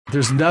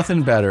There's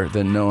nothing better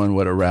than knowing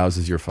what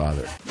arouses your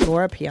father.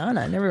 Laura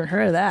Piana. I never even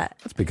heard of that.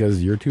 That's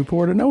because you're too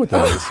poor to know what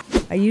that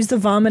is. I use the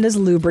vomit as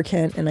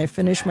lubricant and I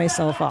finish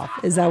myself off.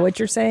 Is that what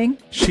you're saying?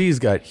 She's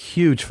got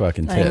huge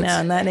fucking tits. I know,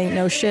 and that ain't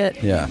no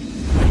shit. Yeah.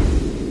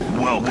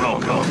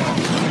 Welcome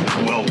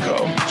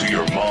to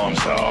your mom's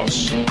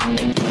house.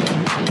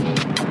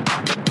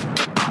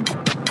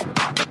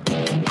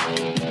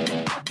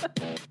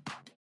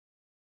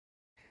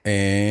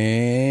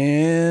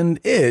 And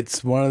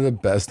it's one of the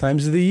best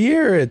times of the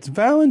year. It's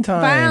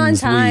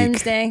Valentine's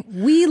week. Day.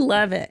 We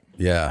love it.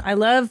 Yeah.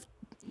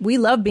 We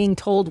love being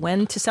told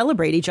when to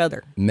celebrate each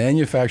other.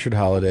 Manufactured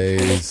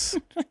holidays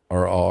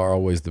are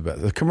always the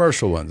best. The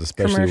commercial ones,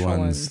 especially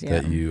ones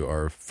that you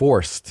are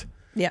forced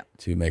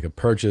to make a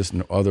purchase,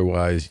 and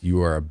otherwise you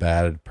are a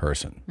bad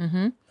person.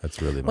 Mm-hmm. That's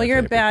really my Well,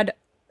 you're favorite.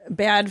 a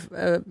bad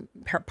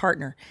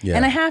partner. Yeah.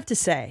 And I have to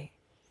say,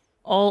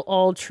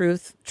 all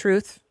truth.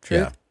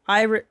 Yeah.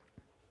 God,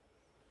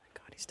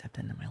 he stepped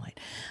into my light.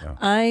 Yeah.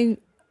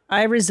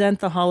 I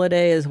resent the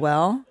holiday as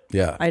well.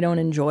 Yeah. I don't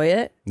enjoy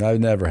it. I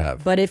never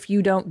have. But if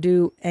you don't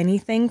do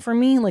anything for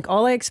me, like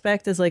all I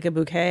expect is like a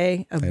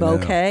bouquet.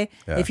 Yeah.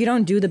 If you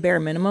don't do the bare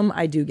minimum,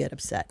 I do get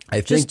upset.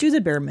 Just do the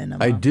bare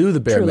minimum. I do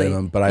the bare Truly.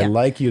 minimum, but I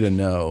like you to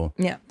know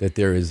that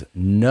there is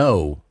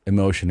no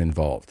emotion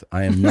involved.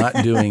 I am not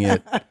doing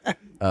it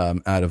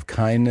out of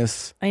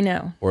kindness. I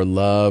know. Or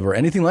love or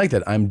anything like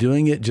that. I'm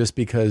doing it just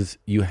because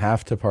you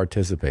have to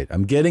participate.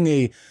 I'm getting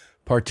a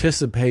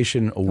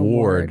participation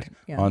award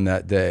on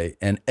that day.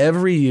 And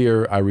every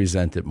year I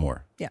resent it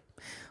more. Yeah.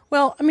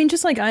 Well, I mean,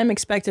 just like I'm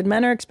expected,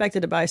 men are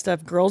expected to buy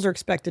stuff, girls are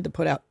expected to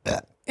put out.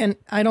 And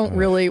I don't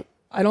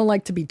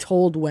like to be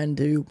told when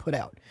to put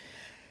out.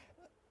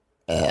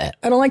 I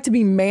don't like to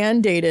be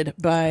mandated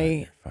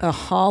by a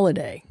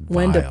holiday.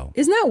 Isn't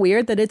that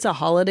weird that it's a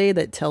holiday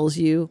that tells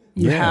you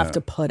have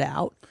to put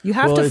out? You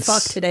have to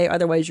fuck today,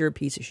 otherwise you're a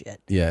piece of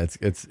shit. Yeah,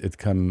 it's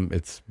become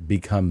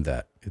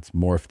that. It's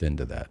morphed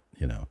into that,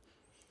 you know.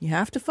 You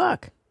have to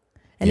fuck.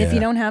 And if you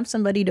don't have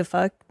somebody to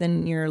fuck,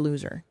 then you're a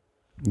loser.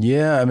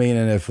 Yeah, I mean,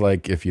 and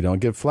if you don't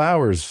get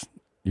flowers,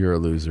 you're a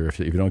loser. If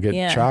you don't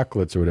get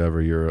chocolates or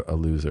whatever, you're a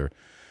loser.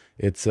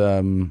 I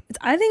think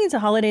it's a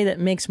holiday that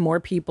makes more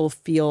people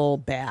feel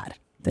bad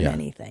than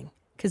anything.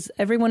 Because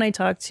everyone I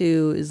talk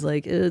to is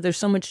like, there's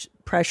so much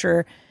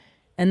pressure.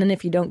 And then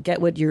if you don't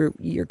get what you're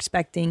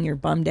expecting, you're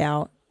bummed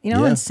out. You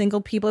know, and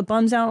single people, it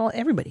bums out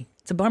everybody.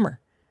 It's a bummer.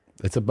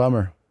 It's a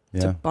bummer. Yeah.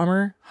 It's a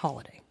bummer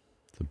holiday.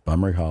 It's a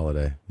bummer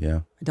holiday.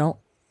 Yeah. I don't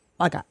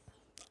like it.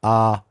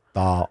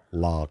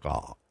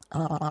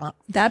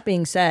 That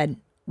being said,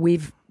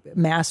 we've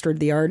mastered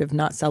the art of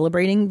not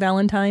celebrating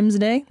Valentine's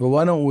Day. Well,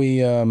 why don't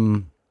we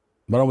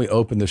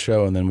open the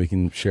show and then we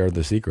can share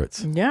the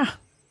secrets? Yeah.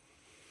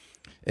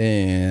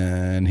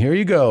 And here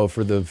you go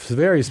for the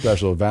very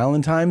special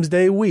Valentine's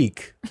Day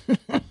week.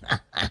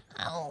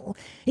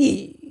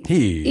 Here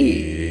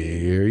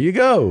you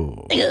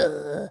go.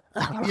 Yeah,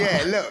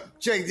 look,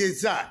 check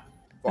this out.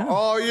 For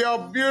all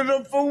y'all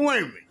beautiful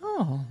women.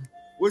 Oh.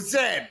 What's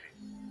that?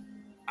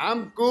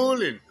 I'm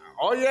cooling.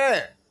 Oh,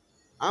 yeah.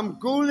 I'm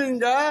cooling,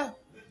 guy.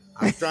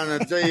 I'm trying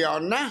to tell y'all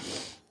now.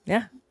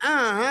 Yeah.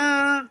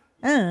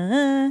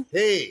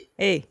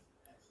 Hey.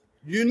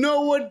 You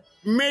know what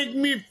make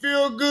me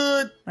feel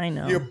good? I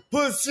know. Your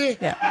pussy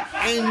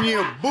and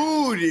your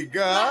booty,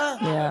 guy.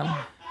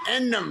 Yeah.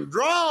 And them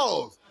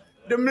drawers.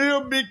 Them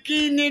little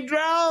bikini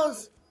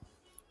drawers.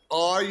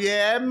 Oh,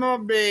 yeah, my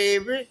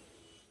baby.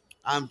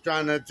 I'm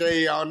trying to tell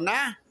y'all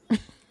now.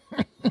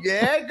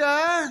 Yeah,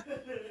 guy.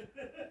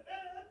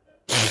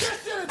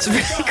 It's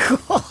really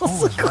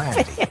cool.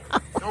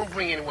 Don't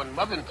bring anyone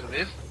mother into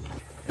this.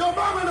 Your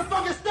mom in the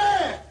fucking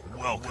stand.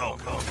 Welcome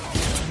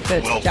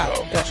Good job.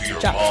 to your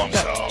mom's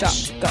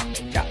house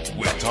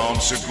with Tom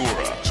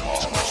Segura.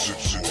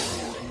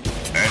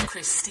 And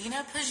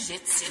Christina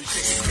Pajitsi.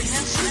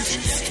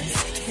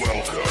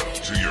 welcome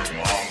to your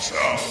mom's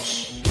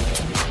house.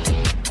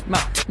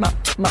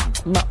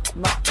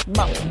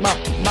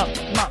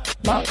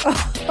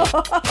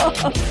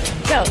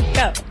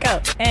 Go,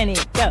 Annie,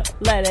 go.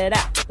 Let it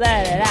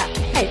out.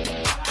 Hey.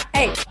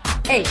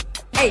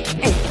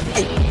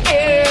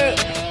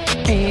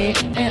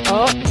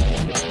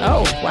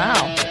 Oh,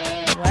 wow.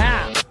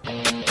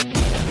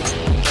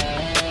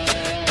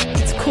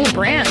 It's a cool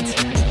brand.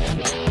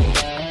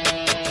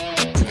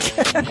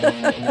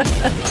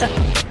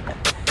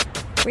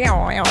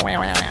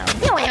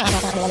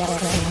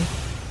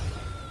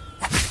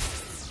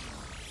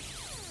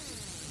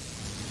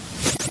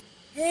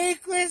 Hey,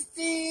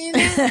 Christina.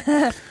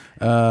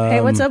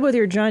 Hey, what's up with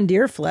your John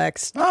Deere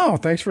flex? Oh,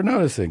 thanks for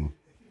noticing.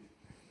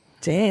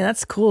 Dang,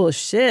 that's cool as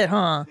shit,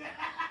 huh?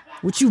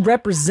 What you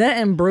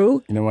representing,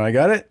 bro? You know when I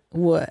got it?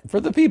 What?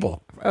 For the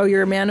people. Oh,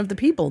 you're a man of the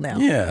people now.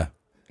 Yeah.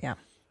 Yeah.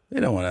 They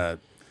don't want to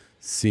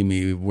see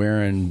me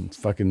wearing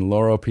fucking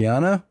Laura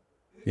Piana,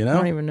 you know? I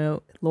don't even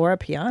know. Laura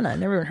Piana. I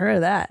never even heard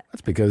of that.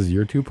 That's because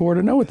you're too poor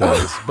to know what that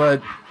is.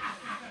 But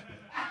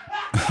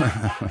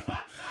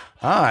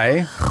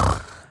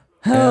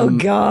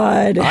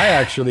God. I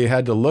actually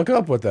had to look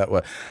up what that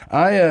was.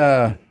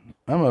 I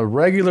a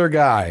regular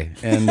guy,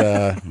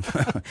 and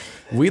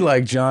we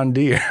like John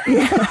Deere.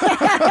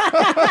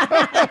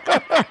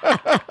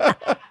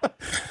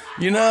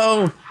 You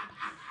know,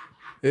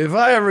 if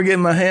I ever get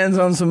my hands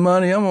on some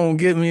money, I'm gonna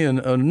get me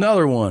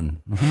another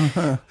one.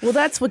 Well,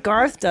 that's what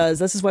Garth does.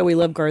 This is why we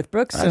love Garth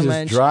Brooks so much.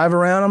 I just drive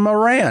around on my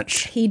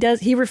ranch. He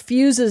does. He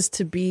refuses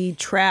to be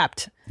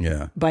trapped.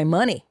 By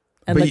money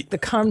and the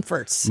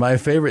comforts. My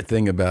favorite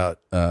thing about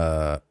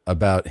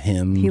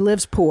him, he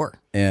lives poor,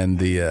 and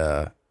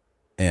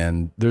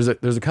there's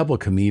a couple of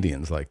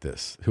comedians like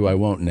this who I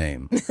won't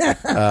name,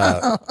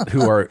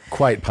 who are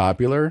quite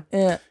popular.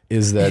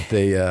 Is that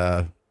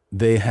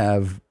they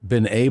have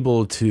been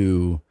able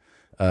to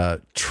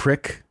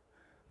trick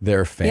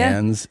their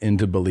fans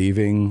into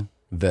believing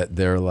that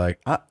they're like,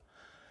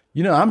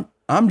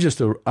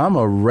 I'm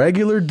a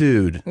regular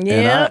dude,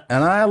 and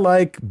I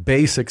like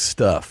basic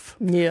stuff.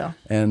 Yeah,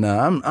 and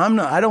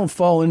I don't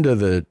fall into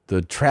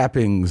the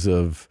trappings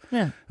of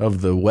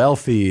the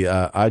wealthy.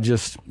 I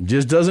just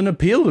doesn't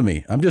appeal to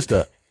me.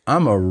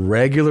 I'm a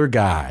regular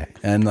guy,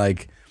 and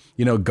like.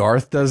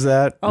 Garth does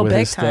that with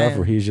his stuff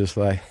where he's just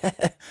like,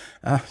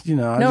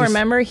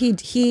 remember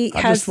he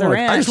has the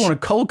ranch. I just want a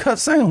cold cut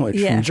sandwich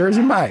from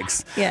Jersey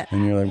Mike's. Yeah.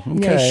 And you're like,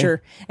 okay. Yeah,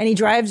 sure. And he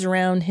drives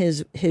around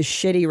his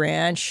shitty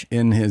ranch.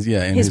 In his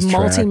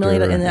multi-million.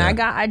 tractor,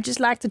 and I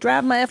just like to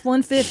drive my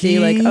F-150.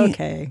 Like,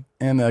 okay.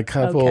 And a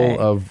couple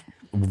of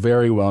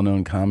very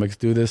well-known comics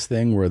do this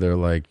thing where they're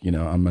like,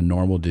 I'm a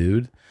normal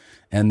dude.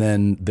 And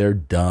then they're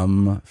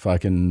dumb,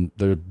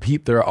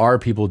 there are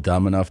people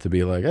dumb enough to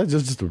be like, it's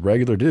just a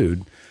regular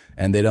dude.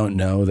 And they don't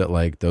know that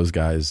like those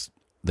guys,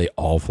 they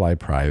all fly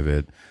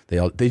private.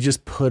 They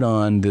just put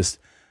on this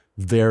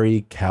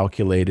very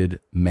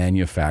calculated,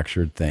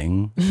 manufactured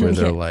thing where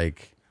they're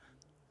like,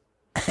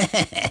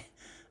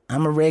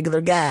 I'm a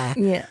regular guy.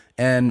 Yeah.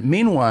 And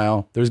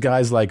meanwhile, there's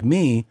guys like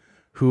me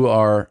who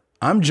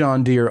I'm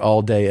John Deere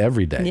all day,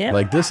 every day. Yep.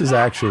 Like this is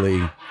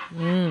actually...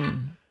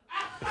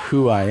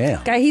 who I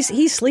am. Guy,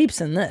 he sleeps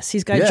in this.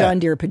 He's got John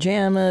Deere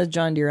pajamas,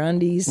 John Deere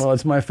undies. Well,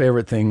 it's my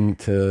favorite thing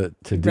to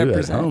do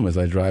at home is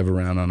I drive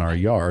around on our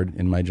yard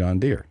in my John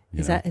Deere.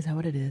 Is that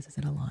what it is? Is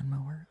it a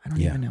lawnmower? I don't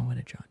even know what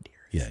a John Deere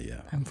is. Yeah.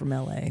 I'm from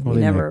LA. Well,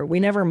 we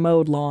never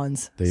mowed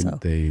lawns. They do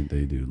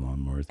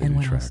lawnmowers, they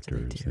do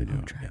tractors, they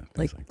do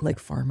like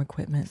farm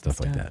equipment stuff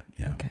like that.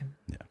 Yeah. Okay.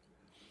 Yeah.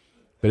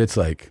 But it's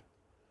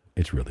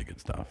really good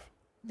stuff.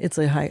 It's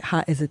like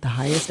high is it the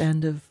highest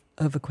end of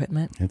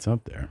equipment? It's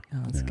up there.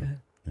 Oh, that's good.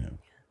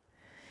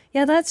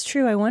 Yeah, that's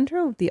true. I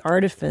wonder the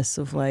artifice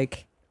of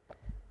like.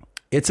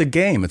 It's a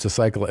game. It's a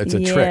cycle. It's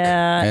a trick,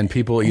 and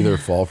people either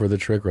fall for the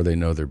trick or they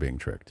know they're being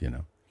tricked.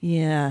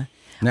 Yeah.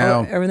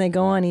 Now, or when they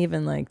go on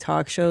even like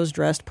talk shows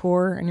dressed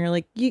poor, and you're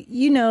like,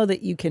 you know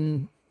that you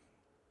can.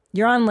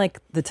 You're on like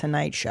the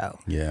Tonight Show.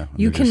 Yeah.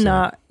 You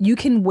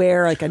can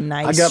wear like a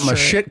nice. I got my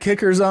shit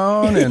kickers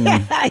on,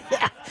 and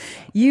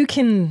you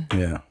can.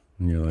 Yeah.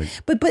 And you're like,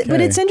 but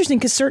it's interesting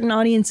because certain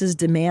audiences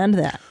demand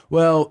that.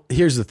 Well,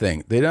 here's the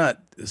thing: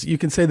 you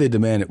can say they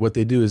demand it. What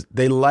they do is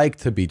they like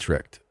to be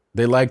tricked.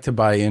 They like to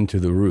buy into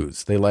the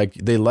ruse. They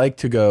like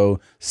to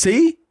go,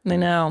 see? I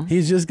know.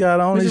 He's just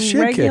got on his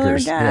shit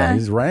kickers. Guy. Yeah,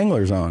 he's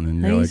Wranglers on,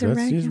 and you're like,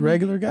 he's a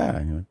regular guy.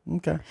 And you're like,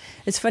 okay.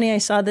 It's funny. I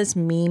saw this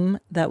meme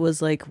that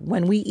was like,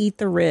 "When we eat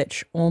the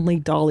rich, only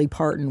Dolly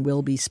Parton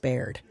will be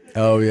spared."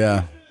 Oh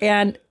yeah.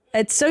 And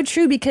it's so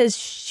true because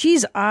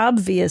she's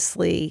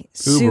obviously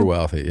uber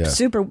wealthy, yeah.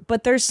 Super,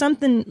 but there's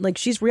something like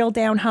she's real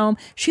down home.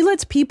 She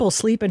lets people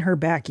sleep in her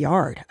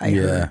backyard. I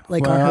heard,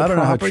 like on her I don't property.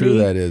 know how true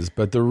that is,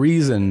 but the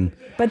reason.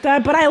 But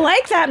I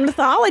like that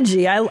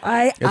mythology.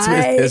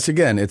 It's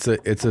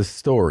a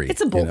story.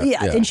 It's a bull.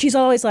 Yeah, and she's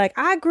always like,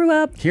 I grew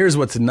up. Here's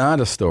what's not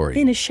a story.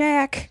 In a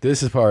shack.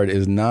 This part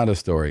is not a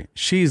story.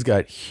 She's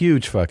got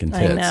huge fucking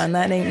tits. I know, and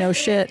that ain't no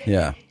shit.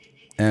 Yeah.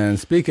 And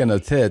speaking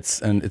of tits,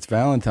 and it's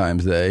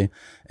Valentine's Day,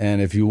 and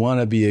if you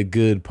want to be a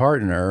good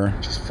partner,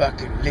 just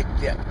fucking lick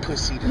that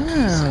pussy to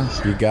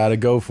pieces. You got to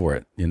go for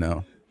it,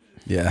 Yeah.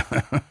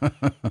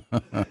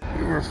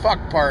 We were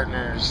fuck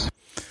partners.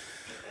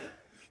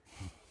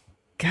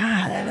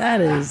 God,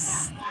 that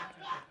is...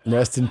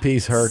 Rest in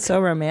peace, Herc. So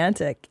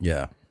romantic.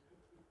 Yeah.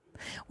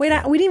 Wait,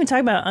 we didn't even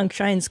talk about Unc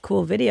Shine's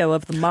cool video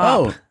of the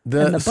mop and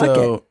the bucket.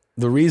 So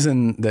the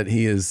reason that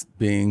he is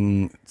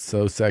being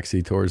so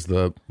sexy towards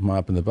the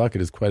mop and the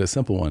bucket is quite a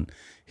simple one.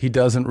 He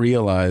doesn't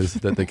realize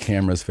that the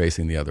camera's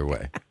facing the other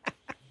way.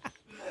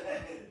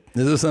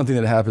 This is something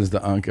that happens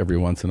to Unc every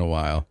once in a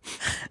while.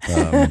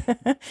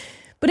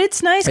 But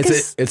it's nice.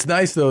 It's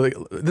nice, though.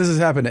 This has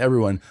happened to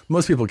everyone.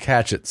 Most people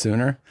catch it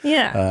sooner.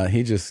 Yeah.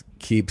 He just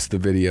keeps the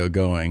video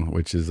going,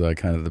 which is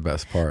kind of the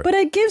best part. But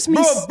it gives me...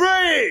 Bro,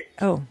 Briggs!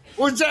 Oh.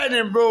 What's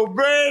happening, Bro,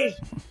 Briggs?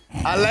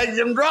 I like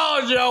them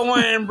drawers y'all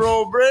wearing,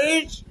 Bro,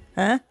 Briggs.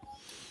 Huh?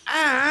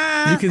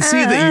 You can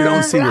see that you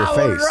don't see your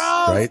face,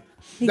 right?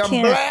 He the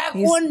can't. black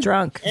He's one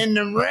drunk. and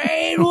the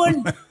red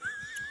one.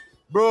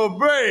 Bro,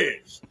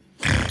 Briggs.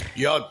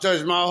 Y'all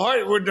touch my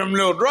heart with them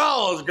little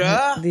drawers,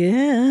 guy.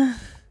 Yeah.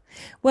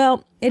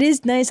 Well, it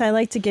is nice. I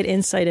like to get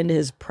insight into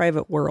his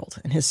private world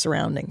and his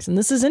surroundings. And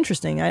this is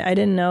interesting. I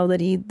didn't know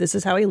that this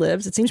is how he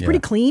lives. It seems pretty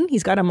clean.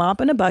 He's got a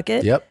mop and a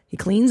bucket. Yep. He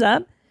cleans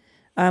up.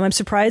 I'm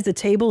surprised the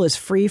table is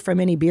free from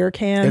any beer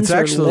cans. It's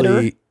or litter.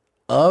 actually,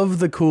 of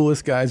the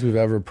coolest guys we've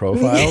ever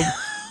profiled,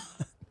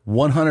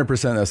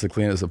 100% that's the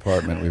cleanest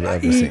apartment we've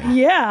ever seen.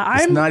 Yeah.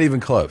 It's not even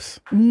close.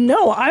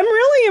 No, I'm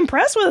really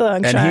impressed with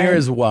Unshine. And here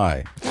is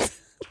why.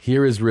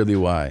 Here is really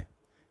why.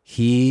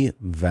 He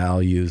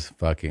values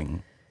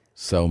fucking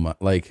so much.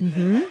 Like,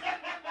 I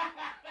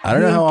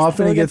don't know how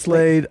often he gets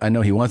laid. I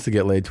know he wants to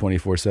get laid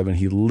 24/7.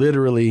 He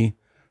literally,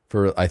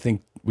 I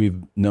think we've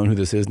known who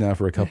this is now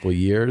for a couple of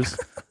years,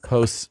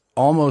 posts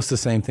almost the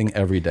same thing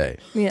every day.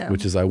 Yeah.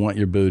 Which is, I want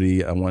your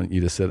booty. I want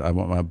you to sit. I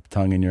want my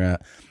tongue in your ass.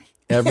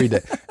 Every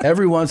day.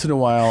 Every once in a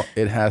while,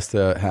 it has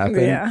to happen.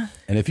 Yeah.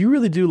 And if you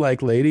really do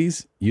like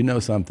ladies, you know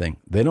something.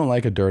 They don't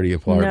like a dirty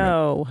apartment.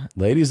 No.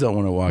 Ladies don't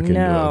want to walk into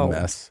a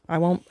mess. I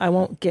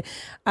won't get.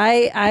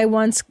 I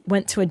once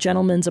went to a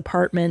gentleman's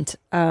apartment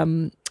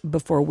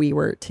before we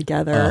were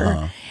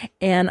together,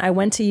 and I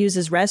went to use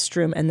his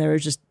restroom, and there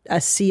was just a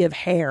sea of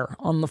hair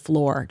on the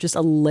floor, just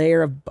a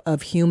layer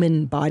of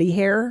human body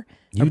hair.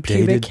 You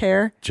pubic dated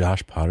hair.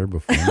 Josh Potter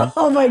before?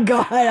 Oh my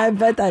God. I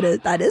bet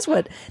that is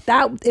what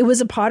it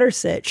was, a Potter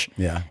sitch.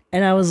 Yeah.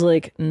 And I was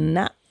like,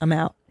 nah, I'm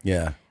out.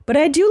 Yeah. But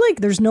I do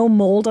like, there's no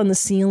mold on the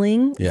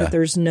ceiling. Yeah. But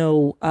there's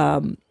no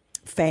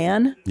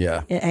fan.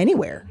 Yeah.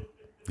 Anywhere.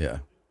 Yeah.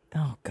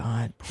 Oh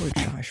God, poor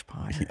Josh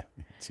Potter.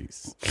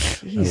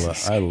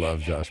 Jeez. I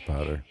love Josh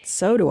Potter.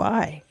 So do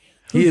I.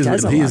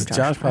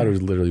 Josh Potter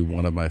is literally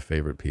one of my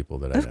favorite people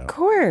that I know. Of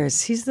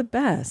course. He's the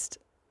best.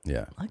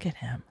 Yeah. Look at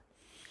him.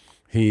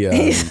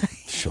 He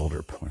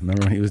shoulder porn.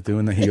 Remember when he was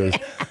doing that? He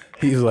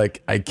was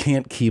like, I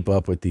can't keep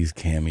up with these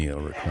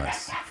cameo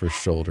requests for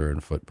shoulder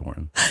and foot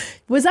porn.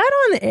 Was that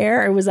on the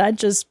air, or was that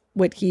just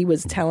what he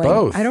was telling?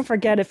 Both. I don't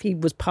forget if he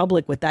was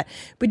public with that.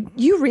 But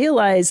you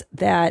realize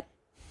that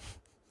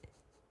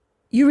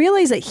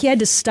he had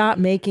to stop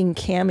making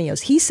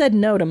cameos. He said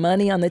no to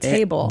money on the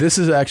table. This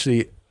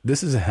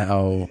is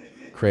how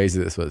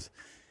crazy this was.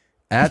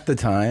 At the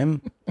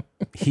time,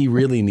 he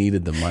really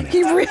needed the money.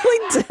 He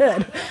really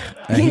did.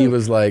 And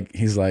he's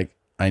like,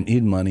 I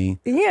need money.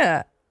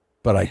 Yeah.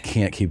 But I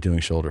can't keep doing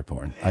shoulder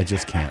porn. I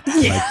just can't.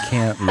 Yeah. I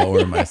can't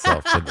lower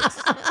myself to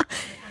this.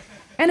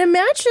 And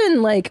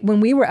imagine, like, when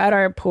we were at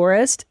our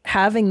poorest,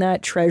 having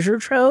that treasure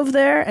trove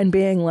there and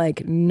being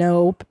like,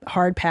 no,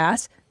 hard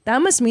pass.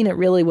 That must mean it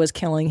really was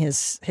killing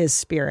his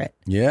spirit.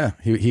 Yeah.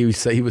 He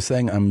was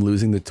saying, I'm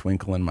losing the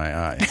twinkle in my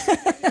eye.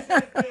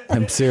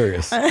 I'm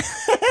serious.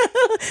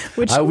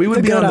 We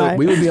would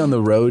be on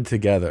the road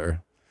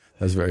together.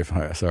 That's very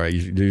far. Sorry,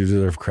 you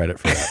deserve credit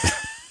for that.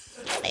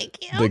 Thank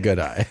you. The good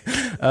eye.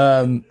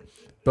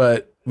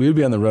 But we would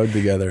be on the road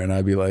together, and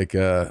I'd be like,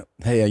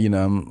 "Hey,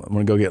 I'm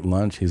gonna go get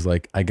lunch." He's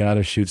like, "I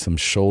gotta shoot some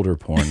shoulder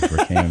porn for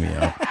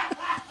Cameo."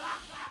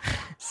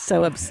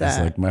 So upset.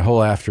 He's like, "My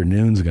whole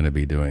afternoon's gonna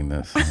be doing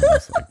this." And I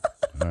was like,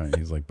 all right.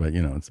 He's like, "But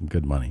it's some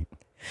good money."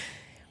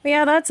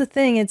 Yeah, that's the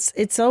thing.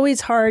 It's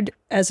always hard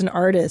as an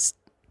artist.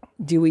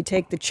 Do we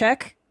take the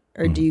check?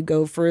 Or do you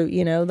go for,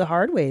 the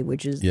hard way,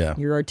 which is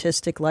your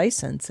artistic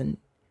license? And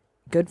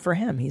good for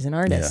him. He's an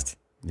artist.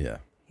 Yeah.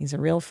 He's a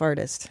real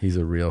fartist. He's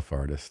a real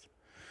fartist.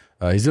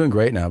 He's doing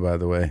great now, by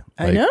the way.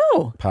 I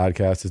know.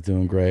 Podcast is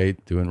doing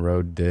great, doing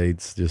road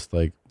dates, just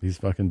like he's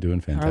fucking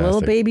doing fantastic. Our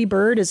little baby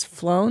bird is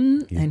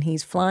flown and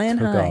he's flying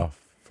high.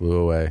 Flew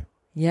away.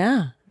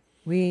 Yeah.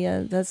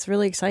 That's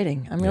really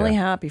exciting. I'm really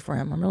happy for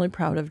him. I'm really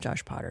proud of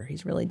Josh Potter.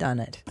 He's really done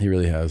it. He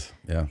really has.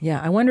 Yeah.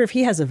 Yeah. I wonder if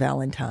he has a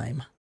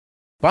Valentine.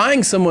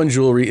 Buying someone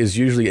jewelry is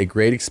usually a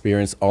great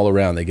experience all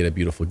around. They get a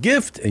beautiful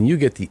gift, and you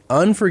get the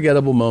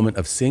unforgettable moment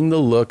of seeing the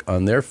look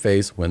on their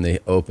face when they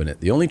open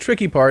it. The only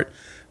tricky part,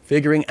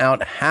 figuring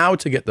out how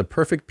to get the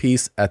perfect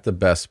piece at the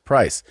best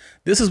price.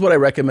 This is what I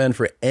recommend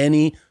for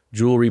any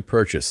jewelry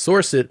purchase.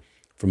 Source it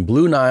from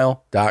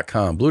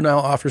BlueNile.com. Blue Nile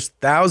offers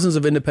thousands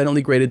of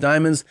independently graded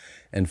diamonds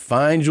and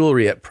fine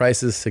jewelry at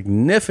prices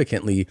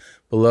significantly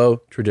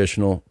below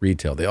traditional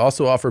retail. They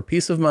also offer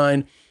peace of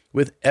mind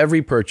with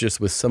every purchase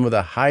with some of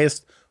the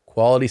highest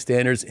quality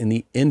standards in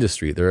the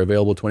industry. They're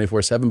available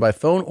 24/7 by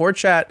phone or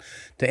chat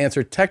to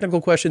answer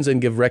technical questions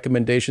and give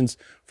recommendations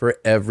for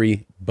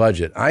every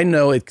budget. I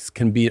know it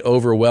can be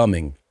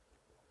overwhelming.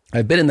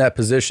 I've been in that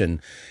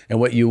position, and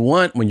what you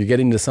want when you're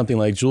getting into something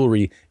like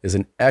jewelry is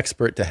an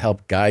expert to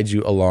help guide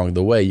you along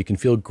the way. You can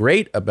feel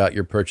great about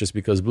your purchase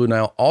because Blue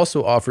Nile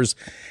also offers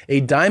a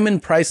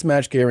diamond price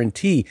match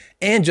guarantee.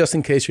 And just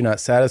in case you're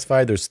not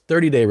satisfied, there's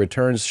 30-day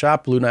returns.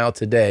 Shop Blue Nile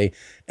today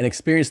and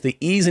experience the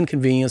ease and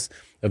convenience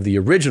of the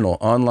original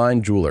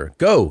online jeweler.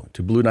 Go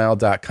to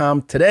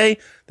BlueNile.com today.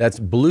 That's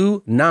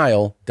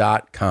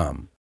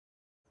BlueNile.com.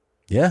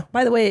 Yeah.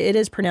 By the way, it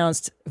is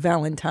pronounced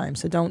Valentine,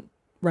 so don't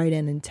write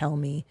in and tell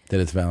me that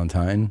it's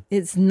Valentine.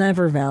 It's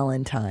never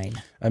Valentine.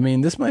 I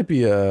mean, this might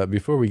be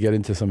before we get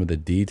into some of the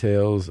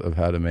details of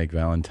how to make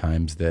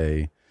Valentine's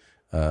Day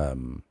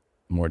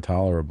more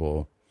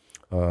tolerable.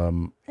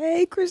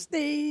 Hey,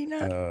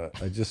 Christina.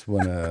 I just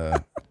want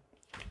to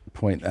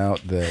point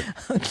out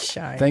that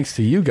Shy. thanks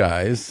to you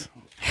guys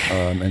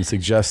and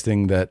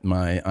suggesting that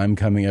my I'm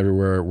Coming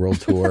Everywhere World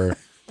Tour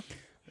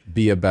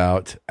be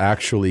about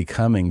actually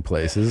coming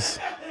places,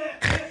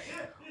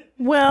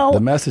 Well, the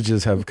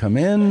messages have come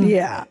in.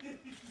 yeah,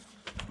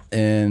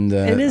 And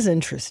it is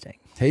interesting.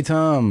 hey,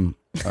 Tom,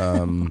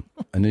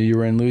 I knew you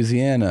were in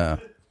Louisiana.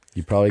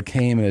 You probably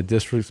came in a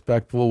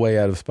disrespectful way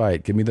out of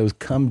spite. Give me those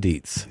cum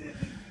deets.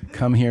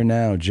 Come here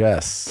now,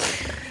 Jess.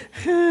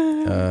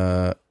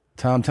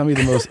 Tom, tell me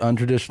the most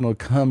untraditional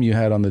cum you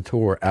had on the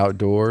tour.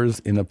 Outdoors,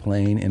 in a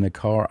plane, in a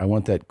car. I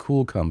want that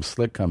cool cum,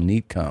 slick cum,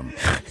 neat cum.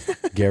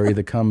 Gary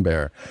the cum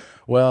bear.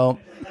 Well,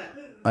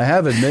 I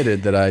have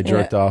admitted that I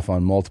jerked off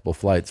on multiple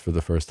flights for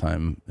the first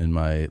time in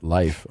my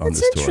life on this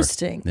tour. That's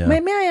interesting. Yeah. May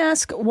I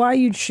ask why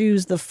you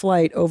choose the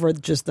flight over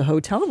just the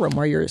hotel room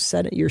where you're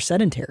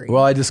sedentary?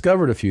 Well, I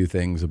discovered a few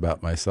things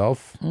about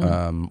myself.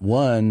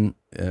 One,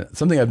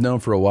 something I've known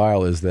for a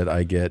while is that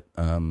I get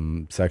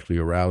sexually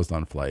aroused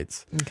on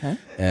flights. Okay.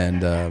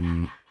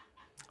 And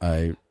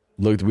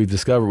we've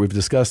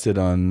discussed it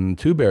on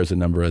Two Bears a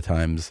number of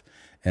times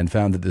and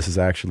found that this is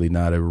actually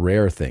not a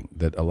rare thing,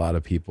 that a lot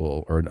of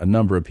people or a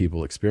number of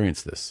people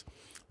experience this.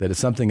 That it's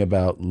something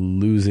about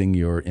losing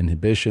your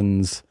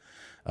inhibitions,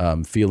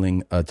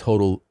 feeling a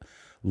total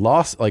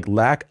loss, like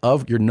lack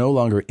of, you're no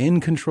longer in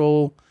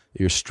control,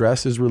 your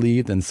stress is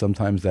relieved, and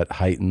sometimes that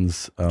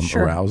heightens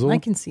Sure, arousal. I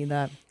can see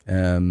that.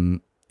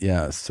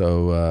 Yeah,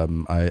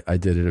 so I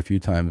did it a few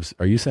times.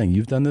 Are you saying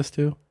you've done this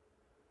too?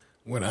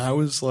 When I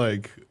was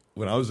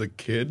a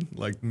kid,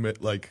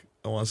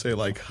 I want to say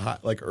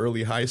like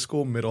early high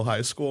school, middle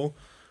high school,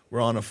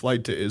 we're on a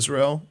flight to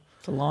Israel.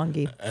 It's a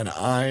longie. And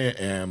I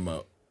am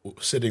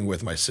sitting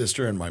with my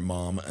sister and my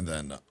mom, and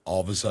then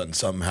all of a sudden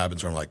something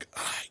happens where I'm like,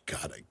 I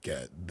gotta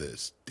get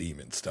this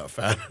demon stuff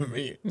out of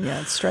me.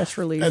 Yeah, it's stress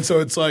relief. And so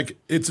it's like,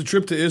 it's a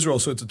trip to Israel,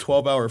 so it's a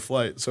 12-hour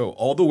flight. So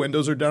all the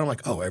windows are down. I'm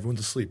like, oh, everyone's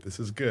asleep. This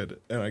is good.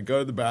 And I go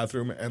to the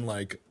bathroom, and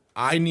like,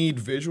 I need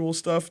visual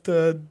stuff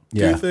to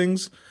do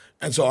things.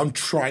 And so I'm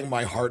trying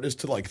my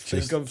hardest to like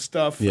think of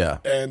stuff. Yeah.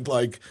 And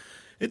like,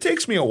 it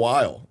takes me a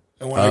while.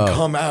 And when I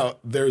come out,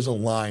 there's a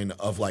line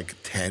of like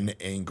 10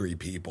 angry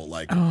people.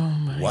 Like,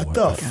 what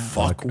the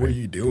fuck were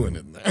you doing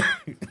in there?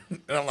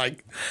 And I'm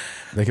like,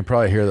 They could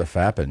probably hear the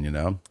fapping, you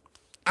know?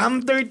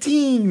 I'm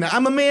 13.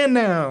 I'm a man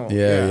now.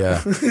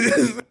 Yeah.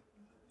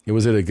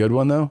 Was it a good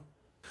one though?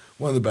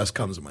 One of the best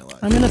comes in my life.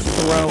 I'm going to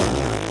throw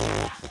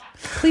up.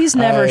 Please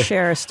never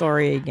share a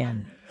story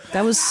again.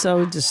 That was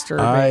so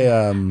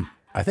disturbing.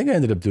 I think I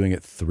ended up doing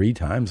it 3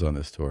 times on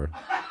this tour.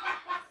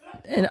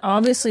 And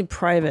obviously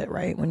private,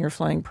 right? When you're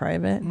flying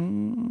private?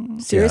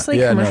 Seriously?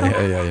 Yeah, Commercial?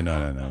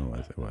 no.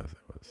 It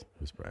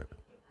was private.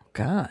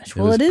 Gosh. It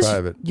Well, was it is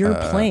private. your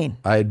plane.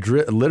 I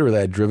literally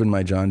had driven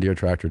my John Deere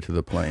tractor to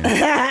the plane.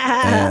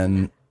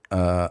 And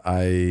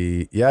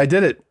I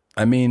did it.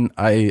 I mean,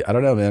 I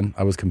don't know, man.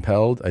 I was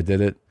compelled. I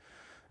did it.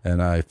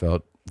 And I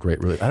felt great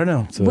relief. I don't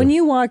know. So, When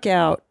you walk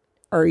out,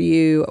 are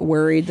you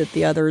worried that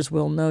the others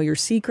will know your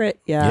secret?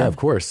 yeah, of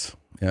course.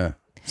 Yeah.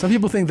 Some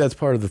people think that's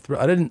part of the thrill.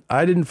 I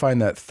didn't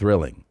find that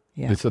thrilling.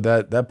 Yeah. So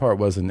that part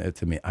wasn't it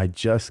to me. I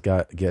just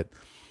get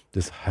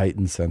this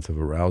heightened sense of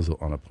arousal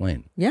on a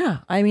plane. Yeah.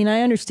 I mean,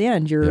 I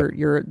understand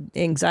your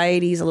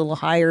anxiety's a little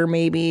higher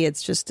maybe.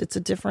 It's a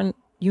different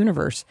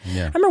universe.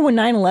 Yeah. I remember when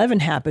 9/11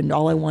 happened,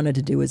 all I wanted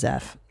to do was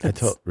F.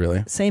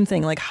 Really? Same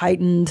thing, like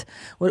heightened.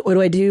 What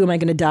do I do? Am I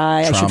going to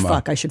die?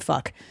 Trauma. I should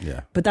fuck.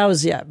 Yeah. But that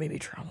was, maybe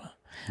trauma.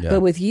 Yeah.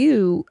 But with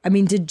you, I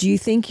mean, do you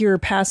think your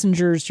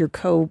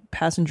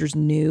co-passengers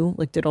knew?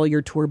 Like, did all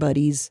your tour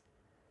buddies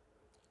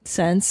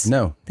sense?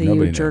 No, that you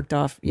nobody knew. jerked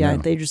off? Yeah,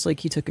 No. they just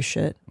like you took a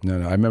shit. No.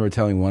 I remember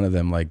telling one of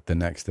them like the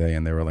next day,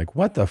 and they were like,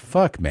 "What the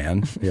fuck,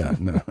 man?" Yeah,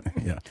 no,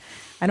 yeah,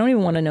 I don't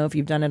even want to know if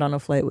you've done it on a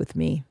flight with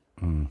me,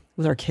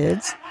 with our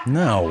kids.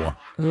 no,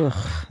 Ugh,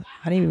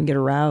 I didn't even get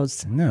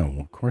aroused. no,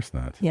 of course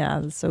not. Yeah,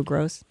 that's so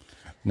gross.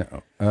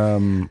 No,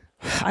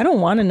 I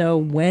don't want to know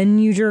when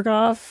you jerk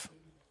off.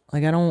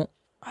 Like, I don't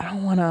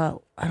want to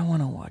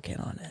walk in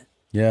on it.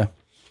 yeah,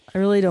 I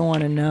really don't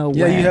want to know.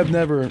 yeah. when. You have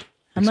never.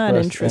 I'm not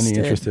expressed any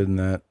interested. interested in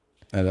that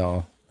at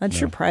all. That's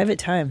your private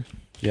time.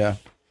 Yeah,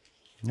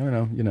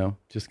 no,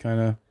 just kind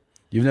of.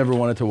 You've never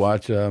wanted to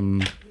watch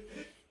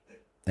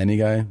any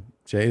guy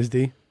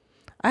JSD?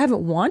 I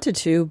haven't wanted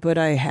to, but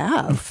I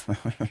have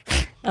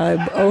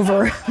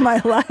over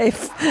my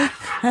life.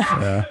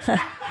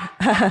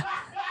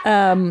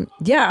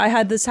 Yeah, I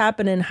had this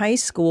happen in high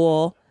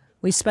school.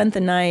 We spent the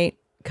night,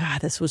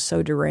 God, this was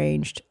so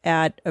deranged,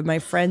 at my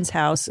friend's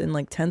house in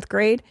like 10th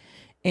grade.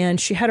 And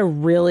she had a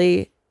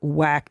really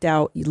whacked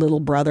out little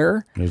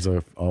brother. There's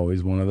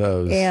always one of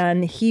those.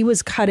 And he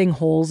was cutting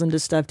holes into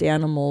stuffed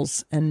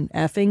animals and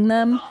effing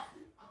them.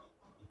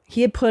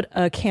 He had put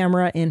a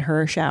camera in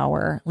her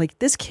shower. Like,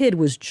 this kid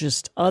was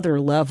just other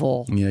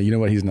level. Yeah, you know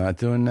what he's not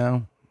doing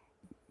now?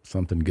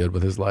 Something good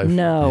with his life.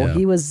 No, Yeah.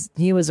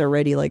 he was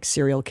already like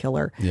serial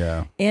killer.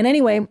 Yeah. And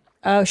anyway,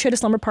 she had a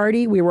slumber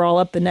party. We were all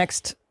up the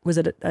next,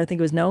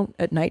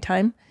 at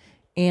nighttime.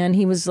 And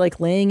he was like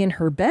laying in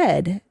her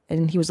bed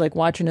and he was like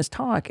watching us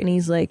talk. And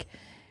he's like,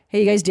 hey,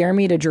 you guys dare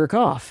me to jerk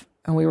off?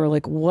 And we were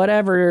like,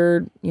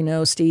 whatever,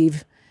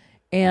 Steve.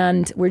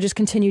 And we're just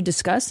continued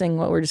discussing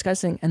what we're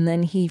discussing. And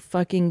then he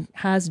fucking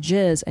has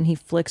jizz and he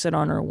flicks it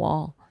on her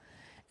wall.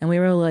 And we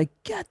were like,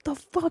 get the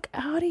fuck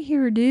out of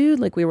here, dude.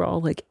 Like, we were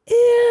all like,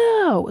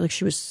 ew. Like,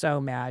 she was so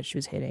mad. She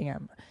was hitting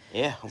him.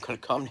 Yeah, I'm going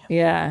to come now.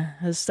 Yeah,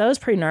 that was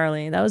pretty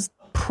gnarly. That was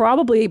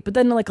probably, but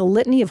then like a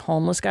litany of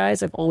homeless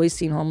guys. I've always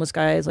seen homeless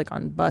guys like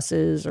on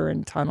buses or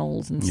in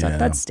tunnels and stuff.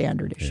 That's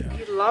standard issue.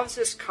 He loves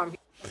this country.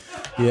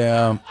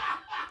 Yeah.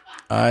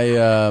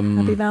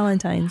 Happy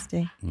Valentine's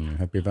Day.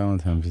 Happy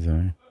Valentine's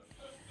Day.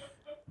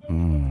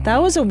 That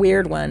was a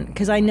weird one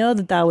because I know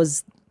that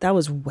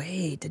was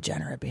way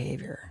degenerate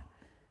behavior.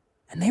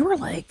 And they were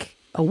like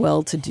a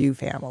well-to-do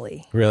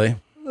family. Really?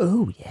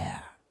 Oh, yeah.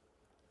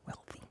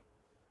 Wealthy.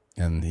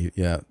 And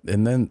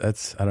and then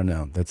I don't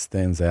know, that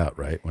stands out,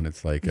 right? When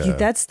it's like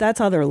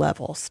that's other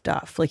level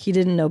stuff. Like he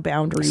didn't know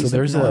boundaries. So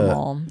there's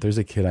normal. there's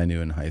a kid I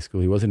knew in high school.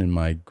 He wasn't in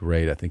my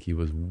grade. I think he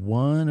was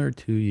 1 or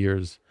 2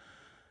 years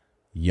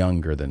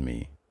younger than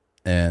me,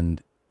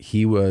 and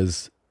he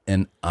was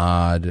an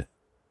odd,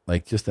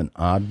 like just an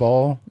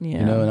oddball, yeah.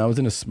 And I was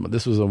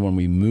this was when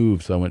we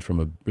moved, so I went from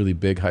a really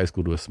big high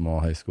school to a small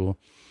high school,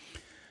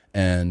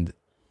 and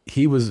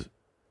he was,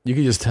 you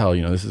could just tell,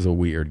 this is a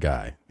weird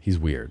guy. He's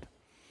weird.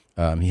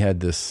 He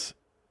had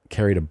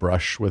carried a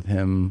brush with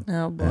him,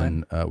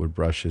 and would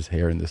brush his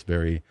hair in this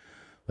very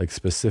like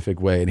specific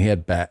way, and he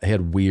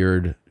had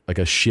weird, like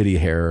a shitty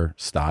hair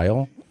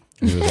style,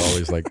 and he was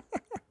always like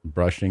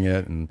brushing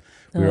it, and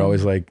we were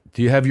always like,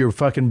 do you have your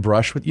fucking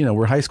brush with,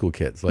 we're high school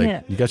kids,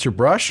 like, you got your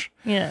brush,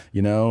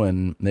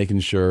 and making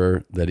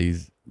sure that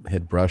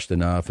had brushed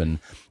enough and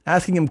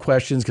asking him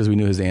questions because we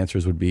knew his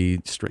answers would be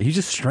he's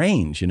just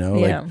strange,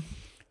 like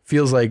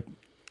feels like,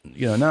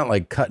 not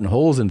like cutting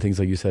holes and things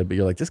like you said, but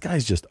you're like, this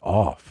guy's just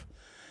off.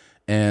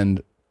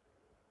 And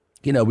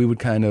we would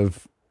kind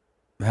of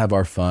have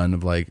our fun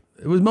of like,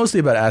 it was mostly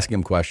about asking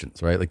him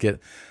questions, right? Like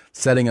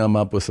setting him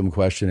up with some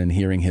question and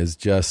hearing his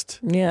just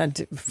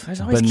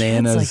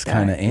bananas like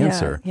kind of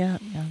answer. Yeah.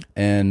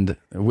 And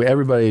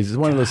everybody's, it's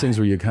one of those things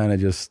where you kind of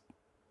just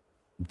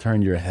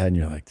turn your head and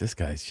you're like, this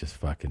guy's just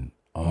fucking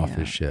off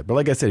his shit. But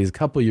like I said, he's a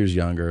couple years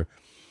younger.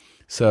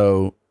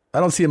 So I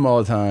don't see him all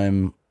the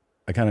time.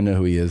 I kind of know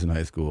who he is in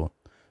high school.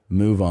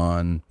 Move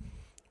on.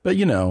 But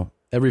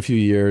every few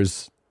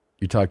years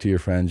you talk to your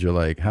friends, you're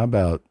like, how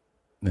about,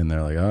 and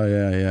they're like, oh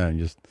yeah.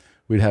 And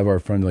we'd have our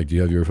friend like, do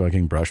you have your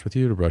fucking brush with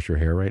you to brush your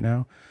hair right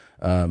now?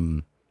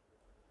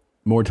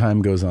 More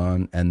time goes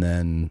on, and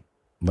then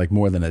like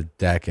more than a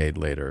decade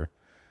later,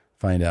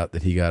 find out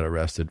that he got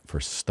arrested for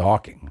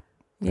stalking.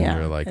 Yeah, and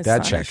you're like,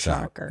 that checks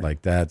out.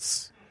 Like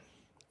that's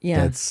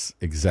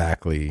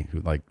exactly who,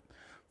 like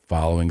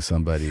following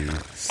somebody,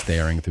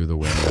 staring through the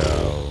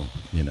window.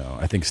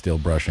 I think still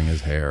brushing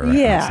his hair.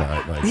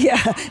 Outside,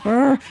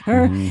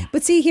 like,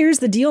 But see, here's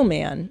the deal,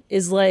 man.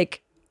 Is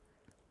like,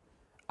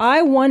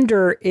 I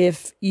wonder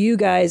if you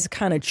guys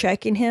kind of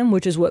checking him,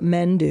 which is what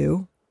men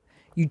do.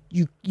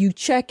 You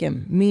check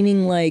him,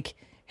 meaning like,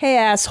 hey,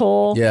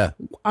 asshole. Yeah.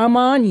 I'm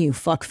on you,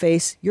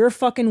 fuckface. You're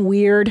fucking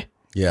weird.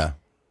 Yeah.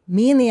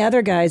 Me and the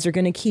other guys are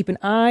going to keep an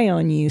eye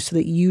on you so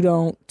that you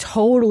don't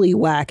totally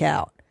whack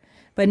out.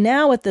 But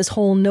now with this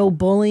whole no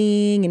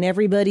bullying and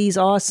everybody's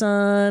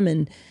awesome,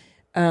 and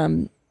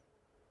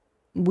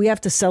we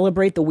have to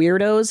celebrate the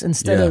weirdos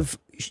instead of,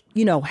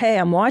 hey,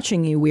 I'm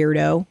watching you,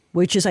 weirdo,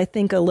 which is, I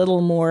think, a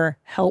little more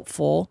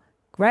helpful,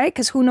 right?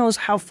 Because who knows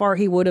how far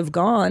he would have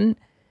gone.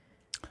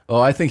 Oh,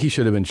 I think he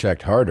should have been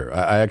checked harder.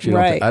 I actually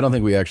I don't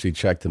think we actually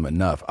checked him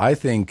enough. I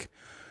think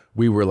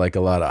we were like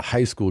a lot of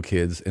high school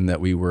kids in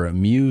that we were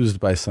amused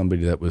by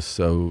somebody that was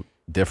so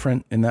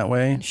different in that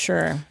way.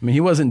 Sure. I mean,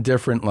 he wasn't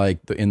different like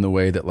in the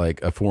way that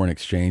like a foreign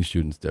exchange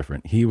student's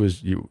different. He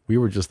was. We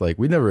were just like,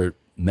 we never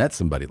met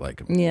somebody like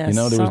him. Yeah,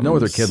 there was no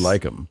other kid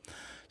like him.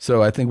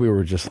 So I think we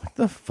were just like,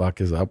 the fuck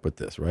is up with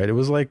this, right? It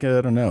was like,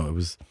 I don't know, it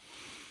was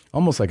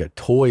almost like a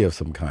toy of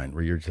some kind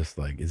where you're just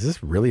like, is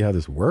this really how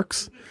this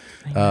works?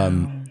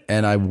 And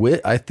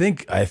I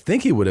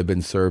think he would have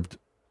been served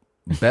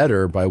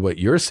better by what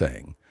you're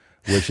saying,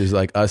 which is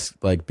like us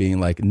like being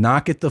like,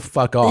 knock it the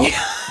fuck off,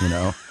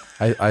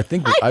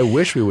 I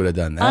wish we would have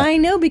done that. I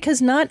know,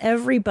 because not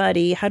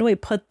everybody, how do I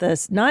put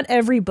this? Not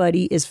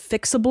everybody is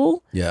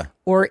fixable. Yeah.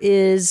 Or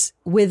is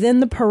within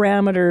the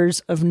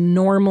parameters of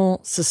normal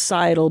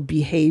societal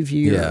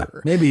behavior. Yeah.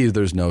 Maybe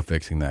there's no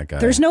fixing that guy.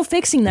 There's no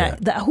fixing that.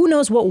 Yeah. Who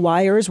knows what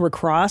wires were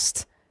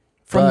crossed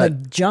from the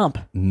jump.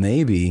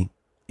 Maybe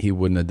he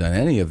wouldn't have done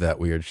any of that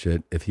weird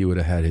shit if he would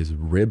have had his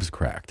ribs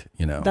cracked,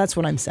 That's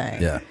what I'm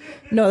saying. Yeah.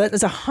 No,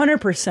 that's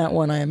 100%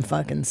 what I am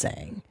fucking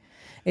saying.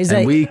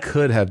 And we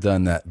could have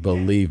done that,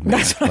 believe me.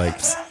 That's what I'm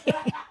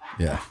saying.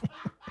 Yeah.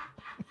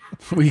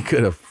 We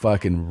could have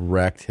fucking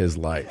wrecked his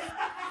life.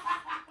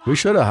 We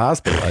should have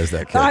hospitalized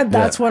that kid.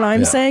 That's what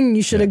I'm saying.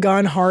 You should have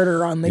gone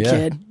harder on the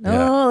kid.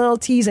 Yeah. Oh, a little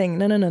teasing.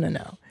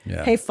 No.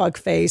 Yeah. Hey,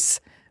 fuckface.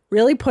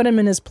 Really put him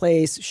in his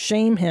place.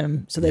 Shame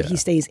him so that he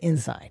stays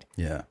inside.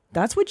 Yeah.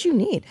 That's what you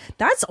need.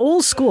 That's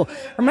old school.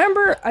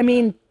 Remember,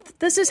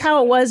 this is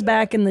how it was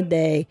back in the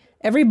day.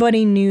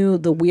 Everybody knew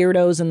the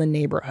weirdos in the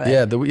neighborhood.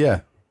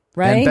 Yeah.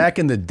 Right? And back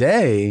in the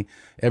day,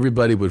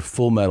 everybody would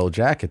Full Metal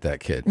Jacket that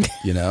kid,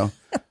 you know?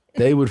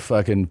 They would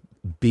fucking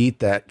beat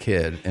that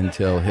kid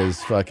until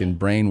his fucking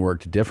brain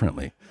worked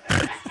differently.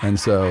 And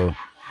so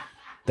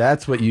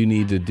that's what you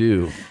need to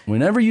do.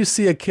 Whenever you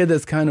see a kid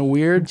that's kind of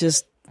weird,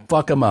 just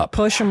fuck him up.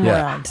 Push him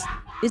around.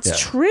 It's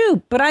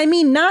true. But I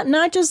mean,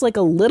 not just like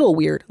a little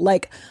weird.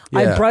 Like,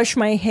 I brush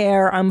my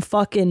hair, I'm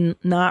fucking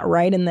not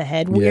right in the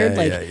head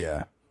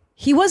weird.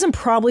 He wasn't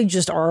probably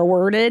just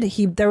R-worded.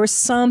 There was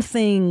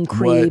something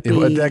creepy.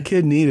 What that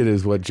kid needed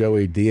is what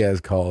Joey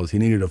Diaz calls, he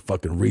needed a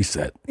fucking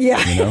reset.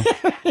 Yeah. You know?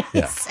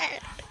 Yeah.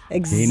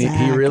 Exactly.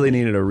 He really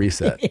needed a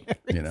reset.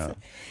 You know?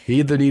 He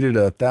either needed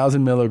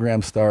 1,000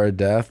 milligram Star of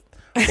Death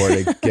or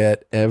to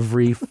get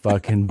every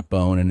fucking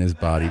bone in his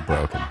body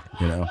broken,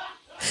 you know?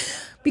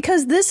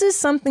 Because this is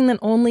something that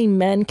only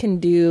men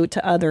can do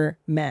to other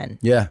men.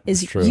 Yeah,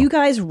 is true. You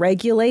guys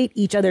regulate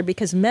each other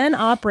because men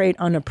operate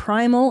on a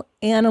primal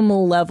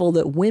animal level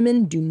that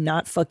women do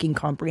not fucking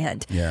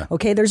comprehend. Yeah.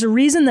 Okay, there's a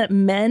reason that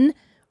men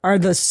are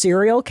the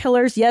serial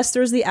killers. Yes,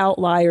 there's the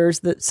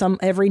outliers that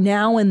every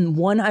now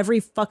and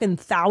every fucking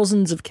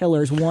thousands of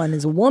killers, one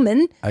is a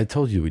woman. I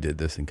told you we did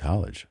this in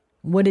college.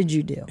 What did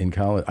you do? In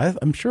college,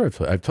 I'm sure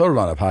I've told it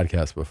on a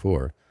podcast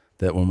before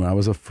that when I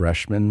was a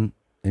freshman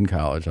in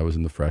college, I was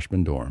in the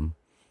freshman dorm,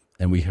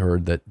 and we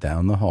heard that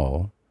down the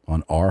hall,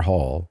 on our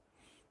hall,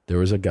 there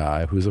was a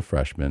guy who was a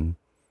freshman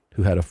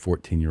who had a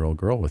 14-year-old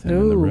girl with him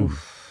in the room.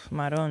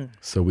 Maron.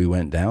 So we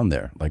went down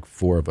there, like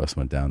 4 of us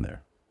went down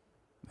there.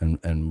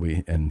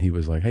 And he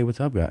was like, "Hey, what's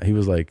up, guy?" He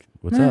was like,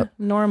 "What's up?"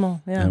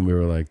 Normal, yeah. And we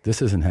were like,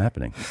 "This isn't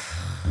happening."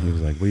 And he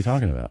was like, "What are you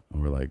talking about?"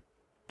 And we're like,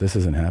 "This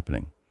isn't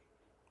happening.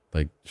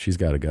 Like, she's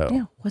got to go."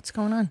 Yeah, what's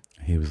going on?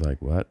 He was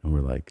like, "What?" And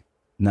we're like,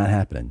 "Not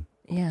happening."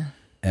 Yeah.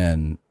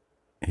 And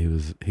he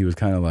was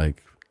kind of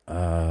like,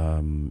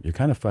 "You're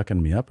kind of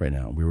fucking me up right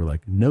now." We were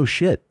like, "No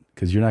shit,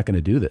 because you're not going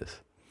to do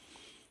this."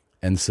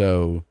 And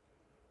so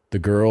the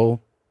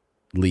girl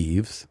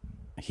leaves.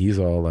 He's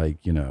all like,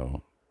 you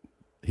know,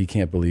 he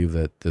can't believe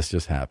that this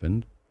just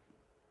happened.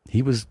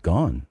 He was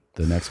gone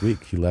the next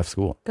week. He left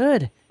school.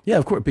 Good. Yeah,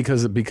 of course,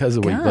 because of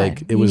God,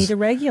 like it you was need to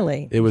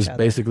regulate. It was each other.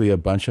 basically a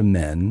bunch of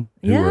men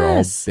who were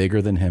all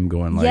bigger than him,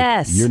 going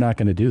like, "You're not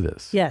going to do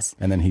this." Yes.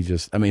 And then he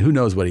just, I mean, who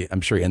knows what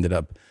I'm sure he ended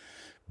up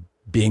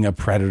being a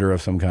predator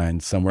of some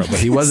kind somewhere, but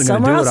he wasn't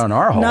going to do it on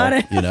our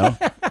hall, you know?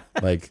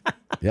 Like,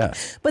 yeah.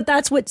 But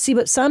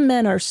but some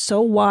men are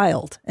so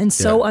wild and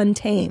so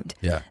untamed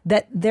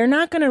that they're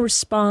not going to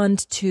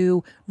respond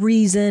to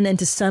reason and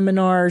to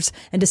seminars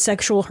and to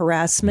sexual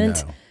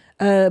harassment,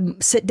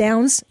 sit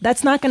downs.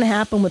 That's not going to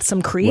happen with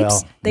some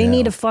creeps. Well, they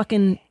need a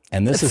fucking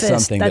And this is fist.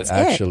 something That's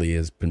that actually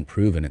has been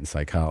proven in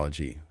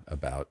psychology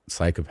about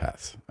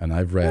psychopaths. And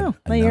I've read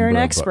well, you're an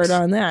expert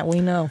on that. We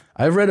know.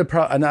 I've read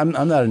and I'm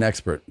not an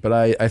expert, but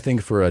I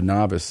think for a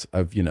novice,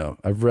 I've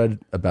read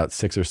about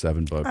 6 or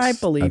 7 books. I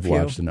believe I've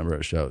watched a number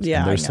of shows. Yeah,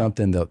 and there's I know.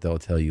 something that they'll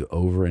tell you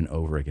over and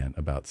over again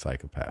about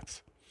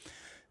psychopaths.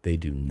 They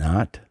do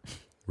not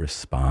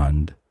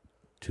respond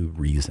to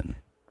reason.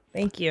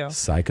 Thank you.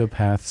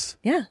 Psychopaths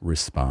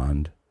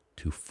respond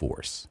to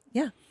force.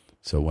 Yeah.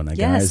 So when a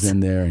guy's in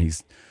there and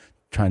he's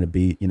trying to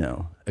be,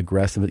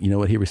 aggressive, you know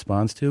what he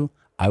responds to?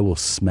 "I will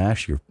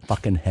smash your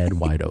fucking head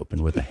wide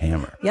open with a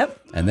hammer."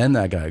 Yep. And then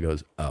that guy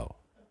goes, "Oh."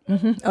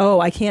 Mm-hmm. Oh,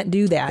 I can't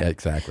do that. Yeah,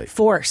 exactly.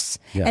 Force.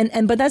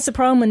 Yeah. But that's the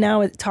problem now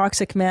with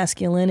toxic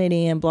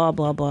masculinity and blah,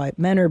 blah, blah.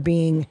 Men are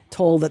being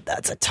told that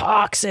that's a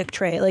toxic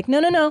trait. Like,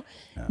 no.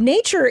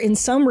 Nature in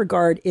some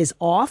regard is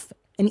off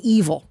and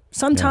evil.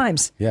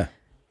 Sometimes. Yeah.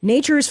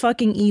 Nature is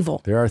fucking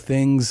evil. There are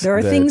things that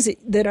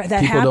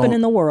happen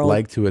in the world.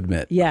 Like to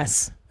admit.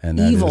 Yes. And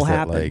that evil is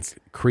that, happens.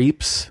 like,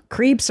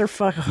 creeps are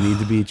fucking need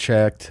to be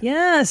checked.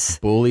 Yes.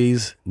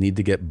 Bullies need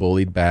to get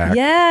bullied back.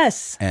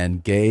 Yes.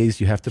 And gays,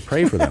 you have to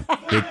pray for them.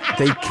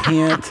 They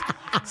can't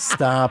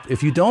stop.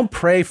 If you don't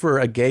pray for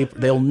a gay,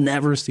 they'll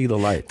never see the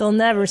light. They'll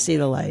never see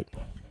the light.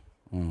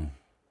 God,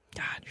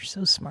 you're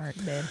so smart,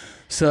 babe.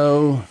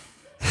 So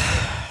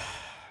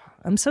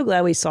I'm so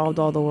glad we solved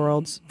all the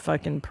world's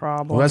fucking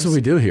problems. Well, that's what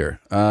we do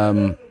here.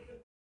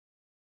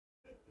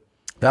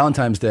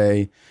 Valentine's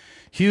Day,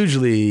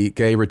 hugely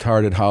gay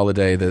retarded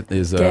holiday that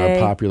is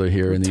popular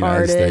here in the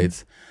United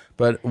States.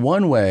 But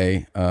one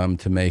way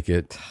to make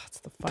it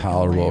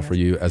tolerable for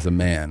you as a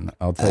man,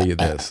 I'll tell you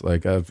this.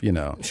 Like,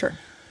 Sure.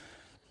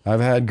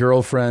 I've had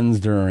girlfriends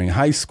during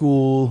high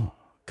school,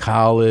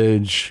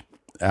 college,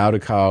 out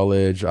of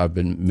college. I've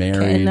been married.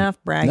 Okay, enough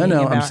bragging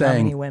about I'm saying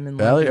how many women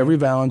love you. every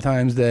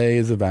Valentine's Day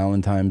is a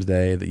Valentine's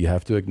Day that you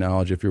have to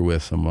acknowledge if you're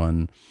with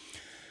someone.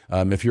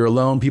 If you're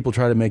alone, people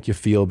try to make you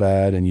feel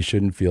bad, and you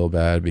shouldn't feel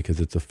bad because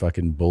it's a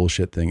fucking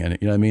bullshit thing. And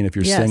you know what I mean? If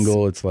you're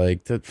single, it's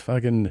like,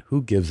 fucking,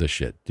 who gives a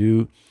shit?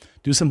 Do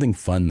something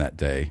fun that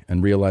day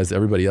and realize that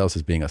everybody else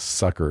is being a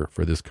sucker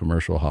for this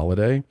commercial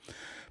holiday.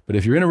 But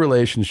if you're in a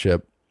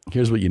relationship,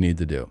 here's what you need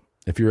to do.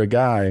 If you're a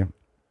guy,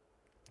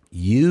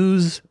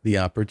 use the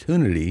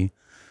opportunity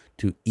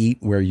to eat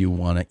where you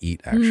want to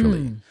eat,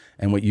 actually.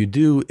 And what you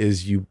do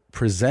is you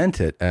present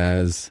it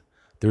as,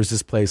 there's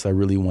this place I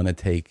really want to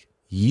take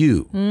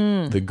you,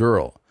 the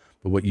girl.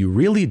 But what you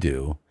really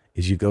do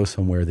is you go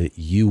somewhere that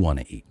you want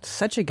to eat.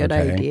 Such a good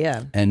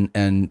idea.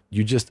 And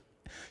you just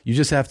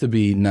have to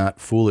be not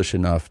foolish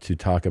enough to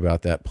talk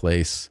about that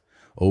place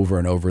over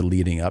and over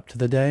leading up to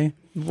the day.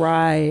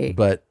 Right.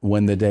 But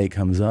when the day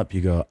comes up,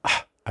 you go,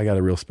 I got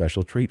a real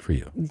special treat for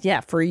you. Yeah,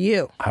 for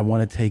you. I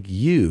want to take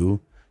you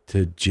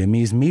to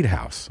Jimmy's Meat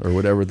House or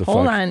whatever the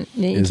fuck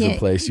is the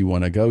place you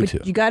want to go to.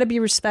 You got to be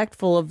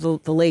respectful of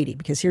the lady,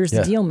 because here's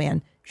the deal,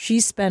 man. She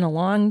spent a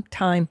long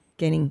time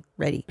getting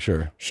ready.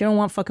 Sure. She don't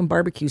want fucking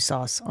barbecue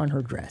sauce on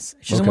her dress.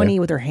 She doesn't want to eat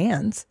with her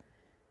hands.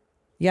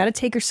 You got to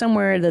take her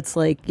somewhere that's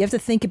like, you have to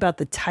think about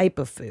the type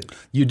of food.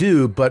 You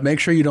do, but make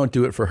sure you don't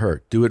do it for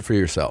her. Do it for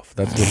yourself.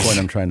 That's the point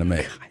I'm trying to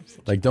make.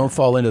 Like, don't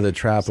fall into the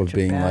trap of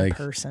being like,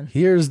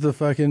 here's the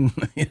fucking,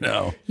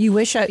 You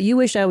wish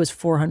I was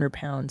 400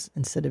 pounds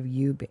instead of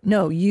you.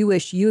 No, you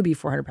wish you would be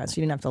 400 pounds so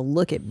you didn't have to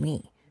look at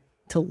me.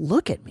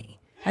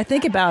 I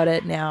think about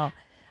it now.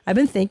 I've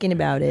been thinking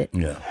about it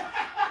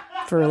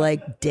for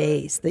like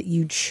days, that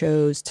you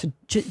chose to,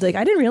 like,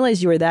 I didn't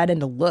realize you were that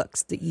into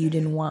looks that you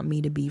didn't want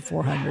me to be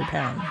 400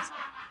 pounds.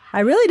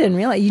 I really didn't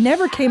realize. You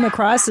never came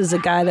across as a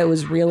guy that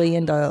was really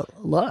into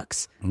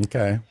looks.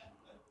 Okay.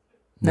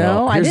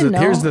 No, I didn't know.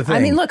 Here's the thing. I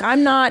mean, look,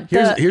 I'm not.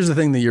 Here's the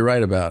thing that you're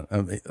right about,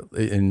 and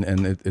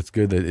it's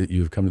good that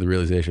you've come to the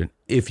realization.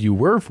 If you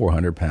were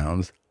 400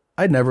 pounds,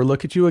 I'd never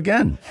look at you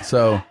again.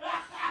 So,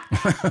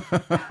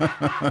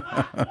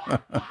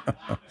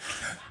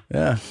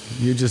 yeah,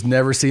 you just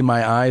never see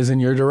my eyes in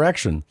your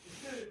direction.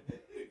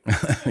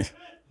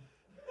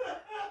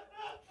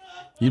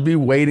 You'd be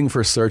waiting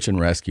for search and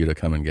rescue to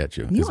come and get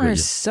you. You are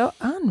so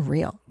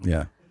unreal.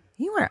 Yeah.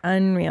 You are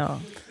unreal.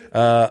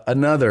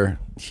 Another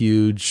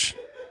huge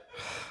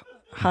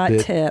hot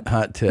tip.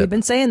 We've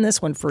been saying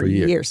this one for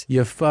years.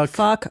 You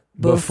fuck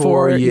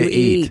before you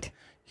eat.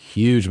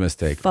 Huge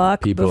mistake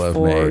people have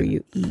made.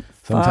 You eat.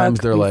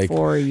 Sometimes they're like,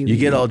 you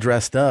get all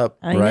dressed up,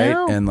 right?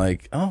 Know. And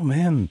like, oh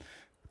man,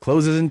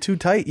 clothes isn't too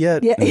tight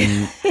yet. Yeah.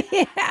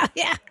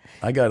 Yeah.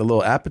 I got a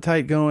little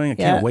appetite going. I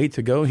can't wait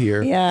to go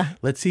here. Yeah.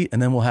 Let's eat.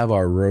 And then we'll have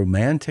our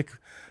romantic,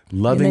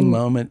 loving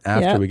moment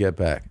after we get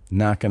back.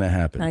 Not going to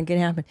happen. Not going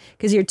to happen.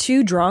 Because you're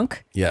too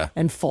drunk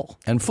and full.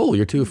 And full.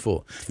 You're too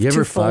full. You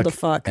ever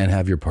fuck and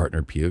have your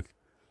partner puke?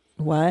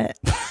 What?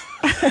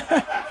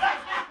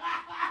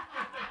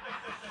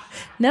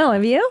 No,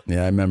 have you?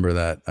 Yeah, I remember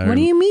that. What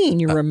do you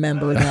mean you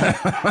remember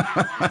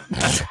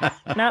that?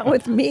 Not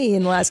with me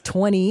in the last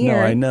 20 years.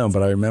 No, I know,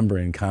 but I remember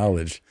in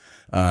college,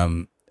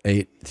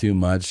 ate too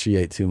much, she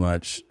ate too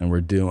much, and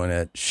we're doing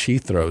it. She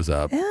throws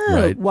up,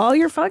 right? While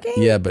you're fucking?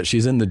 Yeah, but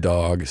she's in the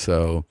dog,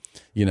 so,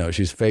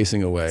 she's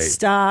facing away.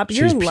 Stop,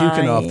 She's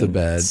puking off the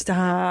bed.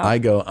 Stop. I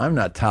go, I'm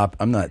not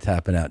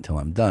tapping out till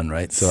I'm done,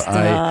 right? So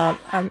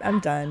Stop. I'm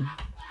done.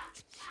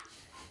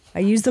 I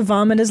use the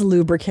vomit as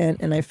lubricant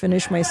and I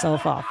finish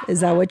myself off.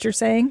 Is that what you're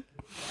saying?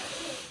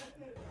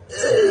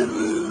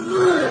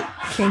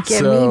 Can't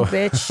get me,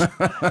 bitch.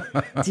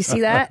 Do you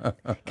see that?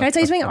 Can I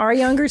tell you something? Our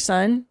younger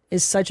son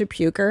is such a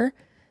puker.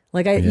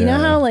 Like, you know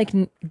how like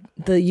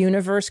the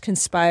universe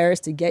conspires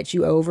to get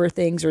you over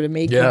things or to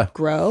make you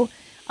grow?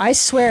 I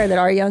swear that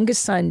our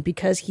youngest son,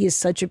 because he is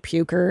such a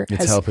puker,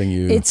 it's helping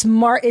you. It's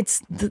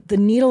the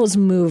needle is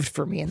moved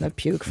for me in the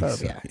puke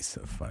phobia. He's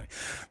so funny.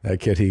 That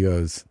kid, he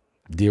goes,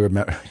 do you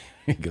remember?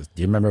 He goes,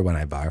 do you remember when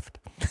I barfed?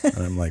 And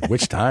I'm like,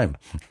 which time?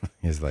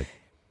 He's like,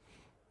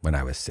 when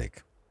I was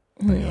sick.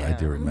 I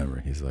do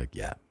remember. He's like,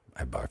 yeah,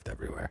 I barfed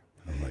everywhere.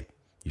 I'm like,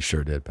 you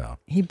sure did, pal.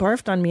 He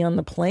barfed on me on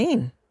the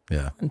plane.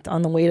 Yeah.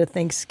 On the way to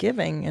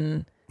Thanksgiving.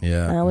 And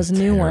that was a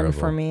new one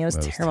for me. It was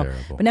terrible.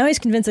 But now he's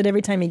convinced that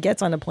every time he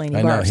gets on a plane,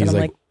 he barfs. And I'm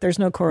like, there's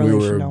no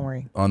correlation, don't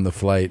worry. On the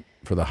flight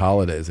for the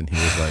holidays, and he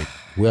was like,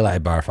 will I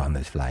barf on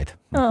this flight?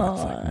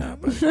 Oh, like, no,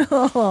 buddy.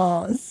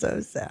 Oh,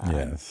 so sad.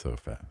 Yeah, it's so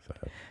sad.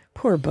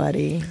 Poor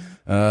buddy.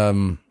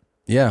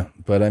 Yeah,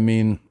 but I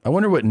mean, I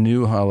wonder what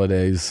new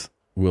holidays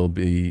will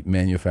be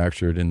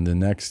manufactured in the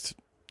next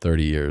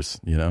 30 years,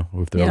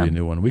 if there'll be a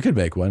new one. We could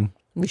make one.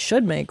 We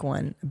should make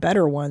one. A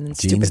better one than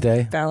Jeans stupid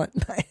Day?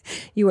 Valentine.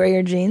 You wear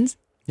your jeans?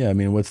 Yeah, I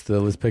mean, let's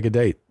pick a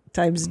date.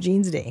 Times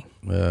Jeans Day.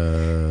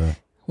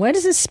 What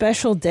is a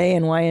special day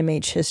in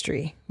YMH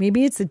history?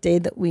 Maybe it's the day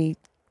that we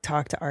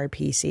talk to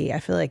RPC. I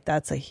feel like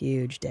that's a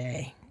huge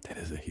day. That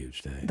is a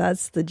huge day.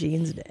 That's the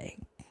Jeans Day.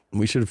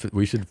 We should.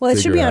 Well,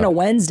 it should be on a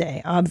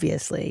Wednesday,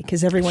 obviously,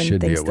 because everyone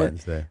thinks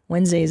that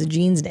Wednesday is a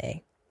jeans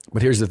day.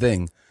 But here's the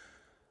thing.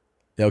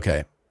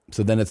 Okay,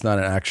 so then it's not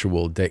an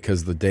actual date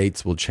because the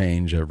dates will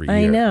change every year.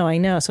 I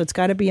know. So it's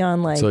got to be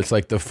on like. So it's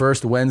like the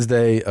first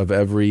Wednesday of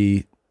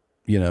every,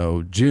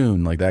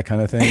 June, like that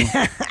kind of thing.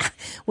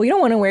 Well, you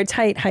don't want to wear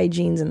tight high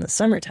jeans in the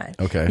summertime.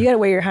 Okay. You got to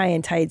wear your high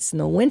end tights in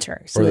the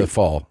winter. So or the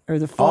fall.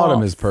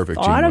 Autumn is perfect.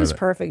 Autumn's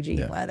perfect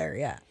jean weather.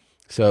 Yeah.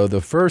 So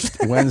the first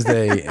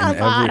Wednesday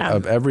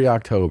of every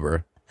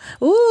October.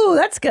 Ooh,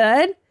 that's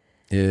good.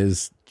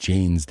 Is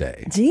Jeans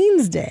Day.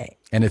 Jeans Day.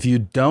 And if you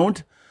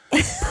don't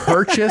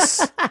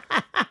purchase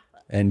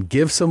and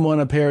give someone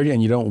a pair of jeans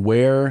and you don't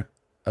wear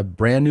a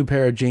brand new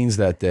pair of jeans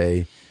that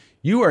day,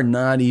 you are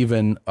not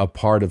even a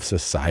part of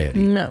society.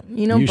 No,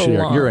 you don't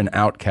belong. You're an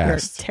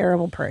outcast. You're a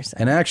terrible person.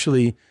 And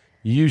actually,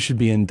 you should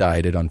be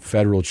indicted on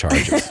federal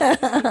charges.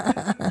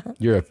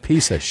 You're a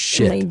piece of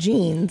shit. My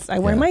jeans. I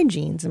wear my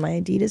jeans and my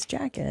Adidas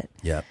jacket.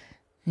 Yeah.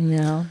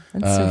 No,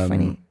 that's so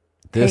funny.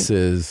 This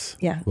is...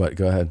 Yeah. What?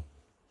 Go ahead.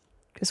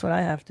 Guess what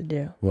I have to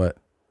do? What?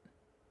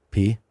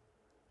 Pee?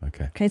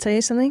 Okay. Can I tell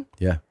you something?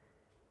 Yeah.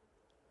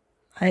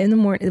 In the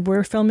morning,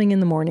 we're filming in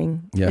the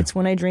morning. Yeah. It's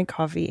when I drink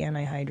coffee and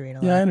I hydrate a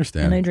lot. Yeah, I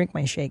understand. And I drink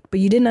my shake. But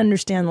you didn't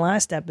understand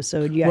last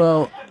episode.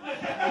 Well,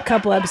 a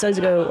couple episodes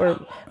ago, or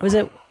was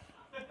it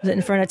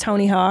in front of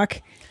Tony Hawk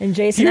and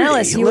Jason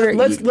Ellis?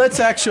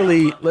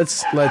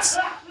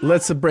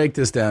 Let's break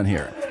this down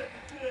here.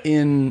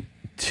 In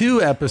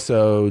 2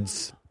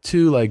 episodes,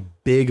 2 like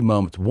big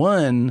moments.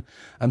 One,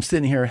 I'm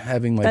sitting here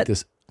having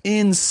this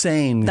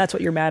insane. That's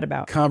what you're mad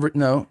about.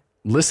 No.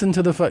 Listen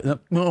to the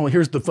no.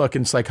 Here's the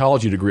fucking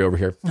psychology degree over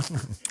here. That's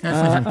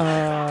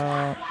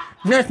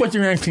what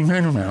you're actually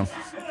mad about.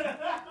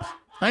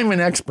 I'm an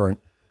expert.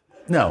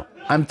 No,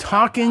 I'm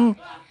talking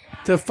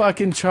to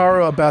fucking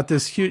Charo about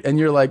this huge, and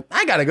you're like,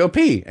 I gotta go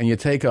pee, and you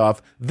take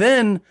off.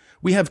 Then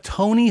we have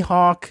Tony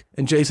Hawk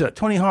and Jason.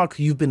 Tony Hawk,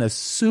 you've been a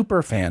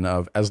super fan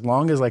of as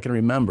long as I can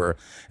remember,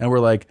 and we're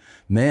like,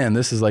 man,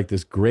 this is like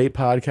this great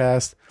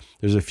podcast.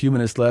 There's a few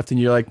minutes left, and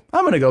you're like,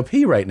 I'm gonna go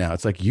pee right now.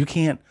 It's like you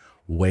can't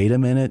wait a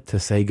minute to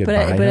say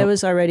goodbye. But it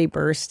was already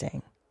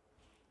bursting.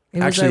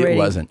 It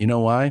wasn't. You know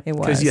why? It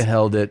was. Because you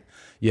held it.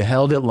 You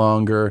held it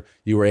longer.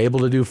 You were able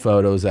to do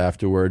photos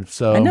afterward.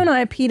 So no,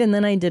 I peed and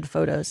then I did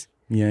photos.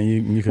 Yeah,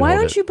 you could. Why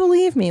don't you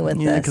believe me with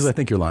this? Because I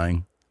think you're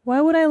lying. Why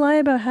would I lie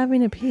about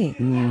having to pee?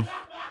 Can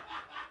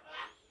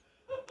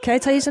I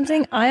tell you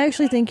something? I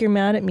actually think you're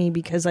mad at me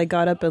because I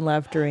got up and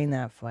left during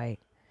that fight.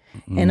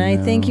 And I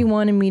think you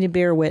wanted me to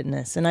bear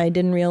witness, and I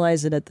didn't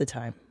realize it at the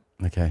time.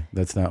 Okay,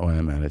 that's not why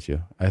I'm mad at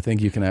you. I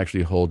think you can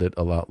actually hold it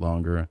a lot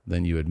longer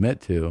than you admit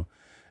to,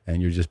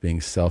 and you're just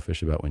being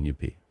selfish about when you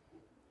pee.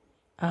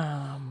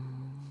 I've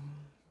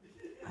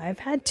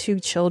had 2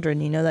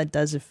 children. You know that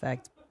does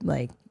affect,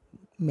 like,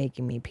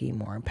 making me pee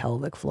more,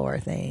 pelvic floor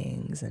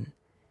things. And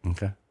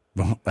okay.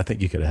 Well, I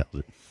think you could have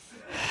held it.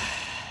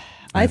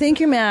 I think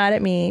you're mad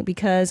at me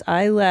because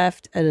I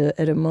left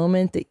at a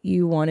moment that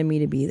you wanted me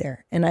to be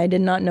there. And I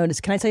did not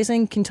notice. Can I tell you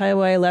something? Can I tell you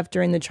why I left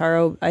during the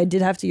Charo? I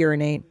did have to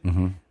urinate.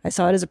 Mm-hmm. I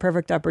saw it as a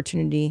perfect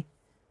opportunity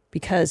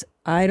because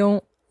I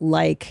don't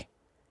like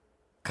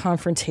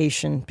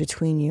confrontation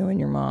between you and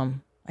your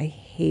mom. I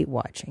hate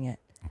watching it.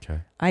 Okay.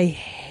 I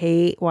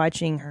hate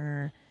watching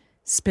her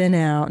spin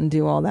out and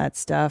do all that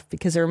stuff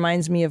because it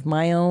reminds me of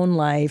my own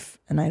life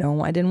and I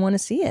didn't want to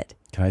see it.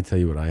 Can I tell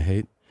you what I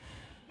hate?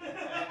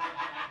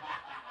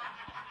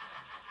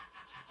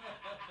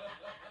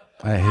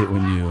 I hate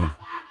when you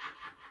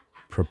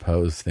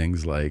propose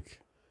things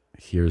like,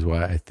 here's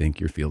why I think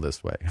you feel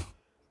this way.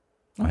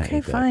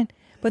 Okay, fine.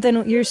 But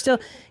then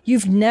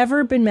you've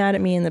never been mad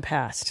at me in the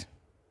past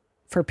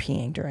for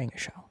peeing during a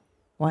show.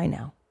 Why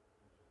now?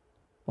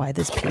 Why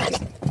this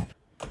peeing?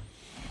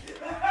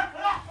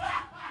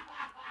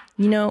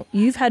 You know,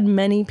 you've had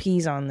many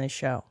pees on this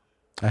show.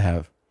 I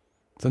have.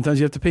 Sometimes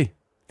you have to pee.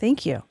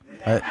 Thank you.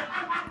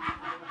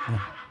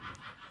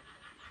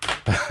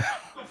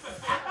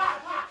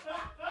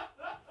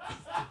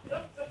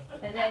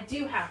 And I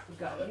do have to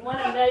go. You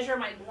want to measure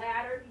my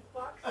bladder, you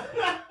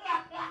fucks?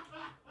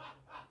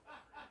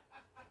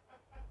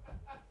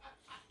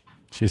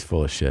 She's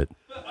full of shit.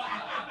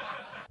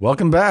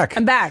 Welcome back.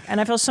 I'm back, and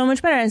I feel so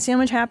much better. And see how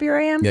much happier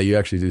I am? Yeah, you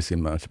actually do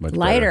seem much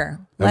lighter,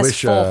 better. less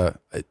full.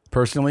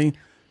 Personally,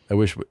 I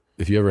wish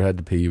if you ever had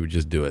to pee, you would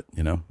just do it.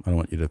 You know, I don't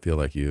want you to feel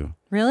like you.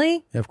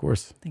 Really? Yeah, of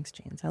course. Thanks,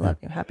 James. I love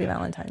you. Happy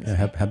Valentine's Day.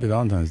 Yeah, happy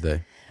Valentine's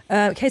Day.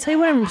 Can I tell you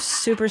what I'm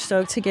super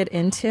stoked to get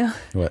into?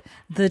 What?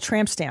 The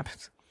tramp stamp.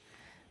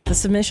 The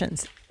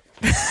submissions.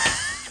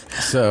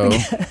 So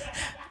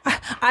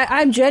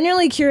I'm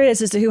genuinely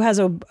curious as to who has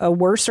a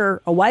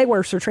way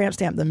worse tramp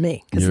stamp than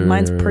me, because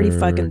mine's pretty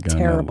fucking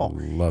terrible.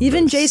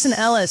 Even this. Jason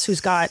Ellis, who's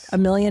got a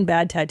million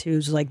bad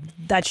tattoos, is like,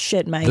 that's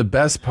shit, mate. The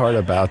best part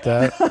about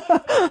that,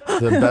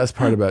 the best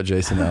part about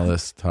Jason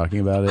Ellis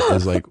talking about it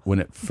is like when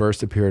it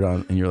first appeared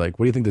on, and you're like,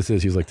 what do you think this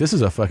is? He's like, this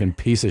is a fucking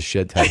piece of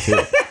shit tattoo.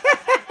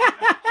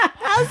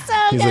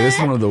 He's like, this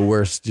is one of the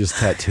worst just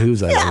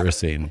tattoos I've ever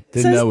seen.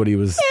 Didn't know what he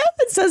was.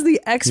 Yeah, it says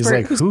the expert. He's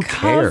like, who's who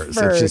cares?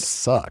 covered. It just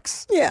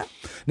sucks. Yeah.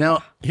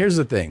 Now, here's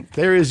the thing.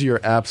 There is your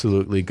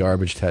absolutely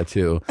garbage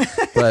tattoo,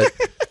 but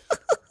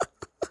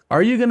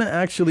are you going to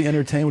actually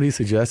entertain what he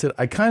suggested?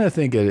 I kind of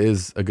think it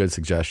is a good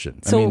suggestion.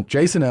 I mean,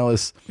 Jason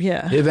Ellis,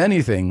 if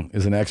anything,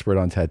 is an expert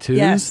on tattoos.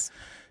 Yes.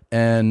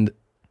 And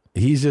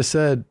he's just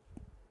said,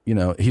 you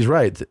know, he's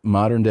right.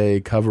 Modern day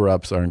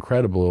cover-ups are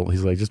incredible.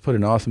 He's like, just put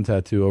an awesome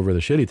tattoo over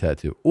the shitty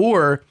tattoo.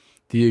 Or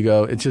do you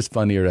go, it's just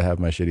funnier to have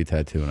my shitty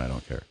tattoo and I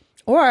don't care.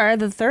 Or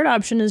the third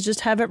option is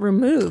just have it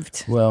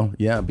removed. Well,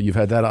 yeah, but you've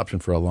had that option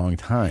for a long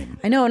time.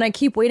 I know, and I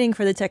keep waiting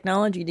for the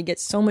technology to get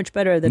so much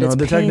better that it's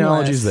the painless.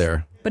 technology's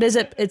there. But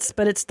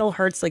it still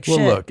hurts like Well,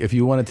 shit. look, if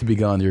you want it to be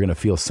gone, you're going to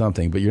feel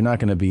something, but you're not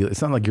going to be,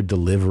 it's not like you're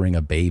delivering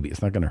a baby.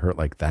 It's not going to hurt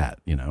like that,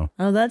 you know?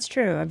 Oh, that's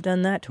true. I've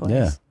done that twice.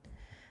 Yeah.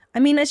 I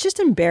mean, it's just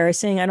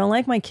embarrassing. I don't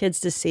like my kids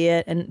to see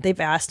it, and they've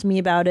asked me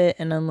about it,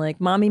 and I'm like,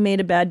 Mommy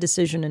made a bad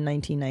decision in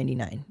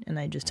 1999, and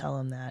I just tell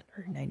them that,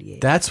 or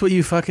 98. That's what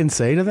you fucking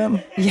say to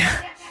them?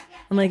 Yeah.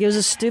 I'm like, it was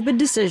a stupid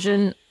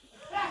decision.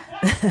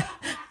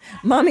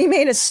 Mommy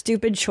made a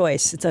stupid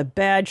choice. It's a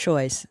bad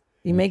choice.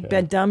 You make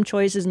dumb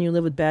choices and you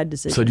live with bad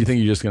decisions. So do you think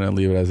you're just going to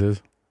leave it as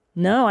is?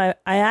 No, I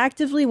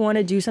actively want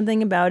to do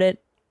something about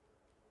it.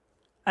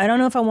 I don't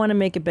know if I want to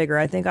make it bigger.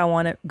 I think I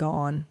want it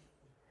gone.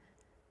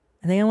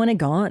 I think I want it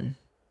gone.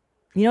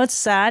 You know what's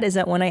sad is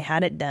that when I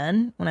had it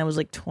done, when I was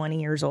like 20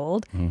 years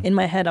old, in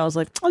my head I was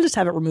like, I'll just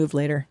have it removed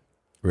later.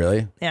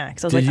 Really? Yeah,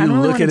 because I was Did like, you I don't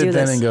really look want at to it do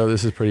then this. and go,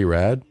 this is pretty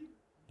rad?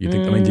 You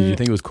think? I mean, did you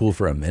think it was cool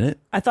for a minute?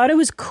 I thought it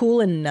was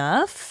cool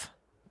enough,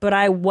 but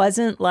I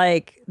wasn't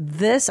like,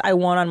 this I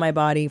want on my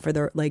body for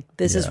the, like,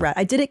 this is rad.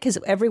 I did it because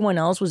everyone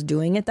else was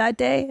doing it that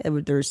day.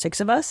 There were 6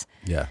 of us.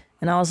 Yeah.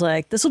 And I was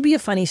like, this will be a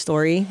funny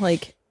story.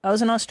 Like, I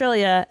was in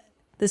Australia.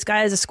 This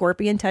guy has a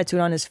scorpion tattooed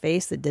on his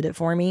face that did it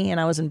for me.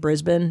 And I was in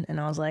Brisbane. And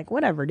I was like,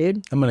 whatever,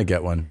 dude. I'm going to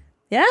get one.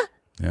 Yeah?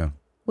 Yeah.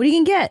 What are you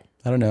going to get?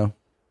 I don't know.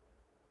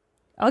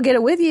 I'll get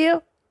it with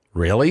you.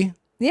 Really?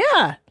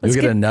 Yeah. You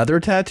get another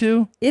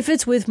tattoo? If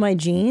it's with my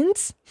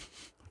jeans,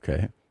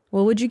 Okay.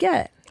 what would you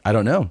get? I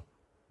don't know.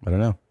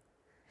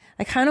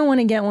 I kind of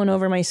want to get one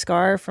over my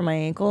scar for my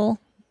ankle.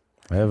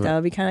 That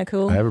would be kind of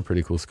cool. I have a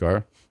pretty cool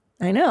scar.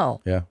 I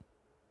know. Yeah.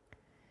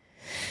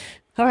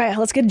 All right,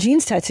 let's get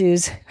jeans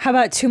tattoos. How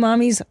about 2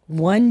 mommies,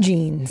 1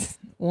 jeans?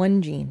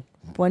 1 jean.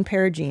 1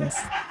 pair of jeans.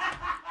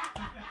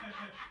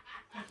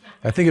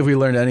 I think if we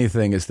learned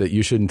anything, it's that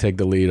you shouldn't take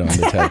the lead on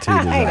the tattoo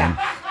design.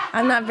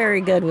 I'm not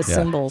very good with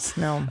symbols.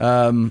 No.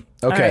 Okay.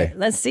 All right,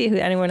 let's see who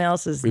anyone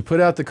else is. We put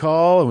out the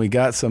call and we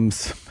got some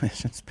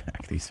submissions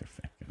back. These are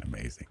fucking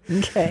amazing.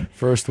 Okay.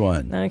 First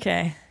one.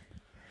 Okay.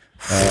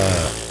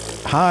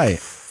 Hi,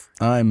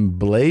 I'm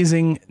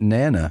Blazing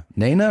Nana.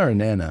 Nana or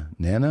Nana?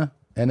 Nana?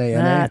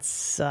 N-A-N-A? That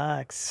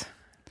sucks.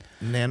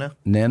 Nana.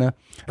 Nana.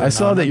 I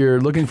saw that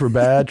you're looking for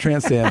bad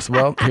tramp stamps.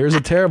 Well, here's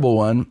a terrible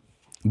one.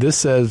 This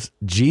says,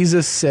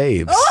 Jesus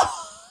saves.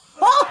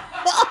 Oh,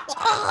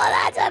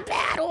 that's a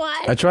bad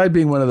one. I tried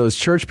being one of those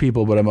church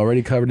people, but I'm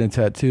already covered in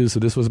tattoos,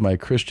 so this was my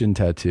Christian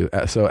tattoo.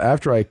 So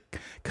after I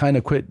kind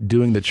of quit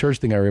doing the church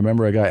thing, I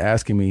remember a guy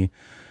asking me,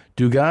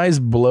 do guys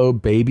blow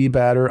baby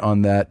batter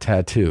on that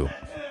tattoo?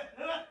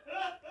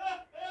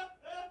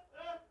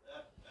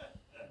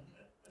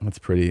 That's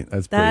pretty good.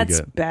 That's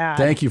bad.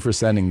 Thank you for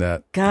sending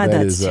that. God, That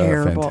that's is,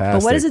 terrible. fantastic.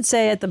 But what does it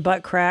say at the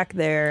butt crack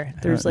there?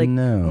 There's like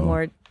know.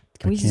 more.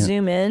 Can we can't-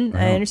 zoom in?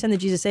 I understand that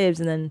Jesus saves,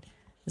 and then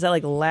is that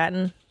like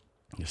Latin?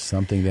 There's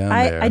something down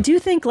there. I do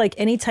think like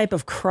any type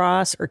of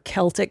cross or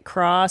Celtic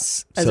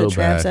cross as So a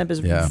tramp bad. stamp is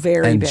Yeah.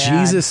 very and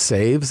bad. Jesus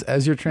saves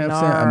as your tramp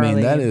stamp. I mean,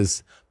 Gnarly. that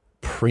is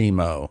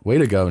primo. Way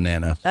to go,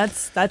 Nana.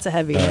 That's a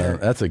heavy hitter.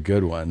 That's a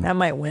good one. That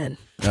might win.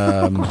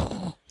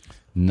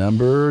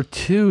 Number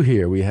 2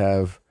 here, we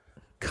have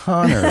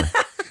Connor.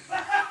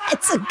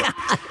 It's a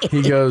guy.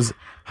 He goes,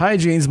 hi,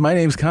 Jeans. My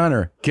name's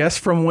Connor. Guess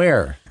from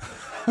where?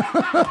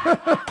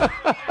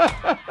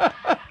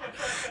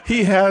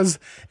 He has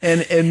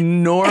an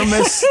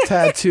enormous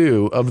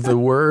tattoo of the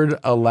word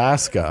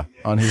Alaska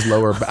on his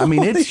lower back. I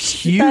mean, it's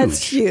huge.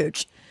 That's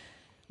huge.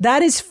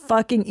 That is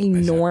fucking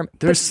enormous.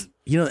 There's,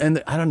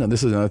 and I don't know,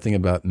 this is another thing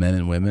about men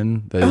and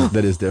women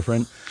that is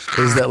different,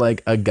 is that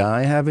like a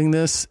guy having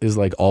this is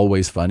like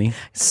always funny.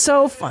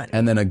 So funny.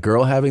 And then a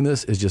girl having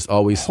this is just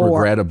always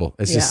regrettable.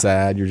 It's just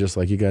sad. You're just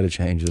like, you got to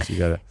change this. You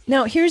got to.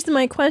 Now, here's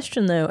my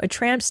question though. A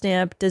tramp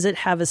stamp, does it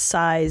have a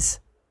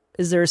size?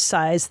 Is there a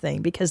size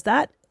thing? Because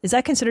is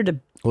that considered a...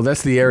 Well,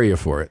 that's the area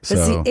for it.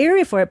 That's the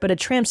area for it, but a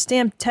tramp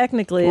stamp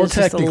technically is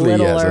just a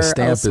little yes, or a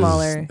stamp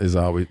smaller. is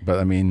always, but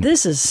I mean...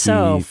 This is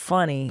so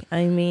funny.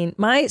 I mean,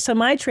 my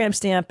tramp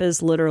stamp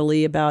is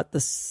literally about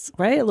this,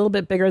 right? A little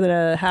bit bigger than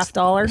a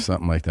 $50.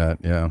 Something like that,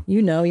 yeah.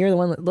 You know, you're the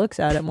one that looks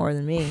at it more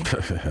than me.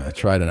 I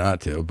try to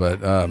not to,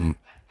 but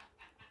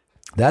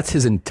that's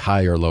his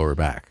entire lower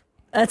back.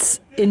 That's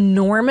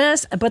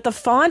enormous, but the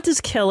font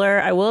is killer.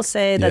 I will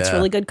say that's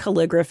really good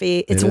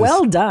calligraphy. It's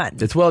well done.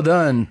 It's well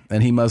done,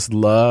 and he must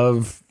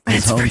love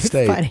his home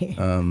state. Funny.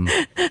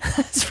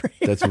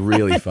 That's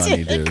really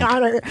funny, dude.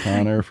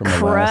 Connor from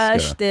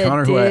Alaska. it,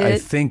 Connor, who I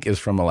dude. think is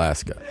from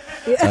Alaska.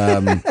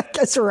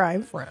 That's where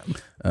I'm from.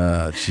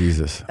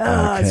 Jesus.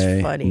 Oh, okay.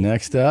 it's funny.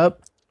 Next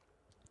up.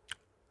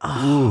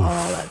 Oh,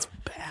 that's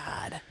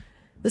bad.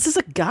 This is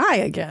a guy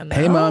again.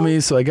 Hey, mommy.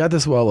 So I got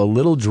this while a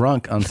little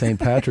drunk on St.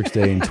 Patrick's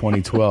Day in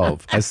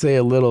 2012. I say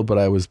a little, but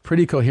I was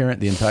pretty coherent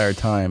the entire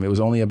time. It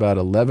was only about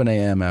 11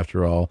 a.m.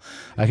 after all.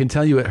 I can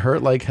tell you it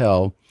hurt like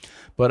hell,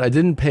 but I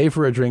didn't pay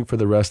for a drink for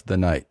the rest of the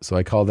night, so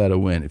I call that a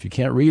win. If you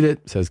can't read it,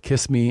 it says,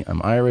 kiss me.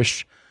 I'm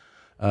Irish.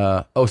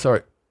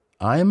 Sorry.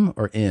 I'm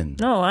or in?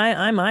 No,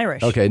 I'm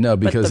Irish. Okay, no,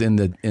 because in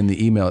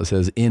the email it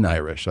says in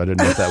Irish. So I didn't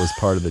know if that was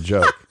part of the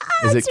joke.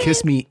 Is it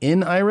kiss me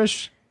in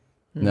Irish?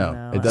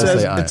 No, it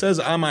does say it says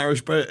I'm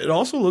Irish, but it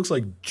also looks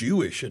like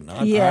Jewish and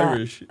not Yeah,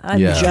 Irish. I'm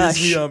Yeah.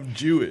 Josh. I'm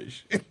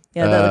Jewish.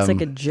 Yeah, that looks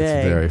like a J.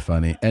 It's very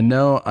funny. And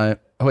no, oh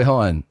wait,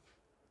 hold on.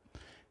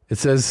 It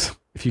says,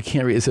 if you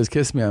can't read, it says,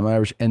 kiss me, I'm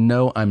Irish. And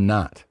no, I'm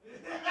not.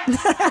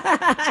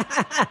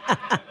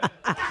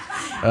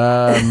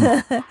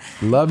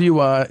 Love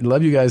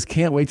you guys.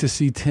 Can't wait to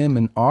see Tim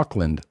in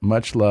Auckland.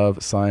 Much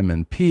love,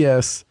 Simon.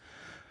 P.S.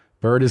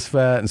 Bird is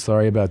fat and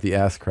sorry about the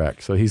ass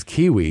crack. So he's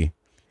Kiwi.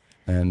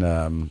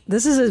 And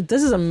this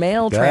is a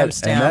male tramp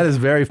stamp. And that is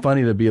very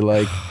funny to be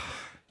like,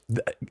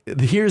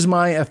 here's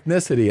my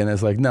ethnicity. And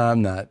it's like, no,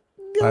 I'm not.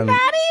 You're not even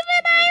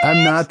Irish.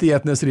 I'm not the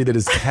ethnicity that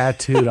is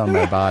tattooed on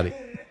my body.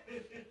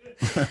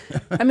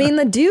 I mean,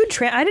 the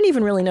dude, I didn't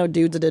even really know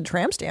dudes that did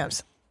tramp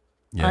stamps.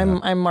 Yeah.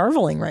 I'm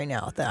marveling right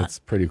now at that. That's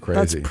pretty crazy.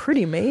 That's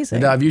pretty amazing.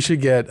 And Dov, you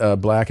should get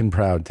Black and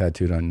Proud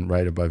tattooed on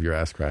right above your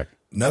ass crack.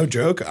 No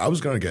joke. I was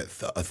going to get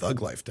a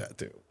Thug Life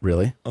tattoo.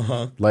 Really?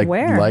 Uh-huh. Like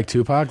where? Like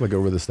Tupac, like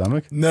over the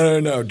stomach?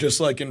 No.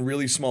 Just like in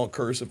really small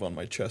cursive on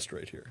my chest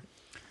right here.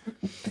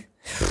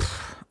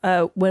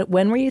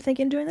 When were you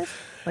thinking of doing this?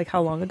 Like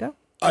how long ago?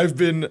 I've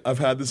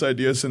had this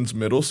idea since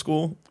middle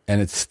school.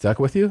 And it's stuck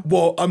with you?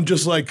 Well, I'm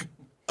just like,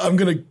 I'm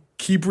going to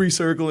keep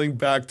recircling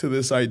back to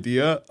this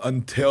idea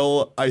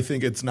until I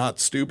think it's not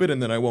stupid,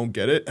 and then I won't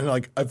get it. And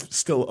like, I've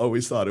still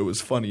always thought it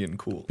was funny and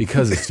cool.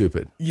 Because it's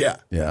stupid. Yeah.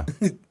 Yeah.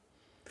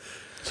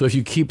 So if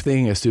you keep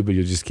thinking it's stupid,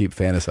 you'll just keep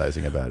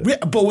fantasizing about it.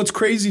 Yeah, but what's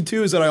crazy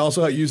too is that I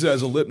also use it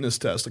as a litmus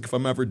test. Like if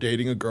I'm ever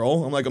dating a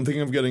girl, I'm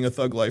thinking of getting a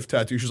Thug Life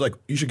tattoo. She's like,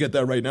 you should get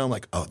that right now. I'm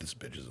like, oh, this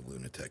bitch is a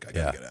lunatic. I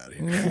gotta get out of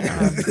here.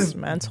 This is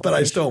mental. But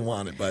I still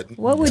want it. But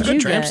what would you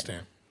tramp get?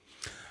 stamp.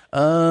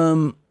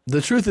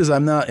 The truth is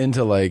I'm not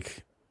into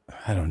like,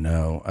 I don't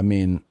know. I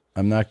mean,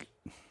 I've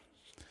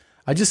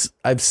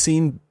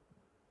seen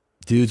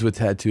dudes with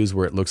tattoos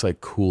where it looks like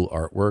cool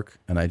artwork.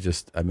 And I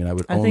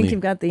think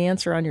you've got the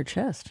answer on your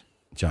chest.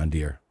 John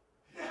Deere.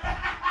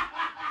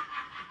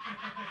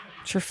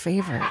 It's your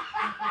favorite.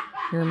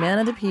 You're a man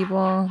of the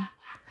people.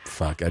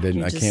 Fuck, I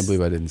can't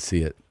believe I didn't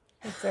see it.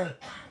 It's there.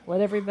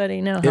 Let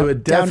everybody know. It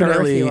would down to earth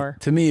definitely, you are.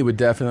 to me, it would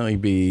definitely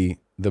be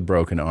the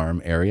broken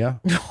arm area.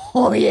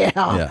 Oh yeah.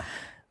 Yeah.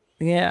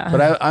 Yeah.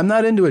 But I'm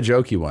not into a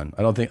jokey one.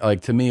 I don't think,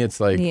 like, to me,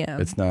 it's like, Yeah.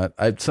 it's not,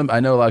 I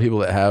know a lot of people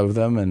that have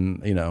them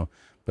and,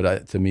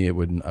 but to me, I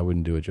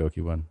wouldn't do a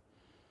jokey one.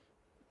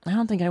 I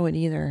don't think I would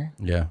either.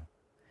 Yeah.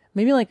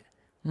 Maybe like,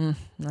 no,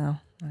 not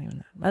even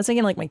that. I was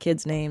thinking like my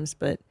kids' names,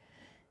 but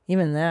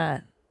even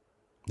that.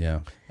 Yeah.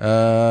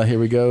 Here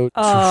we go.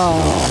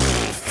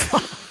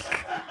 Oh,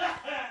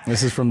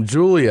 This is from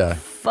Julia.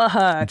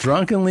 fuck.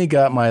 Drunkenly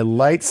got my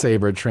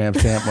lightsaber tramp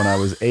stamp when I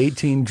was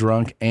 18,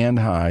 drunk and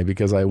high,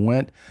 because I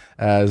went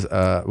as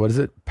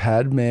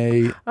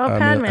Padme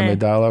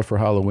Amidala for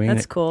Halloween.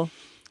 That's cool.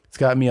 It's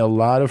got me a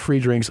lot of free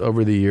drinks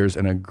over the years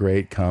and a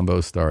great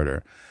combo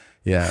starter.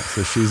 Yeah,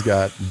 so she's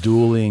got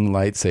dueling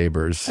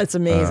lightsabers. That's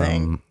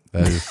amazing.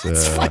 That is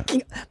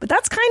But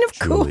that's kind of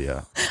cool.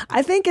 Julia.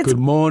 I think it's Good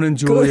morning,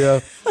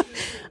 Julia.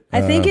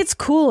 I think it's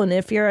cool, and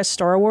if you're a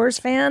Star Wars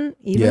fan,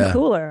 even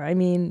cooler. I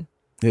mean,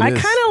 I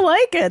kind of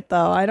like it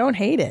though. I don't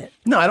hate it.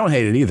 No, I don't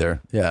hate it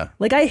either. Yeah.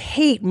 Like I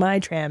hate my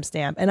tramp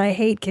stamp, and I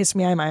hate Kiss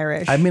Me, I'm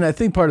Irish. I mean, I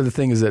think part of the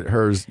thing is that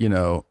hers,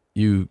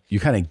 you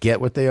kind of get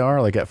what they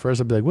are. Like at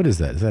first I'd be like, what is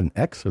that? Is that an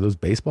X? Are those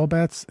baseball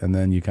bats? And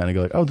then you kind of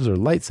go like, oh, those are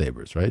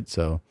lightsabers, right?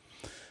 So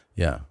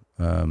yeah.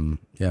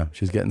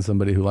 She's getting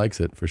somebody who likes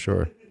it for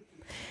sure.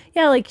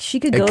 Yeah, like she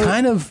could go.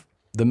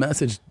 The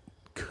message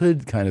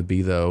could kind of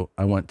be though,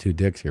 I want two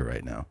dicks here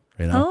right now.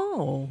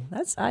 Oh,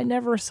 I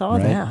never saw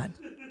that.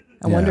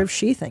 I wonder if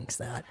she thinks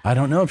that. I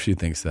don't know if she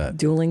thinks that.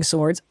 Dueling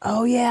swords.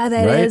 Oh yeah,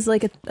 that is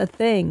like a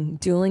thing.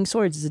 Dueling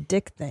swords is a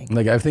dick thing.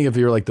 Like I think if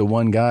you're like the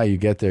one guy, you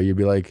get there, you'd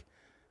be like,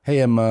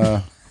 hey, am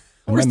I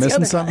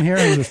missing something here?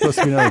 Is there supposed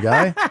to be another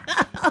guy?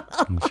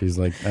 And she's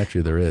like,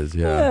 actually there is,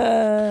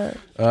 yeah.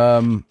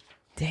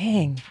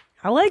 Dang.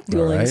 I like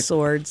dueling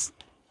swords.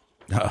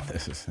 Oh,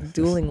 this is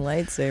Dueling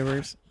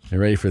lightsabers. You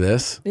ready for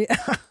this? Yeah.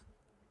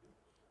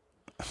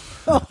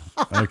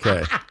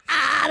 Okay.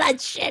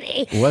 That's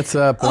shitty. What's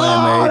up, Oh,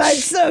 MH?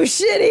 that's so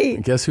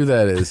shitty. Guess who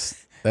that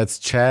is? That's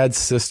Chad's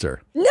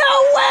sister. No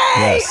way.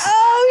 Yes.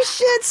 Oh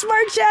shit,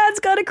 Smart Chad's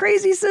got a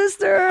crazy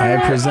sister.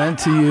 I present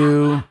to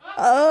you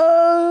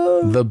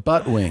the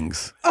butt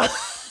wings.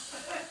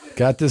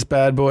 Got this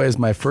bad boy as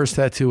my first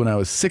tattoo when I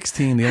was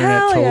 16. The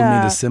internet told me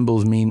the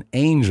symbols mean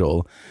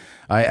angel.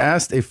 I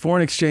asked a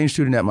foreign exchange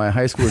student at my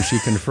high school and she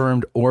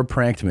confirmed or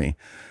pranked me.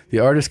 The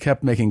artist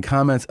kept making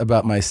comments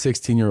about my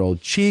 16-year-old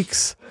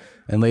cheeks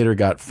and later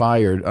got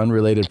fired.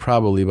 Unrelated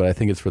probably, but I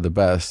think it's for the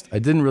best. I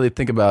didn't really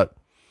think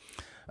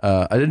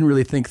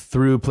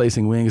through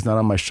placing wings, not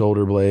on my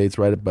shoulder blades,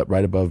 but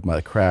right above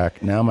my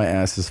crack. Now my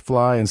ass is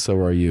fly and so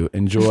are you.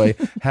 Enjoy.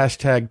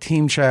 #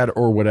 Team Chad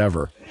or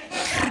whatever.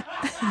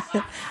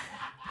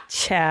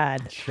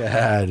 Chad.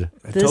 I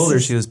told her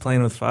she was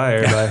playing with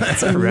fire by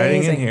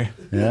writing in here.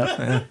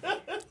 Yeah.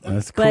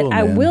 That's cool. But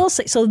I will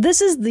say, so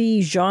this is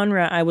the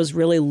genre I was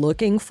really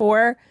looking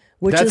for,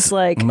 which That's is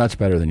like much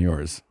better than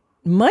yours.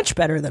 much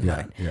better than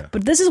mine. Yeah.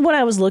 But this is what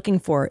I was looking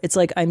for. It's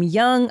like, I'm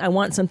young. I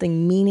want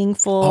something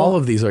meaningful. All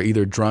of these are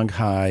either drunk,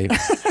 high,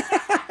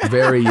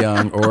 very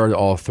young, or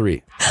all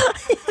three.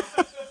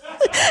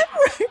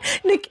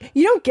 Nick,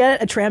 you don't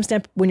get a tramp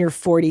stamp when you're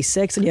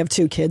 46 and you have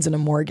 2 kids and a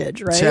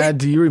mortgage, right? Chad,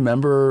 do you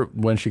remember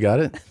when she got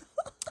it?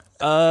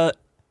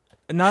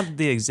 Not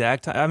the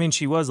exact time. I mean,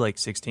 she was like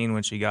 16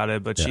 when she got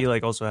it, but she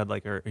like also had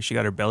like she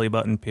got her belly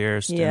button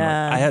pierced.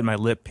 Yeah. And, I had my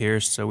lip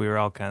pierced, so we were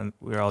all doing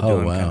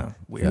wow. kind of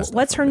weird stuff.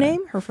 What's her like that.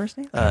 name? Her first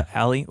name?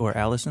 Allie or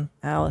Allison.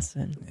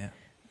 Allison. Yeah.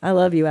 I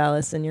love you,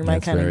 Allison. You're my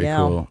That's kind of very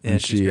gal. cool. Yeah, And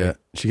she's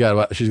she's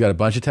got a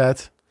bunch of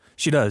tats.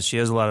 She does. She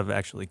has a lot of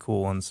actually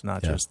cool ones,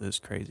 not just this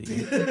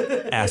crazy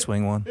ass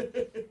wing one.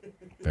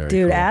 Very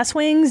Dude, cool. ass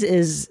wings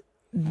is.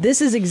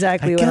 This is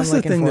exactly I what I'm guess the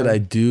looking thing for. that I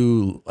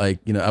do like,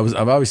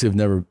 I've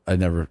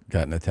never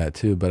gotten a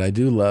tattoo, but I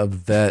do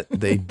love that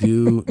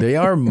they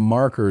are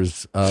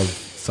markers of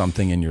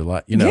something in your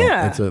life.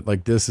 Yeah.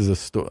 It's this is a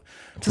story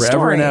a forever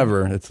story. and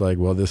ever. It's like,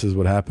 well, this is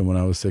what happened when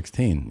I was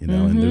 16,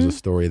 and there's a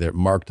story that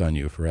marked on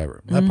you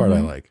forever. That part I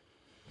like.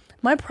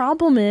 My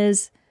problem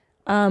is,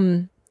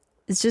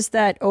 it's just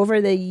that over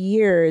the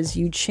years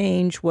you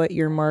change what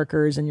your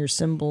markers and your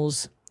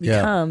symbols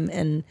become,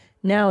 and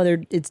now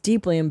it's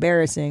deeply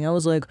embarrassing. I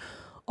was like,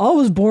 I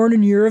was born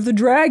in Year of the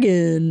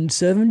Dragon,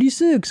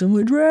 76. I'm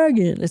a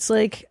dragon. It's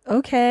like,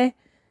 okay.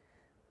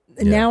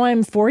 And now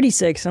I'm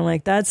 46. I'm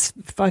like, that's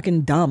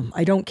fucking dumb.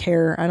 I don't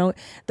care.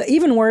 The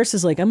even worse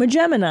is like, I'm a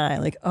Gemini.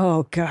 Like,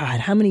 oh God,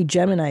 how many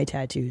Gemini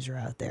tattoos are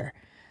out there?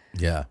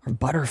 Yeah. Or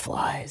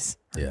butterflies,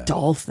 or Yeah.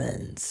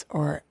 dolphins,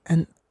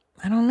 and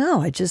I don't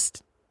know.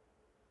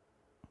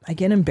 I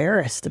get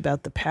embarrassed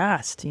about the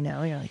past, You're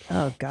like,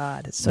 oh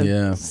God, it's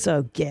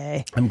so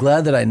gay. I'm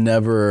glad that I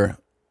never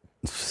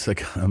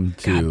succumbed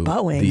to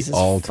Butt wings the is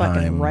fucking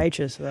all-time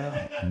righteous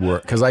though.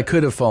 work, because I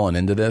could have fallen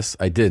into this.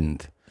 I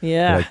didn't.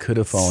 Yeah. But I could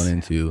have fallen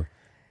into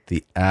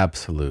the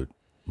absolute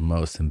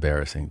most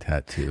embarrassing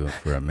tattoo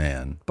for a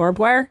man. Barbed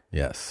wire?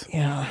 Yes.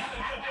 Yeah.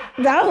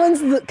 That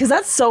one's because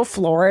that's so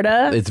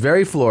Florida. It's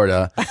very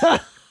Florida.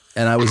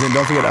 And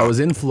don't forget, I was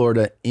in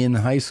Florida in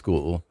high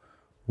school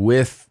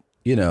with,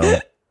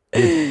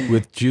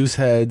 with juice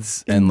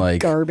heads and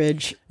like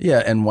garbage.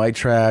 Yeah, and white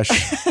trash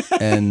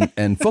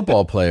and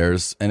football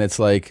players. And it's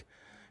like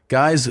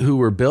guys who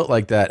were built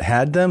like that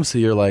had them. So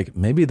you're like,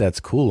 maybe that's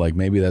cool. Like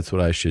maybe that's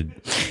what I should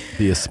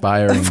be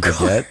aspiring to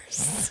get.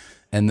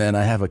 And then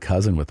I have a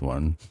cousin with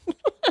one.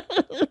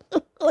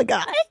 A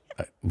guy?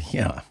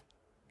 Yeah.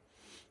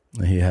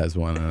 He has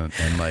one.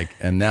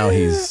 And now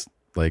he's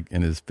like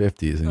in his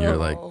 50s and you're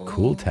like,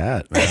 cool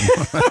tat, man.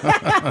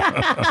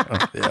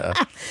 Yeah.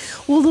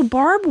 Well, the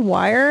barbed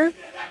wire.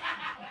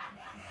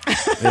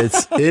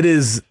 It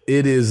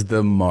is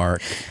the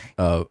mark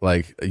of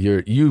like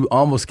you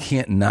almost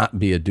can't not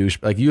be a douche.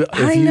 Like you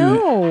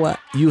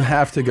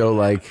have to go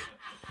like,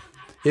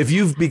 if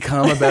you've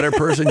become a better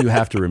person, you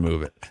have to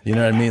remove it. You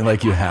know what I mean?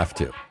 Like you have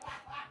to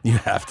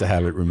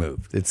have it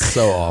removed. It's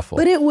so awful.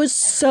 But it was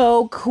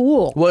so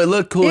cool. Well, it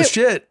looked cool as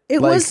shit. It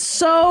was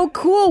so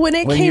cool when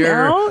it came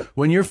out.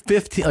 When you're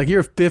 15, like you're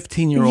a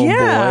 15-year-old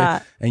boy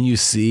and you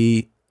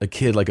see a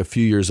kid like a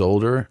few years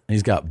older and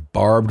he's got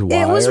barbed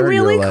wire. It was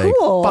really you're like,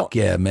 cool. Fuck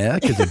yeah, man.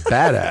 That kid's a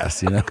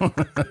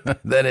badass,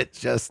 Then it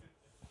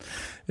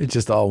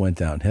just all went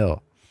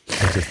downhill.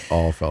 It just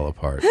all fell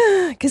apart.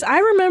 Because I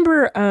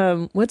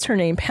remember, what's her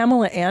name?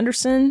 Pamela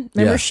Anderson.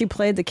 Remember she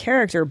played the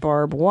character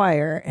Barb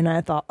Wire. And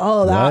I thought,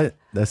 What?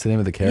 That's the name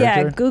of the character?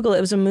 Yeah, Google it.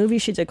 It was a movie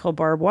she did called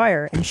Barb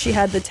Wire. And she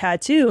had the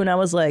tattoo. And I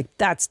was like,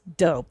 that's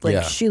dope.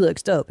 Like, she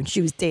looks dope. And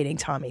she was dating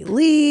Tommy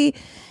Lee.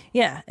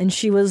 Yeah. And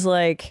she was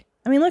like,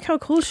 I mean, look how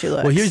cool she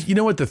looks. Well, you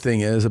know what the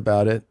thing is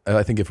about it?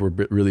 I think if we're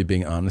really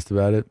being honest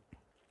about it,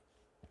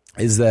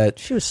 is that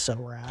she was so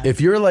rad.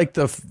 If you're like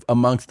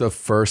amongst the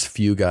first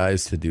few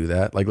guys to do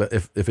that, like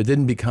if it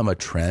didn't become a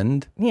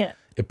trend,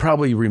 it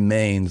probably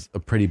remains a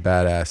pretty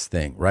badass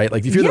thing, right?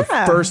 Like if you're the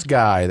first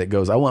guy that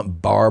goes, I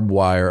want barbed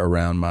wire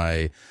around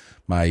my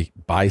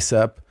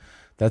bicep,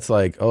 that's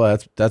like, oh,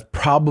 that's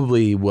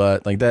probably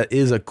what, like that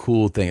is a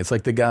cool thing. It's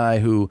like the guy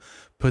who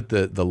put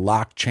the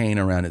lock chain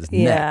around his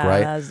neck,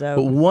 right? That's dope.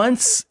 But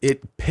once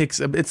it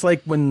picks up, it's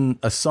like when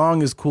a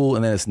song is cool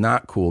and then it's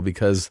not cool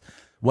because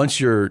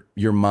once your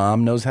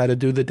mom knows how to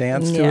do the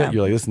dance to it,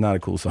 you're like, this is not a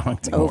cool song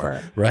anymore,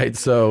 over. Right?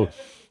 So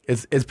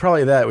it's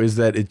probably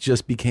that it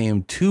just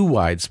became too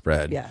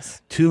widespread.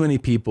 Yes. Too many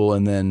people,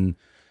 and then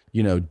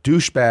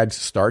douchebags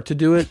start to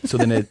do it. So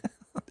then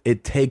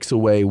it takes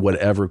away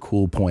whatever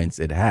cool points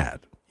it had.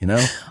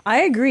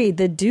 I agree.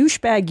 The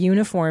douchebag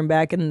uniform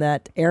back in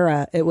that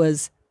era, it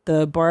was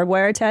the barbed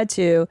wire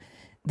tattoo,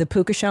 the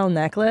puka shell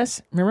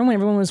necklace. Remember when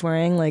everyone was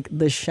wearing like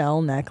the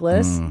shell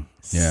necklace?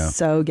 Yeah.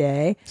 So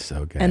gay.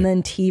 So gay. And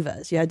then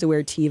Tevas. You had to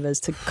wear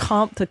Tevas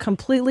to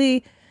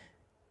completely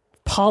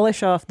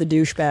polish off the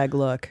douchebag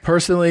look.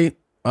 Personally,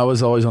 I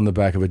was always on the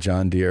back of a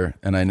John Deere,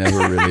 and I never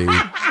really...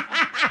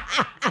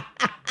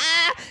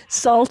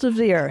 Salt of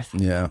the earth.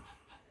 Yeah.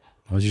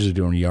 I was usually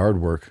doing yard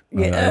work.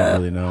 I don't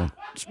really know.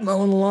 Just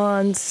mowing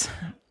lawns,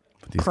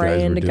 what these guys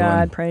praying were to doing.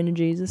 God, praying to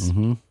Jesus.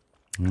 Mm-hmm.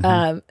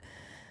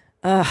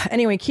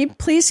 Anyway,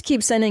 please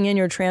keep sending in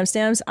your tramp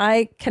stamps.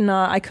 I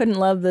couldn't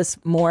love this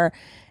more.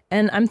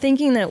 And I'm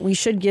thinking that we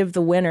should give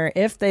the winner,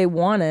 if they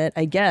want it,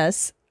 I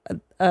guess,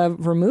 a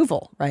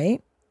removal,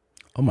 right?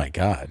 Oh my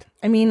God.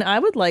 I mean, I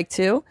would like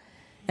to.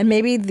 And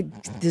maybe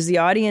does the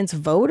audience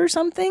vote or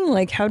something?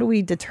 Like, how do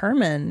we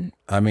determine?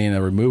 I mean,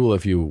 a removal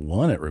if you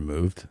want it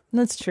removed.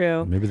 That's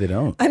true. Maybe they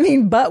don't. I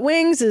mean, butt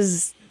wings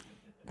is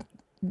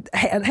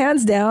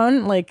hands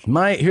down. Like,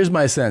 here's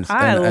my sense.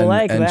 I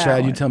like that. And Chad,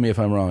 you one. tell me if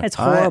I'm wrong. It's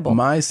horrible.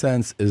 My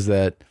sense is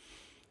that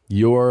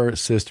your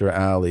sister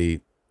Allie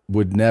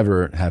would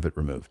never have it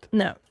removed.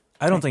 No.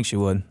 I don't think she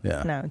would.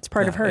 Yeah. No, it's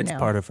part of her It's now.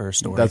 part of her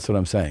story. That's what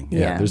I'm saying. Yeah.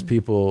 Yeah. There's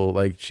people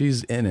like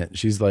she's in it.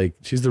 She's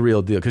the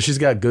real deal because she's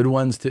got good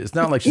ones too. It's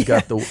not like she's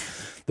got the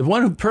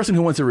one person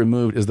who wants it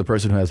removed is the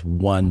person who has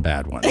one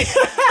bad one,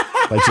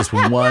 like just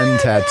one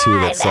tattoo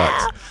that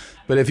sucks.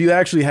 But if you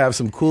actually have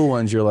some cool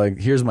ones, you're like,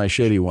 here's my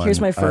shitty one. Here's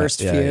my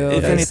first few.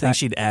 If anything,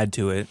 she'd add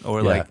to it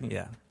or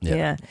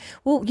Yeah.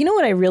 Well, you know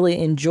what I really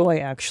enjoy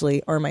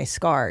actually are my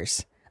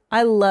scars.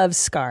 I love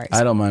scars.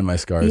 I don't mind my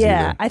scars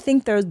Yeah, either. I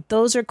think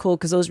those are cool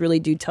because those really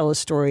do tell a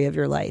story of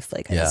your life.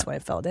 Like, that's why I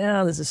fell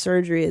down. This is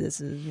surgery.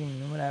 This is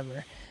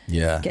whatever.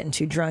 Yeah. Getting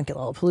too drunk at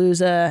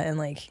Lollapalooza. And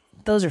like,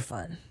 those are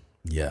fun.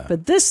 Yeah.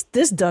 But this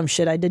dumb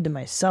shit I did to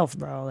myself,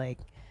 bro. Like,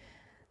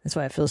 that's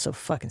why I feel so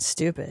fucking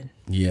stupid.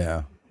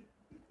 Yeah.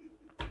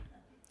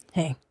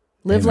 Hey,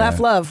 live, Hey, laugh,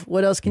 man. love.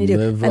 What else can you do?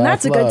 Live, And laugh,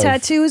 that's a good love.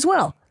 tattoo as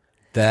well.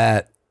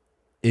 That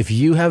if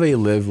you have a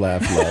live,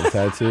 laugh, love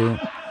tattoo,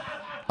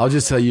 I'll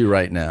just tell you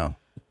right now,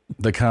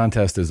 the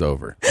contest is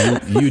over.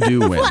 You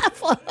do win.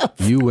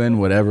 You win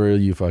whatever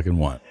you fucking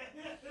want.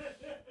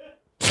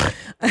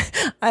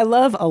 I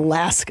love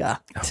Alaska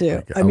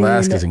too. I mean,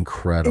 Alaska's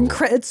incredible.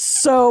 It's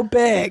so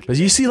big. But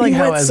you see, like He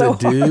how went as so a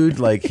dude,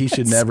 like he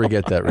should never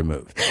get that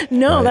removed.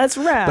 No, right? that's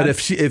rad. But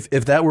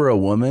if that were a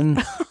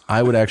woman,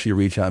 I would actually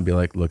reach out and be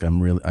like, "Look, I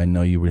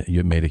know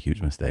you made a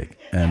huge mistake,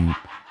 and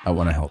I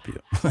want to help you."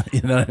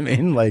 You know what I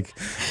mean? Like,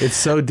 it's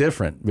so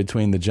different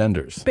between the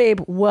genders. Babe,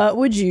 what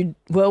would you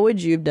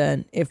have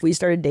done if we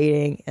started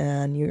dating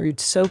and you're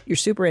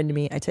super into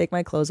me? I take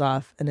my clothes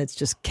off and it's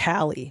just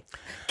Cali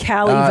vibes.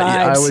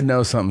 Yeah, I would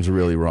know something's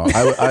really wrong.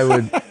 I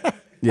would.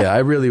 Yeah, I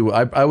really.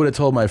 I would have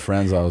told my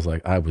friends. I was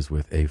like, I was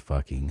with a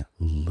fucking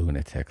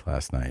lunatic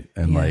last night,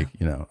 and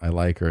I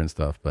like her and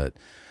stuff. But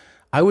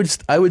I would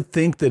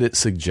think that it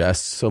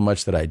suggests so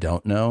much that I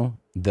don't know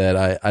that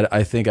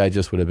I think I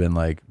just would have been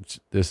like,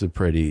 this is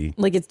pretty.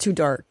 Like, it's too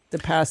dark. The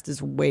past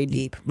is way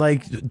deep.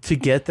 Like, to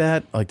get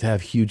that, like to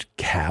have huge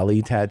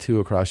Cali tattoo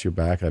across your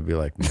back, I'd be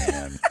like,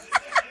 man.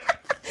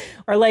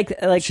 Or like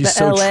She's the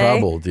so LA,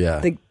 troubled,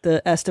 yeah.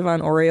 The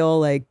Estevan Oriole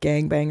like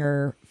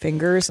gangbanger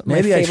fingers.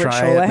 Maybe my I favorite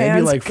try Chola it. Maybe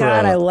hands. like for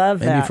God, I love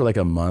that. Maybe for like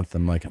a month,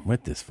 I'm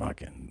with this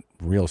fucking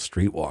real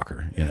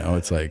streetwalker. You know,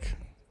 it's like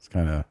it's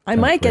kind of. I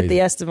might get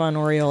the Estevan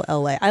Oriole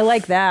LA. I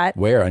like that.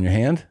 Where on your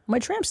hand? My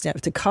tramp stamp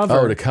to cover.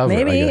 Oh, to cover.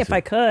 Maybe I guess if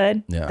I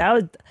could. Yeah. That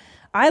would.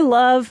 I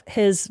love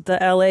the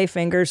LA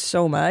fingers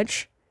so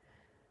much.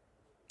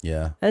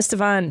 Yeah.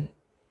 Estevan.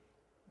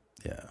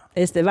 Yeah.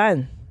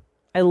 Estevan.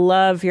 I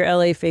love your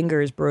LA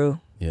fingers,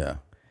 bro. Yeah.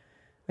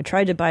 I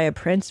tried to buy a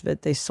print of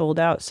it. They sold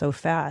out so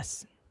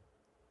fast.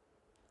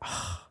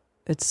 Oh,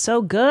 it's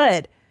so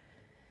good.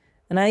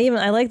 And I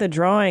like the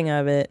drawing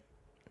of it.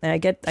 And I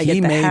get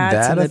the made hats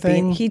that and a the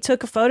thing? He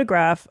took a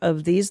photograph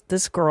of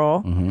this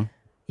girl. Mm-hmm.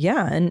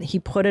 Yeah, and he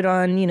put it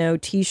on,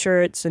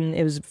 T-shirts, and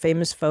it was a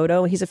famous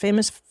photo. He's a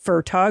famous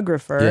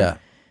photographer.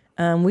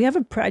 Yeah. We have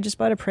I just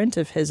bought a print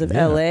of his of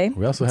Yeah. LA.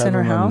 We also it's have in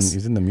our him house.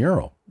 he's in the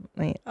mural.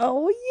 Oh yeah,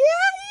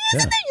 he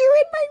is. Yeah. You're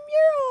in my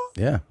mural.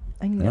 Yeah.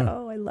 I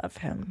know. I love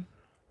him.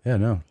 Yeah,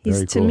 no. He's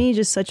very to cool. me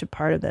just such a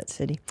part of that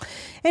city.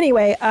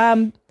 Anyway,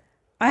 I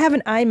have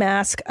an eye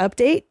mask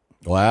update.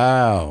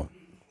 Wow.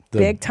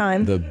 Big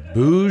time. The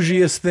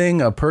bougiest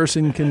thing a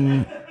person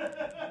can.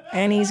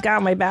 And he's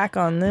got my back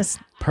on this.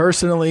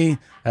 Personally,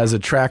 as a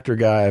tractor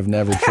guy, I've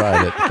never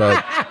tried it,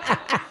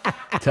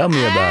 but tell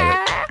me about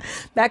it.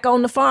 Back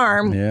on the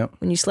farm. Yeah.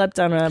 When you slept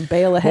on a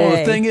bale of hay. Well,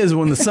 the thing is,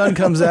 when the sun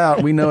comes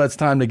out, we know it's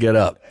time to get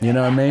up. You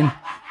know what I mean?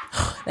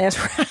 That's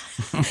right.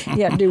 You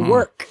got to do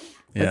work.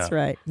 Yeah. That's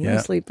right. You Yeah.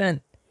 don't sleep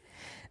in.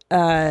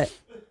 I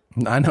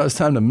know it's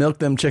time to milk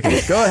them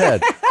chickens. Go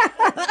ahead.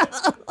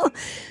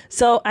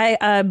 So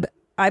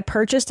I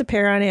purchased a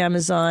pair on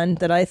Amazon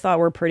that I thought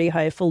were pretty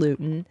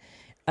highfalutin.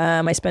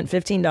 I spent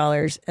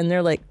 $15, and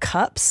they're like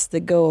cups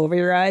that go over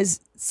your eyes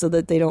so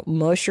that they don't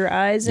mush your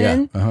eyes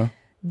in. Uh-huh.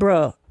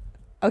 Bro,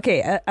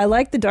 okay, I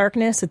like the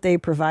darkness that they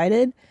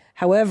provided.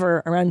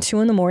 However, around 2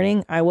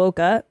 a.m, I woke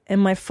up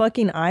and my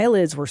fucking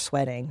eyelids were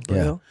sweating, bro.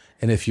 Yeah.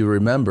 And if you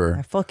remember,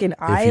 My fucking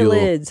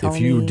eyelids, if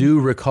you homie. do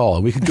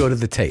recall, we can go to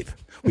the tape.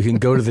 We can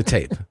go to the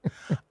tape.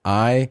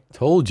 I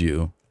told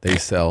you they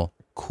sell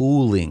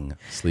cooling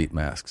sleep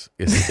masks.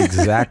 It's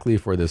exactly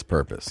for this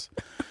purpose.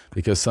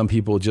 Because some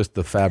people, just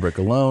the fabric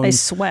alone I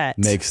sweat.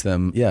 makes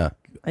them, I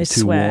too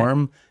sweat.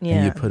 warm. Yeah.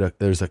 And you put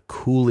there's a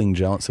cooling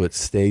gel so it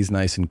stays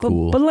nice and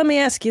cool. But let me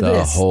ask you the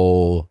this.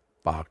 whole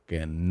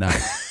fucking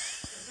night.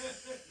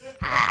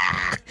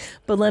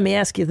 But let me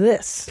ask you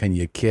this. Can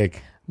you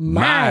kick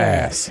my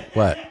ass?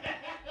 What?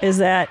 Is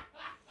that,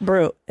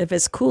 bro, if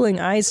it's cooling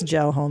ice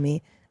gel,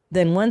 homie,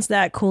 then once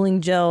that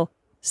cooling gel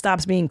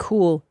stops being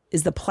cool,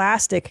 is the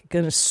plastic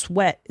going to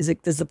sweat?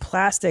 Does the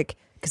plastic,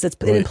 because it's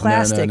in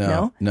plastic,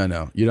 no?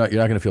 No. You're not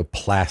going to feel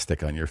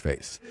plastic on your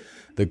face.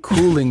 The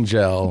cooling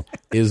gel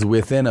is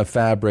within a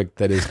fabric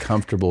that is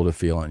comfortable to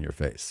feel on your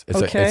face.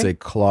 It's a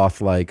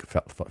cloth-like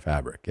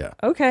fabric, yeah.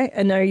 Okay,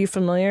 and are you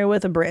familiar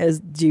with a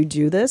brand? Do you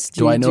do this?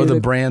 Do I know the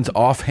brands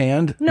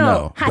offhand?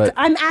 No. But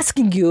I'm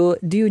asking you,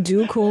 do you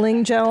do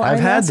cooling gel? I've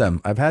had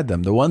them.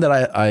 The one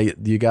that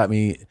you got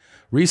me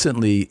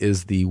recently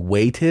is the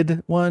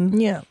weighted one.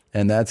 Yeah.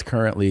 And that's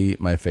currently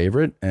my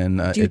favorite.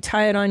 And do you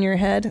tie it on your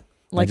head?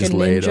 Like a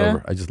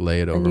ninja? I just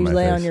lay it over my face. And you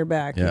lay on your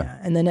back, yeah.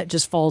 And then it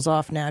just falls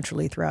off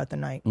naturally throughout the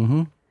night.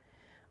 Mm-hmm.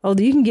 Oh,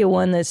 you can get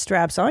one that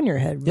straps on your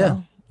head, bro.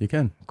 Yeah, you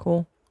can.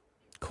 Cool.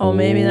 Oh,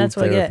 maybe that's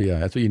what I get. Yeah,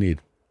 that's what you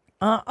need.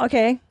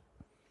 Okay.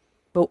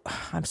 But I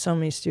have so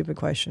many stupid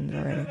questions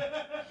already.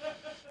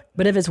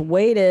 But if it's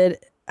weighted,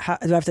 do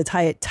I have to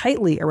tie it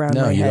tightly around my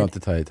head? No, you don't have to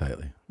tie it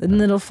tightly. Then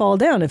it'll fall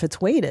down if it's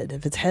weighted.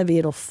 If it's heavy,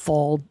 it'll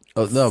fall.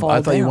 Oh, no,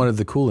 I thought you wanted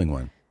the cooling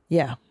one.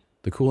 Yeah.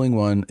 The cooling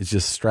one is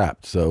just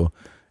strapped, so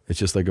it's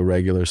just like a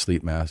regular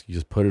sleep mask. You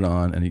just put it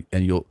on,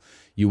 and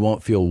you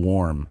won't feel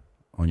warm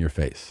on your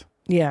face.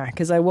 Yeah,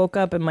 because I woke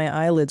up and my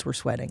eyelids were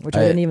sweating, which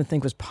I didn't even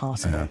think was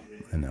possible.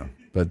 I know.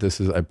 But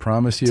I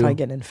promise you. So I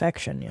get an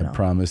infection, I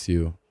promise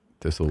you,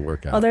 this will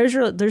work out. Oh,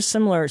 there's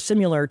similar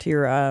to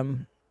your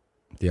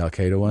the Al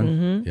Qaeda one.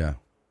 Mm-hmm. Yeah.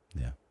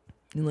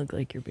 You look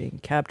like you're being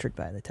captured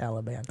by the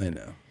Taliban. I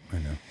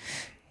know.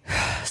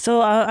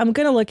 So I'm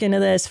gonna look into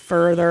this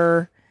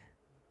further.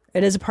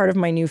 It is a part of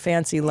my new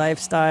fancy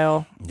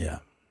lifestyle. Yeah.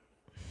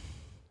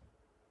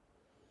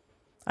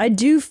 I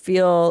do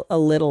feel a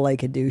little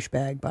like a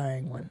douchebag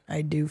buying one.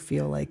 I do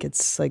feel like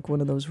it's like one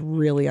of those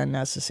really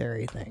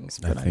unnecessary things.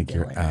 I think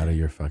you're out of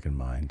your fucking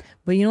mind.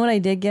 But you know what I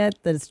did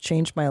get that has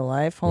changed my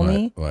life,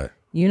 homie? What?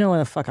 You know what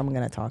the fuck I'm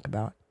going to talk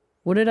about.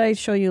 What did I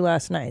show you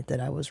last night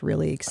that I was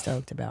really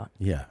stoked about?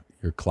 Yeah.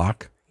 Your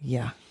clock?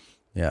 Yeah.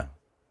 Yeah.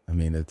 I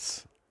mean,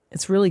 it's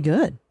really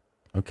good.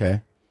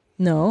 Okay.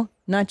 No,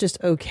 not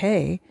just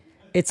okay.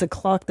 It's a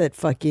clock that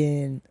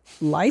fucking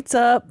lights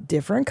up,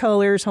 different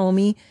colors,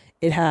 homie.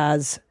 It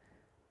has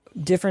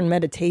different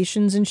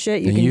meditations and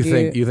shit.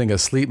 You think a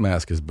sleep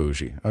mask is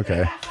bougie?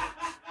 Okay.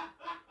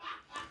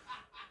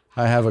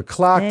 I have a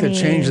clock that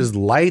changes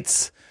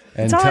lights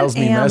and tells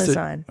me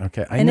Amazon.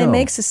 Okay, I know. And it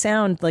makes a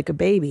sound like a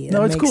baby.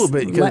 No, it's cool,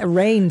 but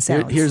rain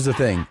sounds. Here's the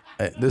thing.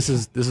 This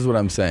is what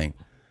I'm saying.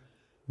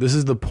 This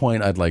is the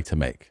point I'd like to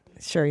make.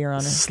 Sure, Your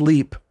Honor.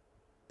 Sleep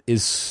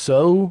is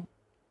so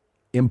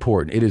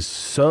important. It is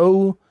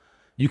so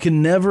you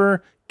can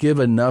never give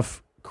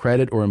enough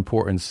credit or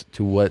importance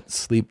to what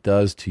sleep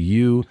does to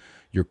you,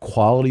 your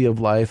quality of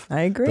life.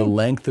 I agree. The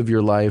length of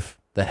your life,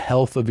 the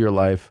health of your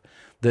life,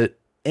 that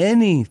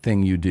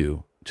anything you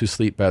do to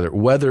sleep better,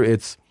 whether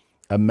it's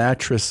a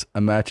mattress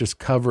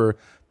cover,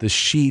 the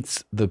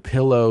sheets, the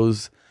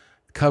pillows,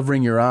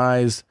 covering your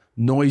eyes,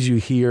 noise you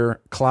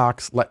hear,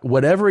 clocks, like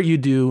whatever you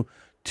do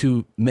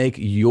to make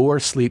your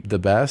sleep the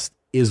best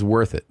is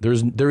worth it.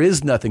 There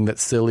is nothing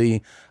that's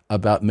silly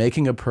about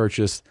making a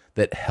purchase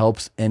that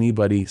helps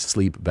anybody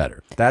sleep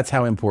better. That's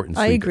how important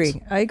sleep is.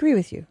 I agree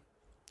with you.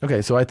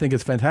 Okay, so I think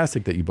it's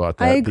fantastic that you bought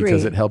that I agree.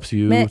 because it helps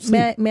you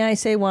sleep. May I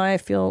say why I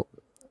feel,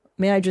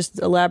 may I just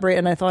elaborate?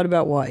 And I thought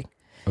about why.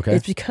 Okay.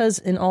 It's because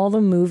in all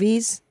the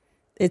movies,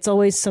 it's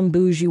always some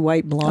bougie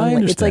white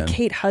blonde. It's like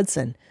Kate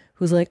Hudson,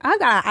 who's like, I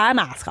got a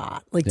mask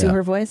on. Like, do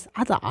her voice.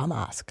 I got a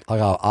mask. I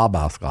got a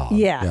mask on.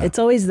 Yeah, it's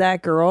always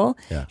that girl.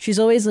 Yeah. She's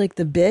always like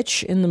the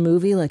bitch in the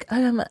movie, like,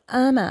 I got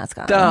a mask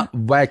on. Don't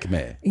wake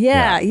me.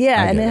 Yeah.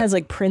 And it has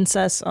like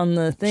princess on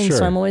the thing. Sure.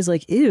 So I'm always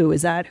like, ew,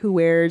 is that who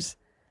wears?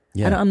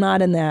 Yeah. I'm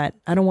not in that.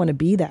 I don't want to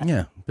be that.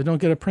 Yeah, but don't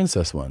get a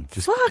princess one.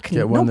 Just Fuck,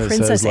 get one no that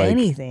princess says like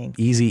anything.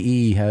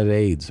 Easy-E had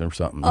AIDS or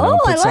something. Oh,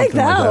 Put I like something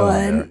that on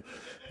one. there.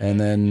 And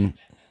then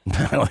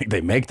I don't think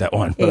they make that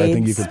one, but I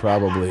think you could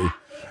probably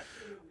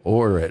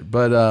order it.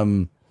 But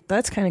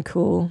that's kind of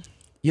cool.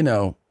 You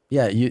know,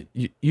 yeah,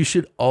 you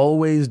should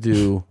always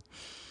do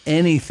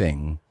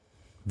anything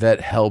that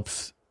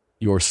helps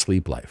your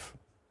sleep life.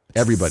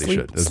 Everybody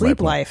should. That's my Sleep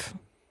point. life.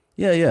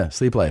 Yeah,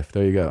 sleep life.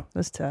 There you go.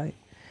 That's tight.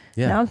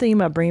 Yeah. Now I'm thinking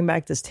about bringing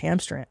back this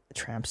tramp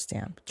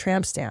stamp.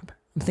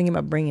 I'm thinking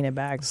about bringing it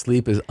back.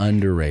 Sleep is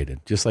underrated,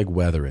 just like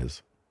weather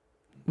is.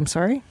 I'm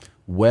sorry?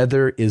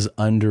 Weather is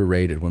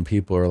underrated. When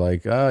people are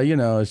like, oh, you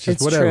know, it's just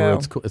It's whatever. true.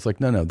 It's cool. It's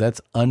like, no,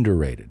 that's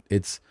underrated.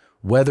 It's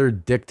weather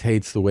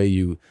dictates the way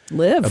you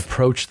live,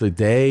 approach the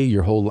day,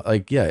 your whole,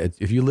 like, yeah,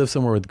 if you live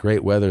somewhere with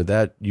great weather,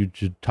 that you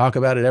should talk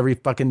about it every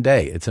fucking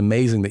day. It's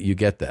amazing that you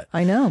get that.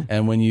 I know.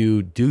 And when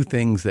you do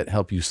things that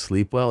help you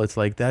sleep well, it's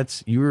like,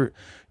 you're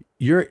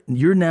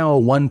now a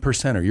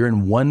 1%er. You're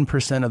in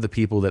 1% of the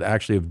people that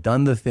actually have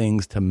done the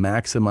things to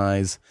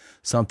maximize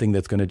something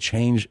that's going to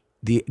change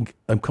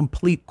a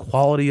complete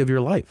quality of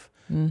your life.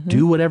 Mm-hmm.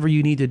 Do whatever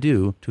you need to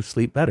do to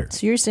sleep better.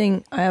 So you're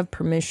saying I have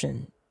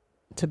permission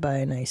to buy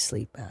a nice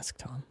sleep mask,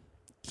 Tom?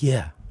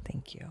 Yeah.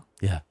 Thank you.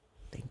 Yeah.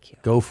 Thank you.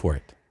 Go for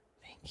it.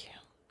 Thank you.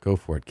 Go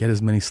for it. Get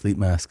as many sleep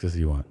masks as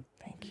you want.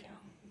 Thank you.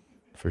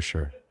 For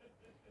sure.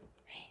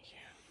 Thank you.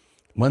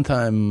 One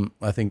time,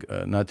 I think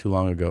not too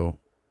long ago,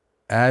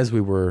 as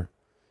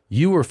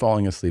you were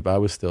falling asleep, I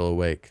was still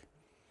awake.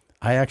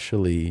 I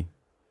actually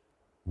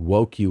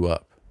woke you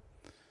up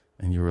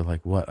and you were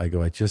like, what? I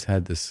go, I just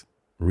had this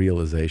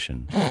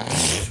realization.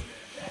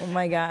 Oh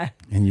my God.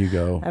 And you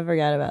go, I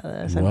forgot about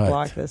this. what? I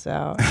blocked this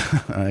out.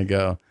 I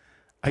go,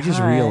 I just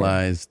God.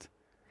 realized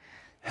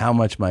how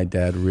much my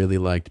dad really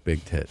liked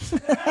big tits.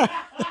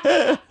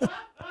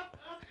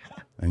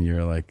 And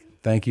you're like,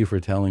 thank you for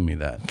telling me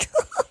that.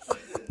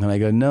 And I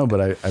go, no,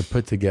 but I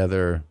put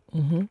together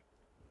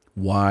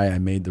why I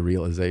made the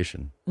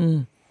realization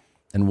and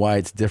why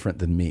it's different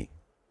than me.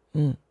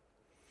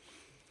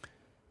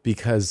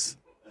 Because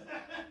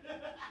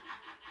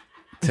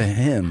to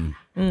him,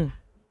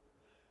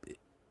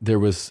 there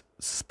was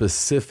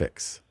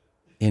specifics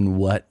in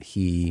what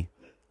he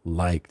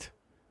liked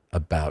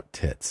about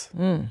tits.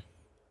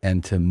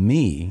 And to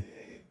me,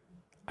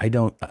 I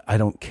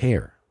don't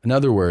care. In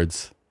other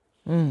words,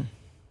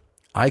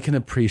 I can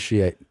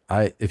appreciate,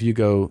 if you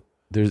go,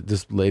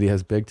 this lady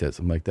has big tits.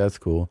 I'm like, that's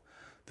cool.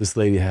 This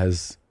lady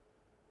has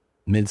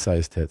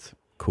mid-sized tits.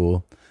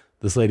 Cool.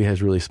 This lady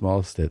has really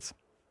small tits.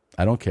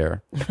 I don't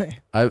care.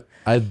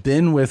 I've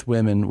been with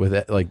women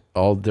with like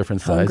all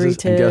different Hungry sizes.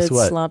 tits, And guess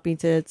what? sloppy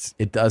tits.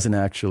 It doesn't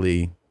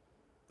actually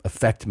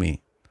affect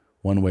me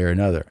one way or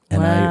another.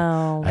 And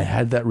Wow. I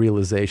had that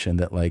realization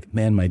that like,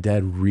 man, my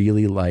dad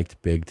really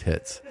liked big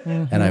tits.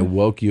 And I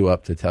woke you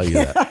up to tell you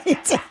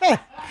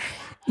that.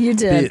 You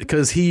did.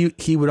 Because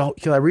he would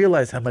I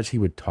realized how much he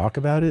would talk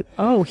about it.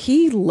 Oh,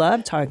 he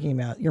loved talking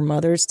about your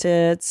mother's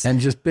tits.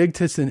 And just big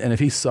tits. And if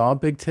he saw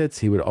big tits,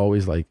 he would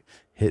always like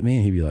hit me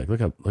and he'd be like,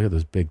 look at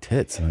those big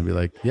tits. And I'd be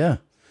like, yeah.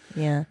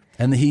 Yeah.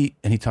 And he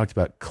talked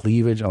about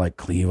cleavage. I like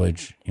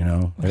cleavage, you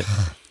know. Right?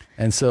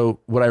 And so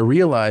what I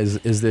realize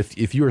is that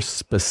if you're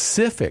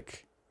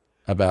specific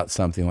about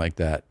something like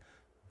that,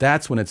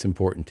 that's when it's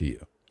important to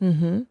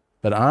you.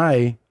 But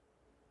I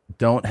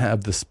don't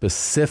have the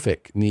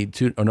specific need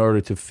to in order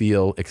to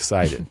feel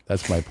excited.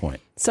 That's my point.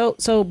 So,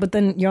 but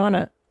then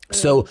Yana.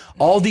 So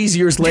all these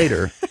years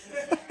later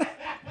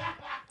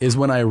is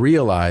when I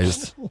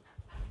realized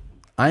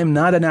I'm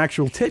not an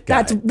actual tit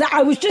guy.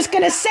 I was just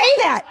going to say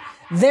that.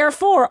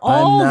 Therefore,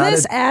 all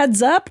this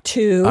adds up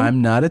to.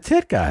 I'm not a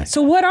tit guy.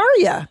 So what are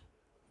you?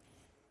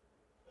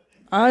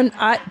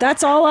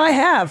 That's all I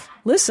have.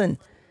 Listen,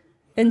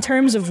 in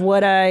terms of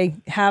what I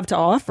have to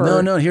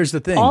offer. No, here's the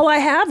thing. All I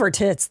have are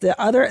tits. The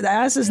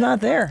ass is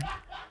not there.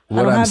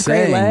 What I don't I'm have great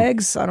saying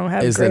legs. I don't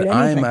have is great that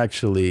anything. I'm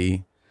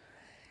actually.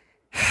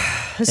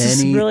 This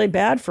is really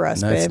bad for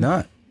us, No, babe. it's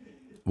not.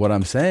 What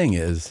I'm saying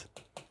is,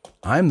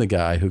 I'm the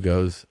guy who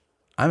goes,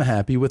 I'm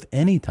happy with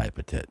any type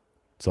of tit.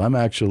 So I'm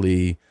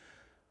actually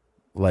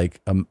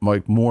like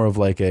more of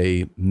like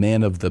a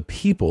man of the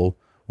people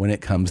when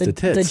it comes to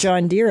tits. The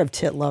John Deere of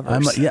tit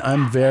lovers.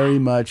 I'm very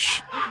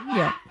much.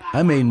 Yeah.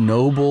 I'm a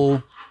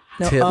noble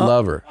tit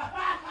lover.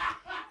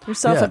 Give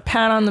yourself a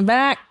pat on the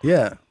back.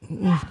 Yeah.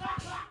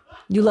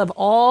 You love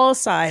all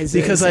sizes.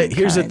 Because and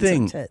here's the kinds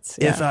thing. of tits.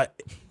 Yeah.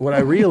 What I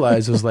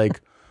realized was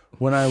like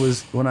when I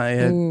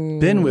had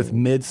been with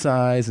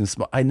mid-size and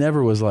small, I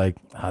never was like,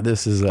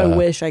 this is. I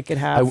wish I could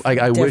have.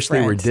 I wish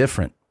they were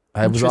different.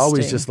 I was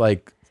always just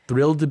like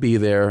thrilled to be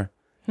there,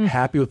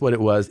 happy with what it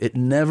was. It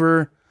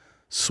never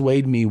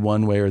swayed me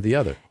one way or the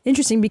other.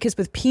 Interesting, because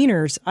with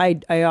peeners,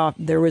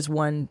 there was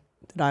one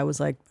that I was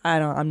like,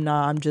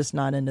 I'm just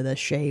not into the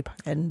shape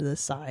and the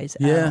size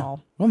at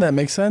all. Well, that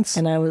makes sense.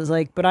 And I was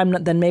like, but I'm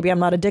not. Then maybe I'm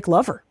not a dick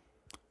lover.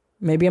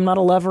 Maybe I'm not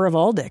a lover of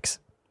all dicks.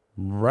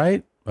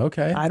 Right.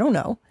 Okay. I don't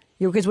know.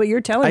 Because what you're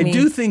telling me, I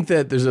do think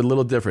that there's a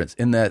little difference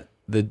in that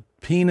the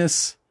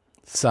penis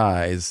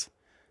size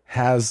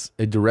has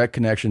a direct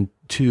connection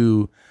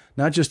to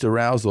not just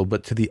arousal,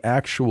 but to the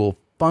actual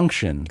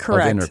function of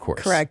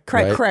intercourse. Correct.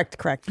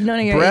 No,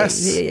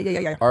 breasts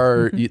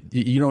are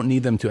you don't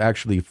need them to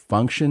actually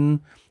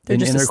function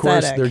in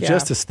intercourse. They're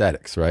just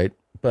aesthetics, right?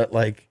 But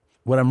like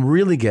what I'm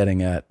really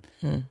getting at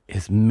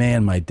is,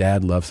 man, my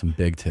dad loves some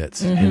big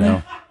tits, you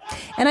know?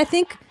 And I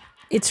think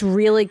it's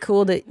really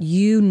cool that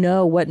you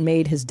know what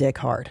made his dick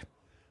hard.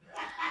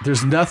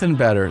 There's nothing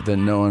better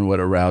than knowing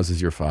what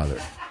arouses your father.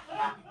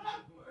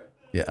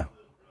 Yeah.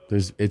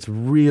 It's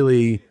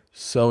really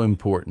so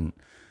important.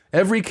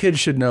 Every kid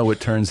should know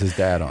what turns his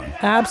dad on.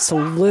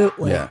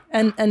 Absolutely. Yeah.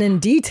 And in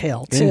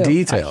detail, too. In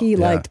detail. He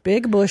liked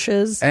big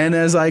bushes. And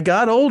as I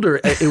got older,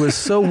 it was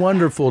so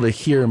wonderful to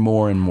hear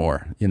more and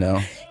more, you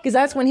know? Because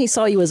that's when he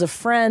saw you as a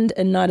friend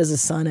and not as a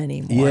son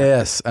anymore.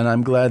 Yes. And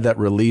I'm glad that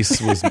release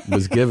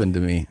was given to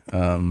me.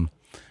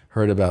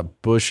 Heard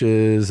about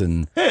bushes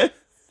and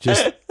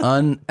just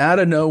out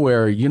of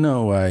nowhere, you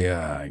know,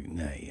 I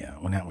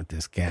went out with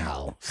this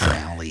gal,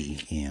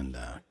 Sally, and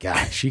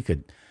God,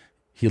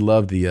 he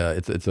loved the,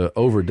 it's a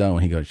overdone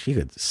when he goes, she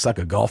could suck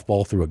a golf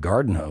ball through a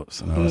garden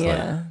hose. And I was like,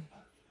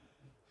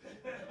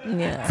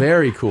 Yeah.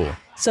 very cool.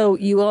 So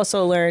you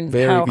also learned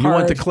Very, how you hard,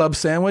 want the club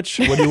sandwich?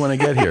 What do you want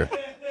to get here?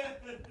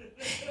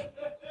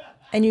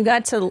 and you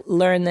got to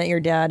learn that your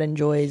dad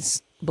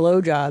enjoys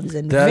blowjobs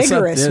and That's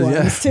vigorous something- yeah.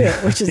 ones too,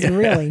 which is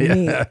really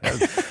neat.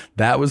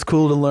 That was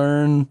cool to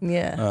learn.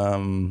 Yeah.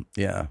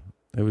 Yeah.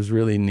 It was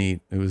really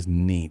neat. It was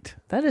neat.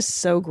 That is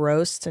so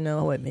gross to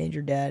know what made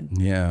your dad.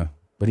 Yeah.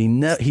 But he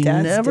Dad's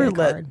never dick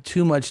let hard.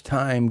 too much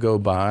time go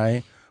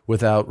by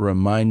without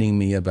reminding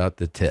me about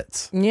the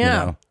tits. Yeah.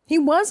 You know? He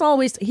was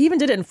always, he even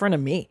did it in front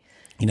of me.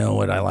 You know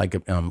what I like?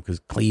 Because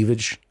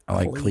cleavage. I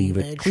like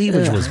cleavage. Cleavage.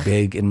 Cleavage was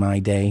big in my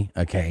day.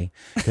 Okay.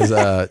 Because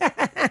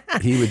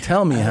he would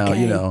tell me how,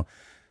 you know,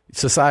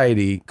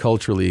 society,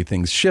 culturally,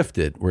 things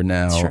shifted. Where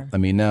now, Sure. I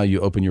mean, now you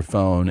open your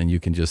phone and you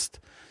can just,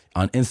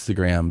 on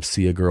Instagram,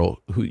 see a girl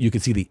who you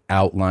can see the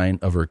outline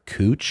of her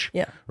cooch.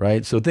 Yeah.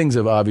 Right. So things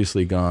have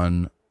obviously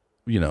gone,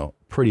 you know,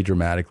 pretty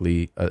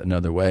dramatically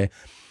another way.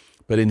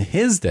 But in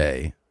his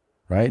day,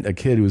 right, a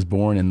kid who was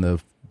born in the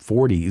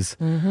 40s,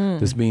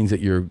 this means that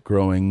you're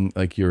growing,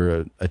 like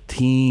you're a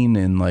teen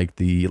in like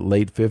the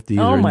late 50s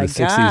Oh or in my the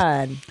 60s.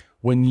 God.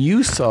 When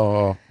you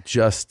saw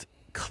just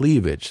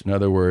cleavage, in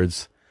other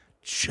words,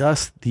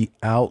 just the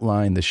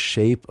outline, the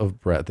shape of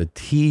breast, the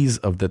tease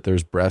of that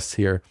there's breasts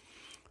here,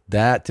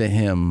 that to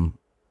him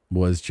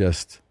was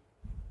just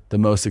the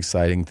most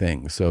exciting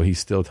thing. So he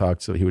still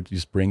talked, so he would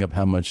just bring up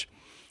how much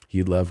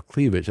he loved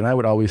cleavage. And I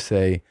would always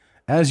say,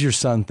 as your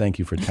son, thank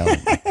you for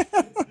telling me.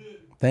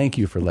 Thank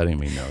you for letting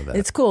me know that.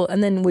 It's cool.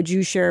 And then would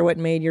you share what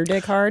made your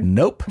dick hard?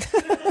 Nope.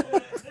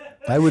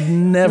 I would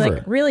never.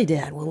 Like, really,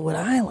 Dad? Well, what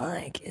I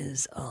like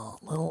is a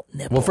little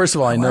nipple. Well, first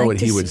of all, I know like what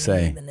to he would see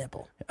say. The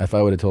nipple. If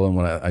I would have told him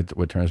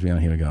what turns me on,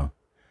 he would go,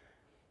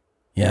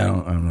 "Yeah,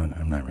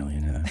 I'm not really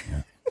into that."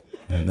 Yeah.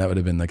 And that would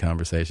have been the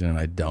conversation, and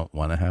I don't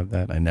want to have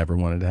that. I never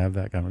wanted to have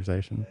that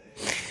conversation.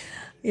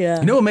 Yeah.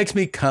 You know what makes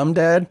me come,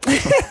 Dad?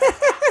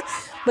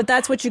 But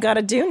that's what you got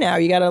to do now.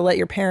 You got to let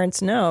your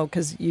parents know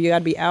because you got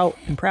to be out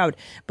and proud.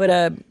 But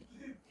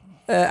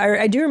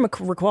I do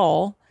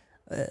recall,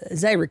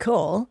 as I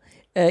recall,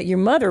 your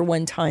mother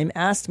one time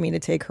asked me to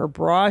take her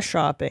bra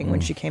shopping when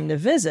she came to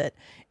visit.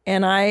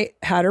 And I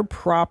had her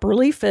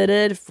properly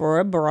fitted for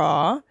a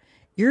bra.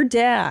 Your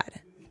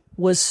dad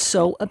was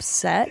so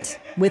upset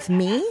with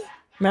me.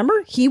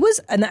 Remember? He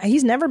was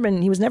never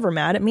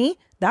mad at me.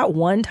 That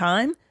one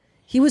time,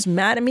 he was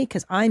mad at me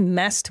because I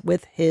messed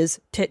with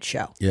his tit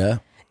show. Yeah.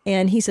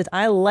 And he said,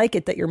 I like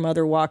it that your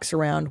mother walks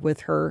around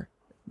with her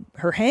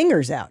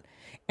hangers out.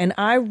 And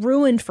I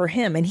ruined for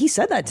him. And he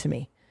said that to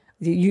me.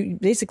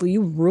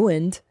 You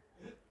ruined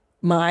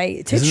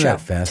my tit Isn't show, that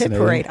tit fascinating?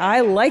 parade.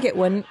 I like it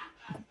when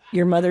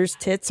your mother's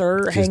tits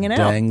are Just hanging out,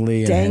 dangly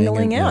and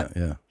dangling hanging, out.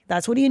 yeah.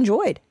 That's what he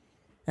enjoyed.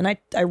 And I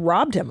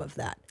robbed him of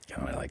that.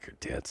 Oh, I like your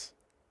tits.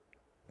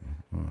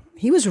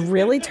 He was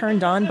really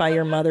turned on by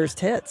your mother's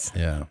tits,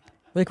 Yeah.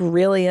 like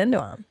really into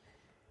them.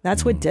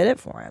 That's what did it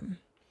for him.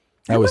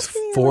 I was must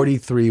be,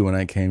 43 when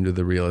I came to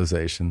the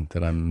realization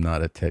that I'm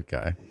not a tit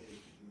guy.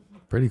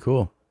 Pretty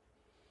cool.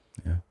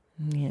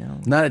 Yeah.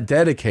 Not a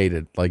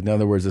dedicated. Like, in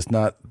other words, it's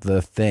not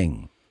the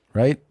thing,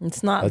 right?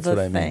 It's not That's the what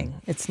I thing.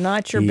 mean. It's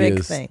not your He big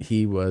is- thing.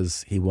 He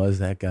was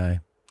that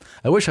guy.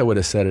 I wish I would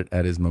have said it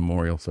at his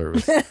memorial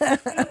service.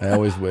 I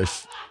always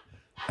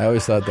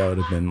thought that would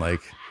have been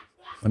like,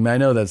 I mean, I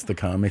know that's the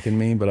comic in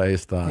me, but I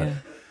just thought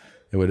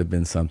it would have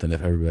been something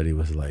if everybody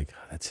was like,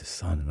 oh, that's his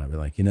son. And I'd be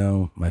like, you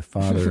know, my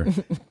father,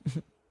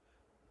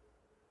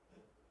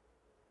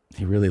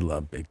 he really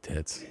loved big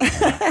tits.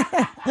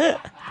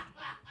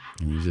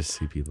 And you just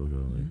see people go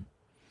like,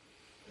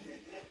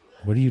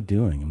 what are you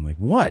doing? I'm like,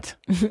 what?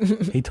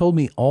 He told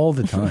me all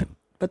the time.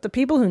 But the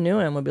people who knew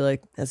him would be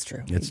like, that's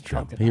true. It's He true.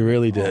 talked He about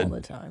really it did. all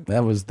the time.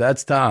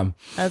 That's Tom.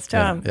 That's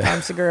Tom. Yeah.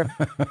 Tom Segura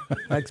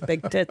likes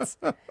big tits.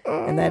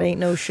 And that ain't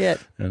no shit.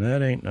 And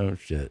that ain't no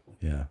shit.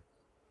 Yeah.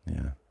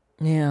 Yeah.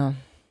 Yeah.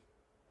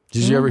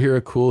 Did you ever hear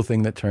a cool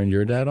thing that turned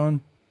your dad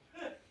on?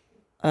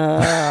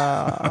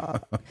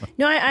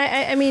 No,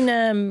 I mean,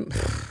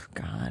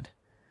 God.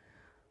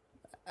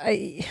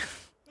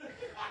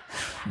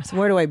 So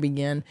where do I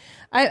begin?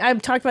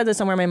 I've talked about this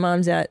somewhere my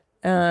mom's at.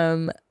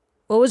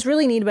 What was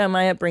really neat about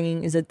my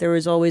upbringing is that there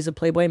was always a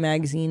Playboy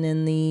magazine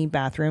in the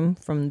bathroom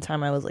from the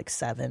time I was like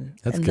 7.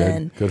 That's and good.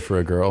 Then, Good for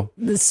a girl.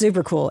 that's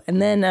super cool.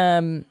 And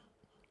then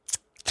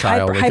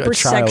Child. Like, a child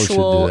should do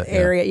hypersexual that, yeah.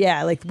 area.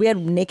 Yeah, like we had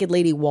naked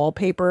lady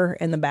wallpaper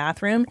in the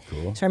bathroom.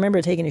 Cool. So I remember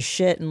taking a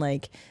shit and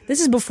like, this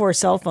is before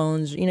cell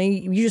phones. You know,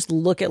 you just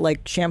look at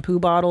like shampoo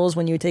bottles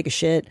when you would take a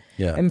shit.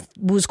 Yeah. And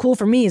what was cool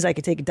for me is I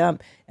could take a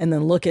dump and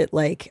then look at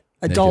like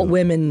adult Naked.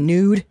 women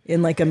nude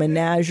in like a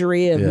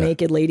menagerie of Yeah.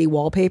 naked lady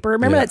wallpaper.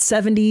 Remember Yeah. that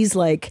 70s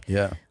like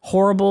Yeah.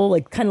 horrible,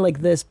 like kind of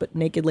like this, but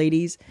naked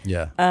ladies.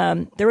 Yeah.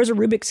 There was a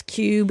Rubik's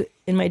Cube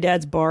in my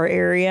dad's bar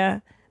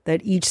area that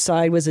each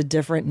side was a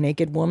different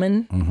naked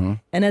woman. Mm-hmm.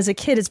 And as a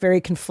kid, it's very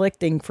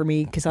conflicting for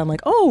me because I'm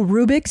like, oh,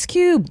 Rubik's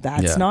Cube,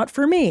 that's Yeah. not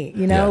for me.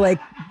 You know, Yeah. like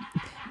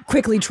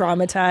quickly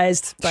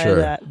traumatized by Sure.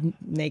 the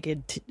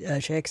naked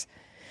chicks.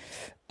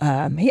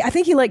 I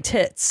think he liked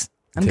tits.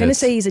 I'm going to Tits.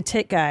 say he's a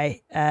tit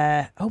guy.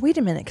 Oh, wait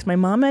a minute, because my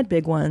mom had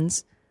big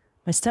ones.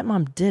 My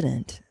stepmom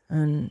didn't.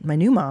 And my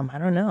new mom, I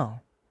don't know.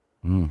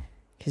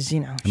 Because,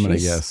 I'm going to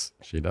guess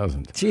she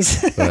doesn't.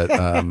 She's But,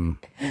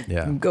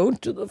 yeah. go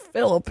to the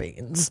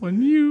Philippines.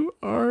 When you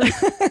are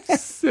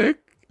sick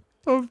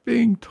of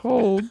being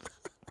told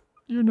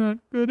you're not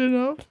good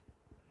enough.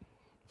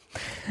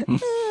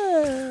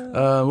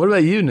 What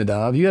about you,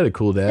 Nadav? You had a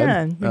cool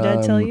dad. Yeah, your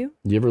dad tell you?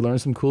 You ever learn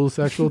some cool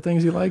sexual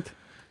things you liked?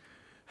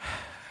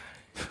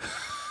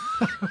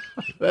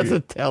 That's a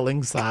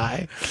telling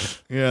sigh.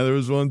 Yeah, there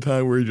was one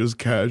time where he just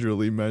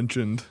casually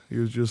mentioned, he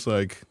was just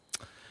like,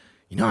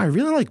 I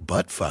really like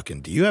butt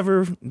fucking. Do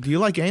you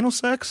like anal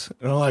sex?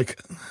 And I'm like,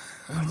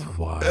 I don't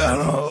want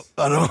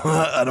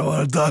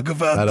to talk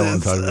about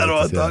this. I don't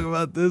want to talk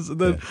about this. And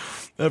then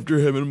after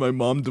him and my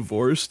mom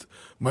divorced,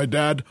 my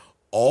dad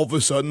all of a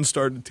sudden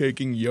started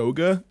taking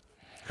yoga.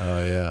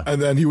 Oh, yeah.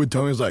 And then he would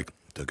tell me, he's like,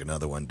 took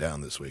another one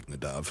down this week,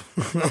 Nadav.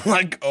 I'm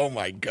like, oh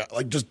my God.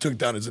 Like, just took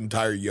down his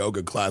entire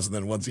yoga class. And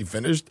then once he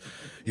finished,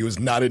 he was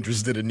not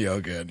interested in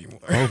yoga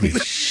anymore. Holy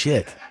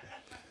shit.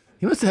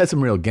 He must have had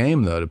some real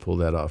game, though, to pull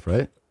that off,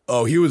 right?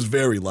 Oh, he was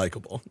very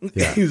likable.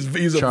 Yeah.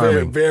 He's a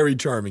very, very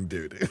charming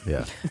dude.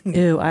 Yeah.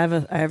 Ew, I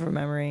have a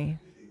memory.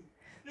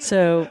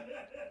 So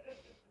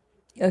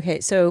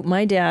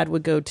my dad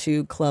would go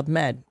to Club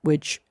Med,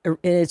 which in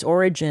its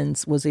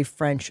origins was a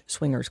French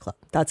swingers club.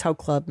 That's how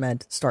Club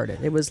Med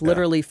started. It was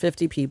literally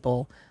 50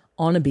 people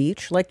on a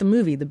beach, like the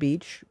movie The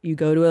Beach. You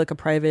go to like a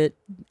private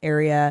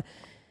area.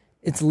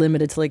 It's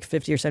limited to like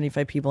 50 or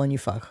 75 people and you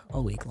fuck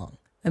all week long.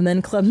 And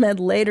then Club Med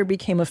later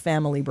became a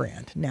family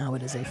brand. Now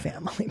it is a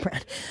family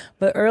brand.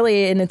 But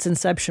early in its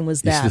inception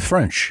was that. It's the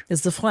French.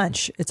 It's the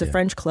French. It's a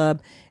French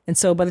club. And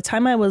so by the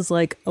time I was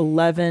like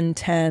 11,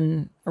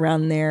 10,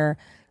 around there,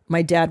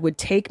 my dad would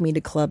take me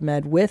to Club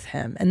Med with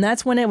him. And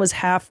that's when it was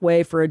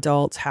halfway for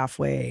adults,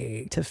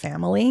 halfway to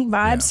family vibes.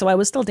 Yeah. So I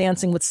was still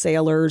dancing with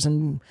sailors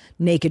and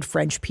naked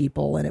French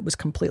people, and it was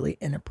completely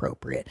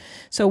inappropriate.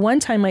 So one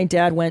time my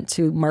dad went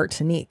to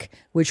Martinique,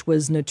 which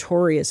was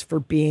notorious for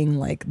being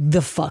like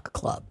the fuck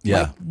club.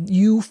 Yeah. Like,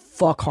 you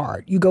fuck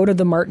hard. You go to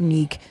the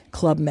Martinique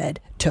Club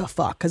Med to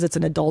fuck because it's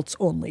an adults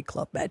only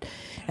Club Med.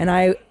 And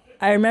I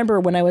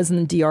remember when I was in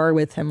the DR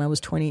with him, I was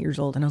 20 years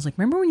old, and I was like,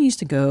 remember when you used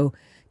to go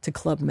to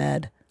Club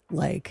Med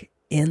like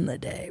in the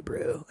day,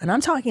 bro? And I'm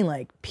talking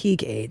like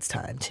peak AIDS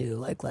time too.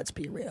 Like, let's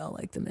be real,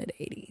 like the mid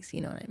 80s, you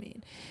know what I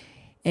mean?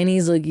 And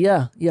he's like,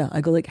 yeah.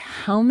 I go like,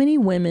 how many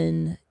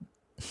women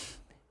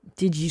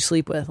did you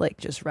sleep with? Like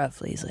just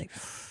roughly. He's like,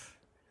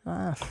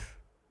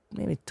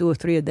 maybe 2 or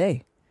 3 a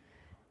day.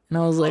 And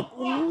I was like,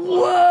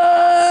 whoa.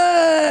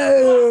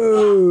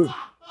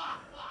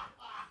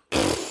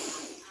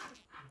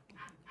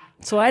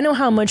 So I know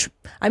how much,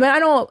 I mean, I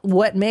don't know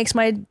what makes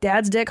my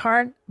dad's dick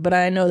hard, but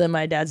I know that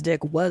my dad's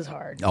dick was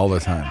hard. All the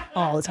time.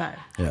 All the time.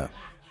 Yeah.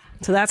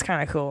 So that's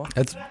kind of cool.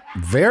 That's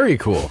very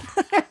cool.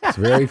 It's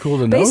very cool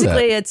to know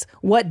Basically, that. it's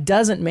what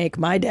doesn't make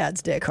my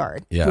dad's dick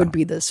hard would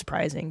be the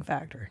surprising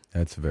factor.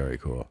 That's very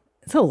cool.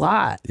 It's a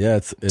lot. Yeah,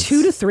 it's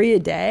 2 to 3 a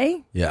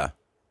day? Yeah.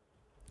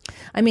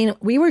 I mean,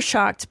 we were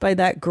shocked by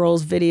that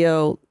girl's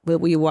video that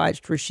we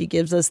watched where she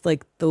gives us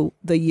like the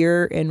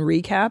year in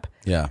recap.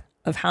 Yeah.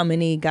 Of how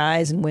many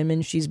guys and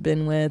women she's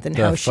been with and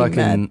The how she met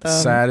them.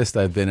 saddest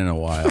I've been in a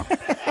while.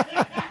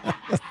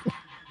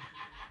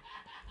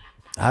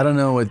 I don't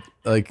know what,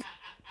 like,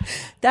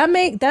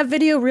 that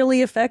video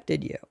really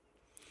affected you.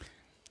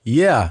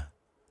 Yeah,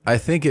 I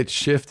think it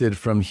shifted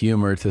from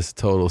humor to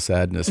total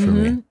sadness for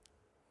me.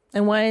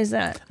 And why is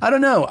that? I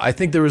don't know. I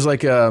think there was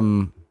like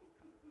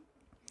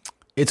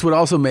it's what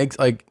also makes,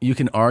 like, you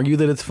can argue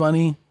that it's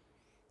funny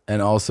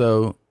and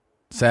also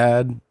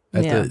sad.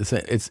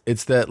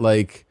 It's that,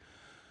 like,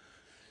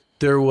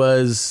 there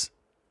was,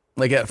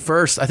 like, at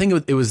first, I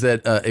think it was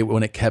that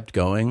when it kept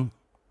going,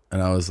 and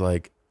I was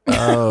like,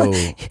 oh.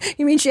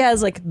 You mean she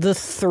has like the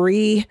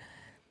 3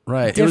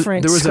 right.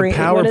 different There was a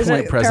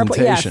PowerPoint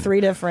presentation. Yeah,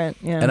 3 different.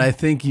 Yeah. And I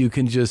think you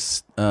can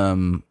just,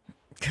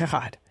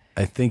 God.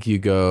 I think you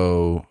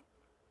go,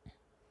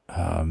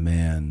 oh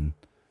man,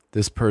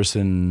 this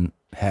person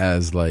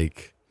has,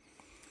 like,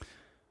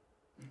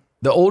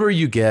 the older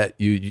you get,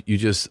 you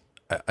just,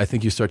 I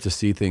think you start to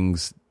see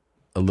things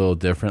a little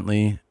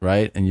differently,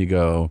 right? And you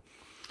go,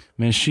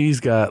 man, she's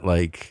got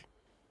like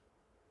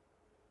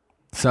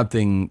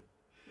something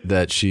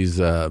that she's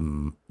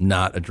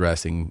not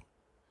addressing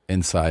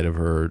inside of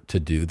her to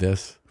do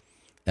this.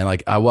 And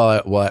like,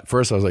 well, at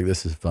first I was like,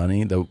 this is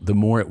funny. The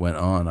more it went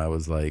on, I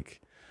was like,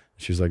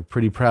 she was like,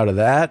 pretty proud of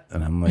that.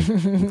 And I'm like,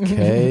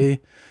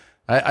 okay.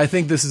 I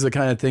think this is the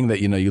kind of thing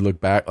that, you know, you look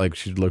back, like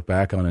she'd look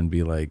back on and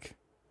be like,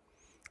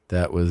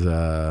 that was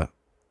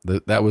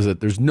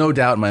there's no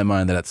doubt in my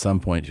mind that at some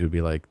point she would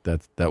be like,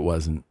 that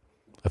wasn't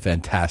a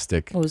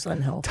fantastic It was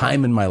unhealthy.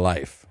 time in my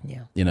life.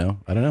 Yeah. You know,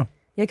 I don't know.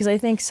 Yeah, because I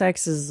think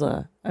sex is,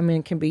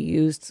 it can be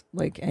used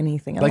like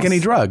anything else. Like any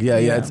drug.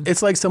 Yeah.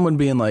 It's like someone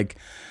being like,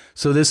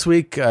 so this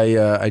week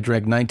I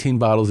drank 19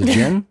 bottles of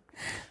gin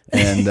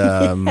and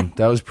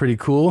that was pretty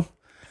cool.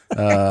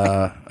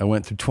 I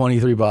went through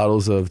 23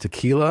 bottles of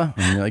tequila.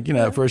 And you're like,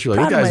 at first you're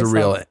like, this guy's a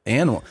real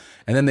animal.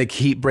 And then they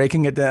keep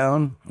breaking it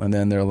down. And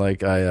then they're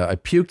like, I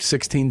puked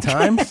 16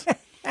 times.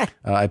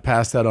 I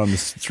passed out on the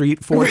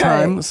street 4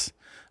 times.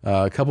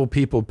 A couple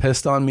people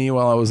pissed on me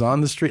while I was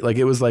on the street. Like,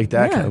 it was like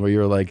that kind of where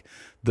you're like,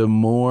 the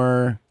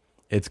more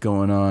it's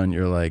going on,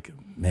 you're like,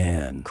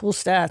 man. Cool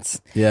stats.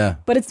 Yeah.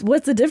 But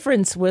what's the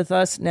difference with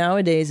us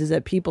nowadays is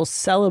that people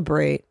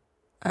celebrate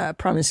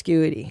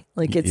promiscuity.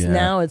 Like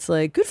now it's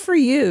like, good for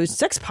you,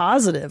 sex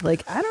positive.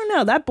 Like, I don't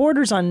know, that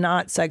borders on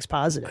not sex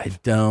positive.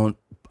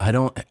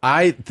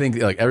 I think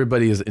like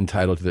everybody is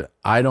entitled to it.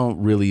 I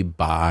don't really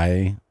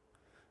buy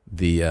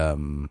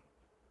the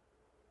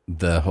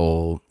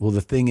whole, well,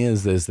 the thing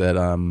is that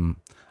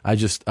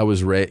I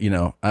was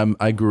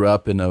I grew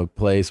up in a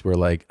place where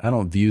like I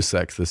don't view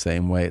sex the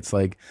same way. It's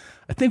like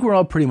I think we're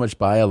all pretty much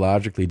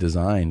biologically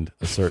designed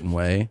a certain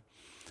way.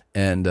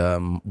 And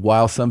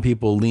while some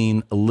people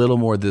lean a little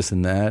more this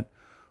and that,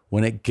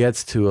 when it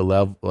gets to a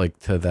level like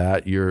to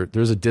that,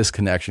 there's a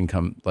disconnection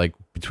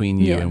between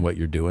you and what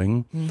you're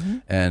doing. Mm-hmm.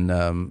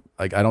 And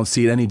like I don't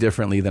see it any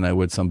differently than I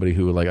would somebody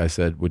who, like I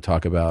said, would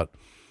talk about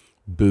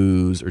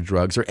booze or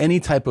drugs or any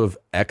type of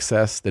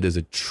excess that is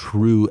a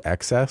true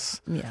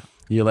excess. Yeah.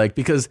 You're like,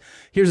 because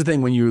here's the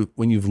thing, when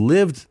you've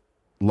lived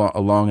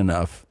long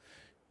enough,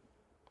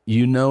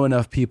 you know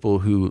enough people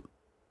who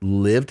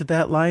lived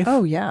that life.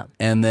 Oh yeah.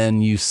 And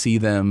then you see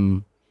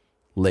them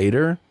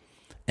later,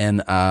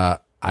 and I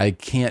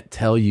can't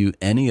tell you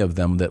any of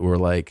them that were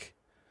like,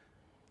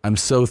 I'm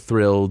so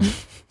thrilled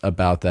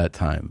about that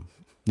time.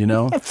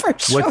 For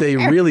sure. What they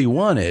really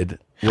wanted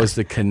was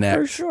to connect.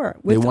 For sure.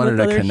 They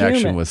wanted a connection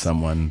humans. with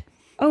someone.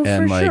 Oh,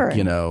 and for like,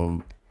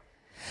 sure.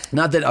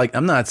 Not that like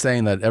I'm not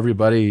saying that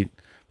everybody.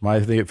 My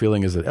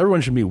feeling is that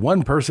everyone should meet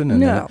one person.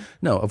 And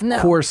of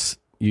course,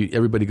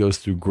 everybody goes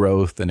through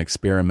growth and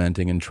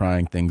experimenting and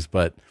trying things.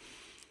 But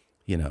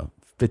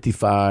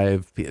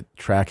 55,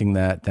 tracking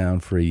that down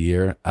for a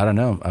year. I don't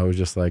know. I was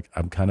just like,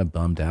 I'm kind of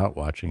bummed out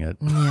watching it.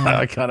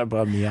 Yeah. It kind of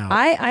bummed me out.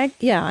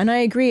 And I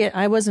agree.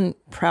 I wasn't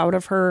proud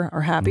of her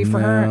or happy for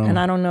her. And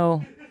I don't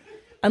know,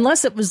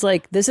 unless it was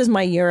like, this is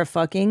my year of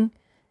fucking,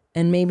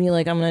 and maybe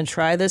like I'm going to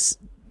try this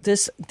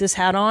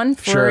hat on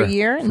for a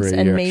year, and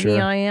maybe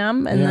I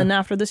am, and then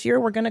after this year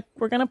we're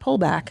gonna pull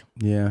back.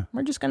 Yeah,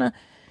 we're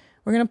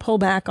gonna pull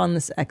back on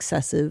this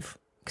excessive,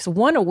 because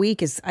one a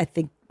week is, I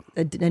think,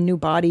 a new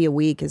body a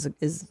week is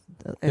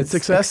it's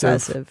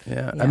excessive.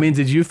 Yeah. I mean,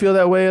 did you feel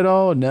that way at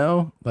all?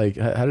 No, like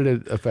how did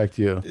it affect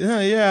you?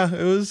 Yeah.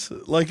 It was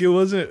like it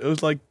was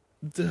like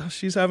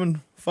she's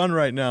having fun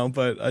right now,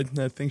 but I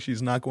think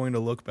she's not going to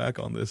look back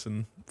on this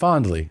and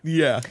fondly.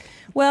 Yeah.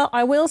 Well,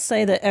 I will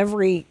say that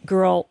every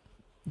girl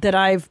that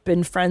I've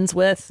been friends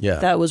with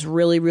that was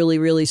really, really,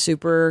 really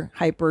super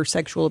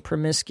hypersexual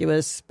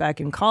promiscuous back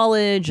in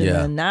college and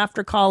then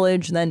after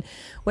college. And then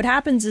what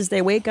happens is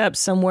they wake up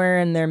somewhere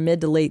in their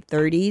mid to late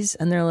 30s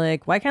and they're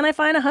like, why can't I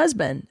find a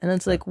husband? And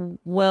it's like,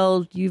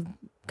 well, you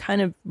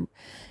kind of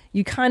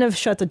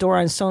shut the door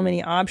on so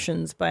many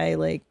options by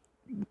like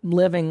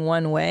living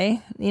one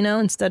way,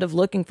 instead of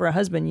looking for a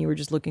husband, you were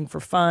just looking for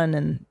fun.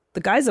 And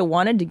the guys that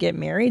wanted to get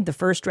married, the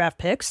first draft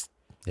picks,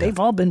 they've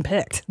all been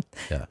picked.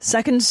 Yeah.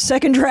 Second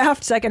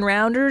draft, second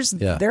rounders,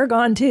 they're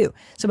gone too.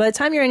 So by the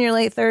time you're in your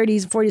late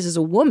 30s, 40s as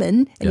a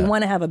woman, and you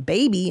want to have a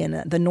baby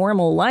and the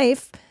normal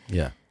life,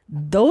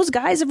 those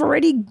guys have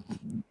already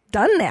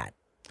done that.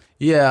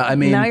 Yeah, I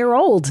mean, now you're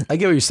old. I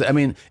get what you're saying. I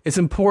mean, it's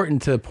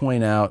important to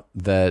point out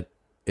that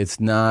it's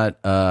not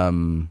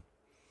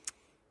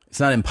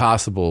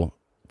impossible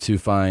to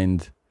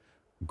find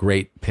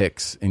great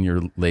picks in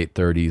your late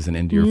 30s and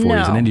into your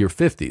 40s and into your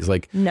 50s.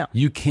 Like,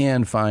 you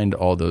can find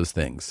all those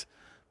things.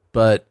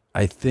 But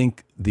I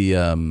think the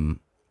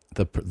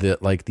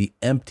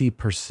empty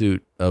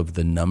pursuit of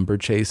the number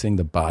chasing,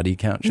 the body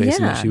count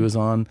chasing that she was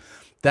on,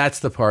 that's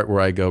the part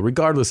where I go,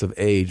 regardless of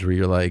age, where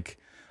you're like,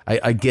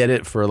 I get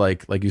it for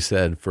like you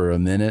said, for a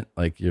minute,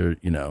 like you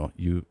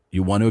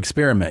want to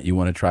experiment, you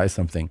want to try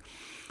something.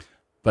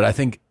 But I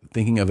think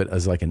thinking of it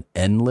as like an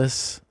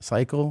endless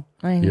cycle,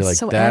 you're like,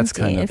 so that's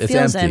empty. kind of, it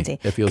feels empty.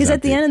 It feels because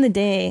at the end of the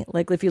day,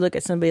 like if you look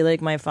at somebody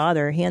like my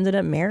father, he ended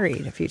up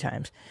married a few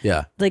times.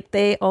 Yeah. Like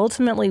they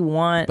ultimately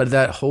want, but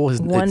that whole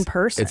one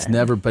person. It's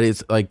never, but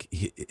it's like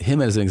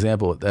him as an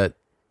example that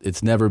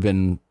it's never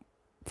been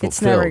fulfilled.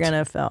 It's never going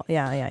to fill.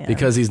 Yeah.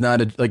 Because he's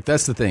not like,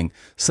 that's the thing.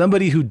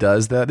 Somebody who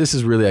does that, this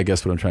is really, I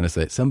guess what I'm trying to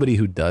say. Somebody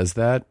who does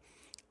that,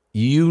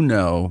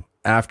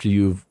 after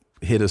you've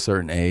hit a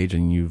certain age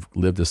and you've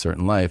lived a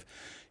certain life,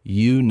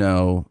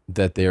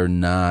 that they're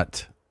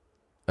not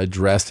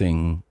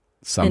addressing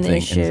something,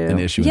 an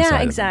issue inside of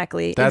them.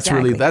 Exactly. That's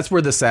really, that's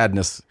where the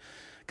sadness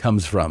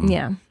comes from.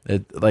 Yeah.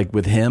 Like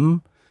with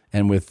him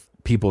and with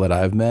people that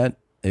I've met,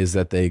 is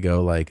that they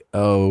go like,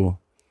 oh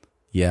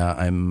yeah,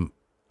 I'm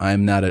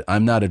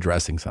not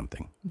addressing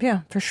something.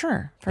 Yeah, for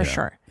sure.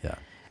 Sure. Yeah.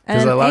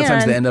 Because a lot of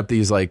times they end up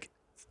these like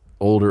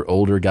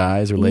older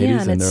guys or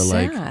ladies, and they're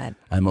sad. like,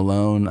 I'm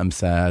alone, I'm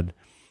sad,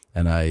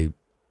 and I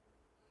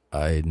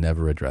I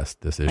never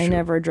addressed this issue. I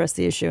never addressed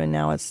the issue, and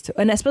now it's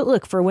but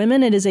look, for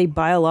women, it is a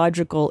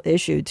biological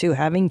issue too.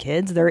 Having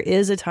kids, there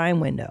is a time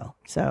window.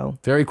 So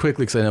very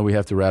quickly, because I know we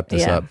have to wrap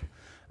this up.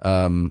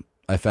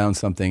 I found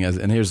something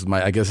and here's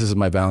I guess this is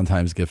my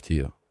Valentine's gift to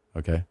you.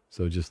 Okay,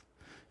 so just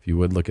if you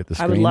would look at the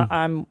screen.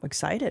 I'm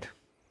excited.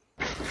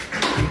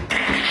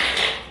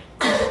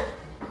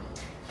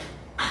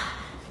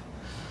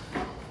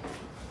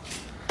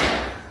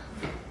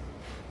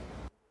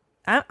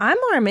 I'm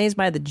more amazed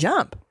by the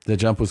jump. The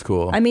jump was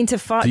cool. I mean,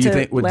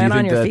 land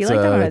on your feet like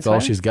that. That's all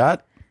she's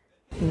got?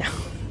 No.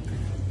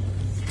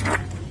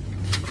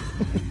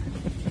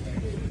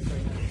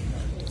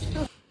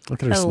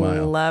 Look at her smile. I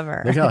love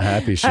her. Look how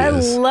happy she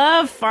is. I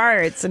love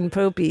farts and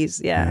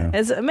poopies. Yeah.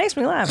 It makes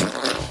me laugh.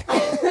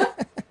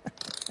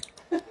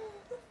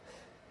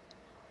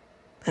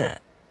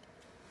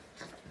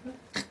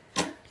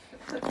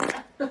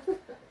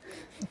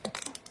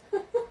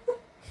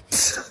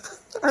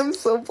 I'm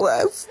so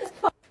blessed.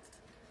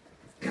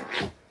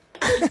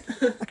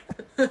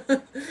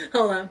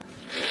 Hold on.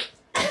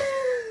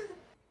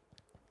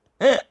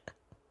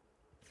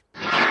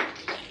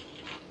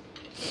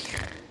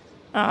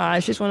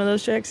 She's one of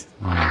those chicks.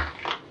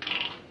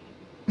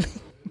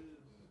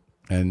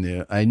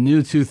 And I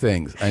knew two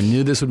things. I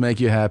knew this would make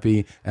you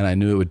happy, and I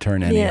knew it would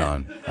turn Annie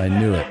on. I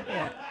knew it.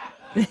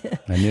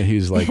 I knew he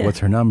was like, "What's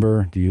her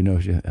number? Do you know?"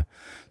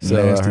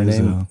 So her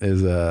name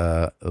is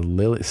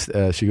Lily.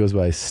 She goes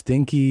by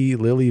Stinky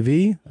Lily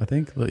V, I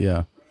think.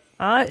 Yeah.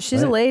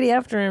 She's a lady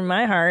after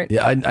my heart.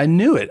 Yeah, I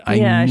knew it.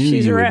 I knew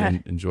she's you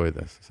would enjoy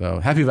this. So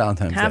happy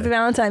Valentine's Day. Happy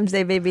Valentine's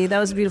Day, baby. That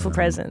was a beautiful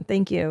present.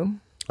 Thank you.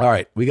 All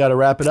right, we got to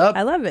wrap it up.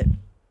 I love it.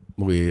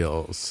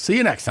 We'll see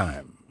you next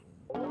time.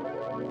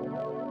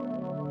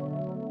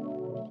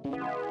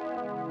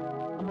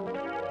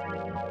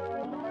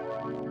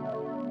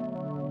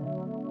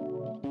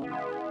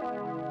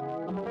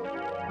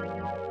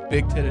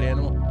 Big-titted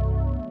animal.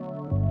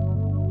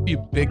 You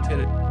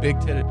big-titted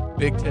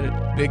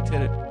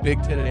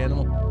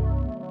animal.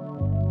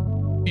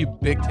 You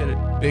big-titted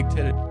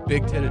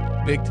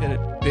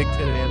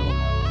animal.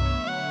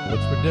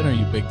 What's for dinner,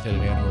 you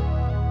big-titted animal?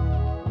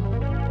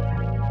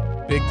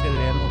 Big-titted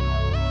animal.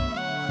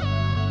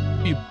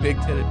 You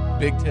big-titted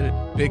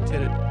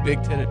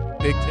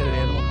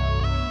animal.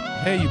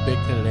 Hey, you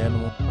big-titted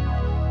animal.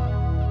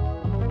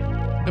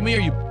 Come here,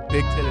 you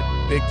big-titted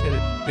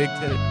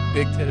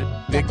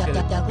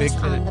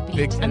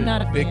I'm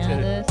not a fan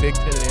of this.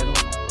 big-titted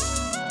animal.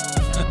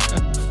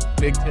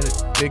 Big-titted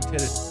animal.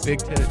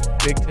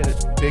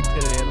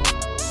 Big-titted animal.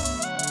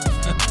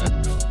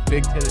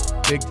 Big-titted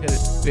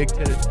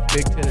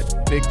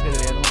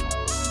animal.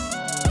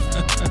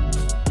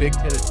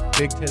 Big-titted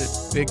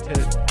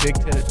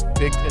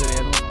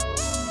animal.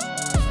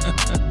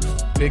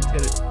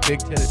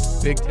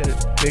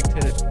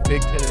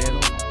 Big-titted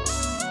animal.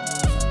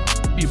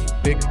 You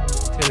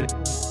big-titted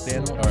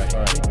animal. All right.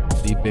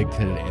 The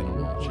big-titted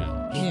animal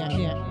challenge.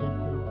 Yeah.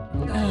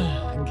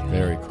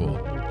 Very cool.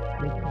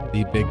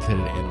 The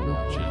big-titted animal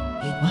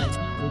challenge. What?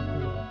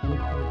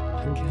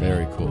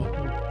 Very cool.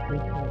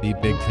 The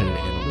big-titted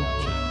animal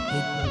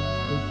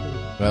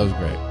challenge. That was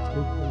great.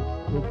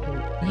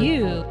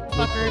 You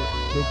fucker.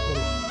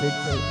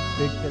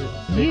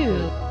 You.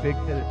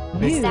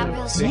 Is that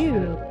real shit?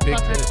 You.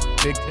 Fucker.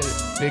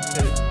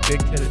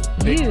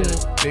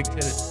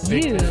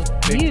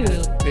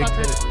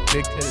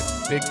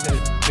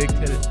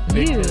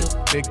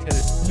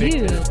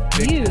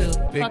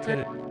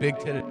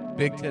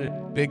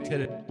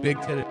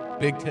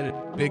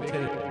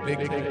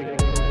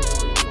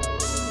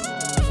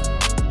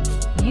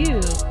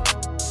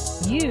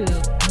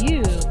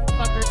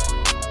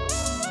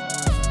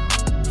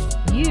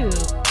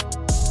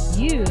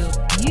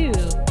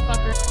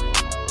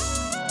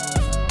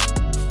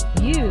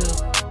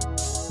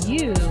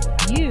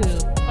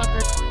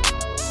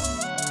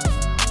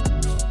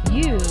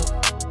 You.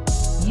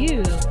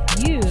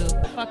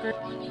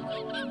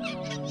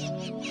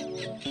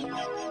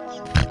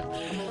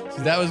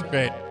 So that was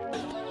great.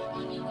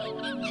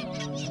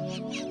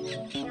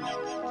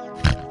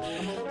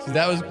 So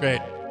that was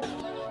great.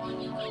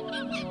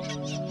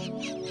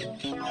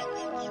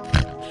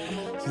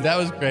 So that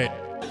was great.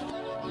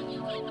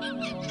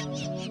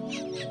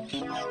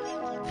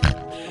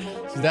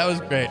 So that was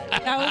great.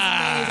 That was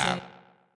amazing.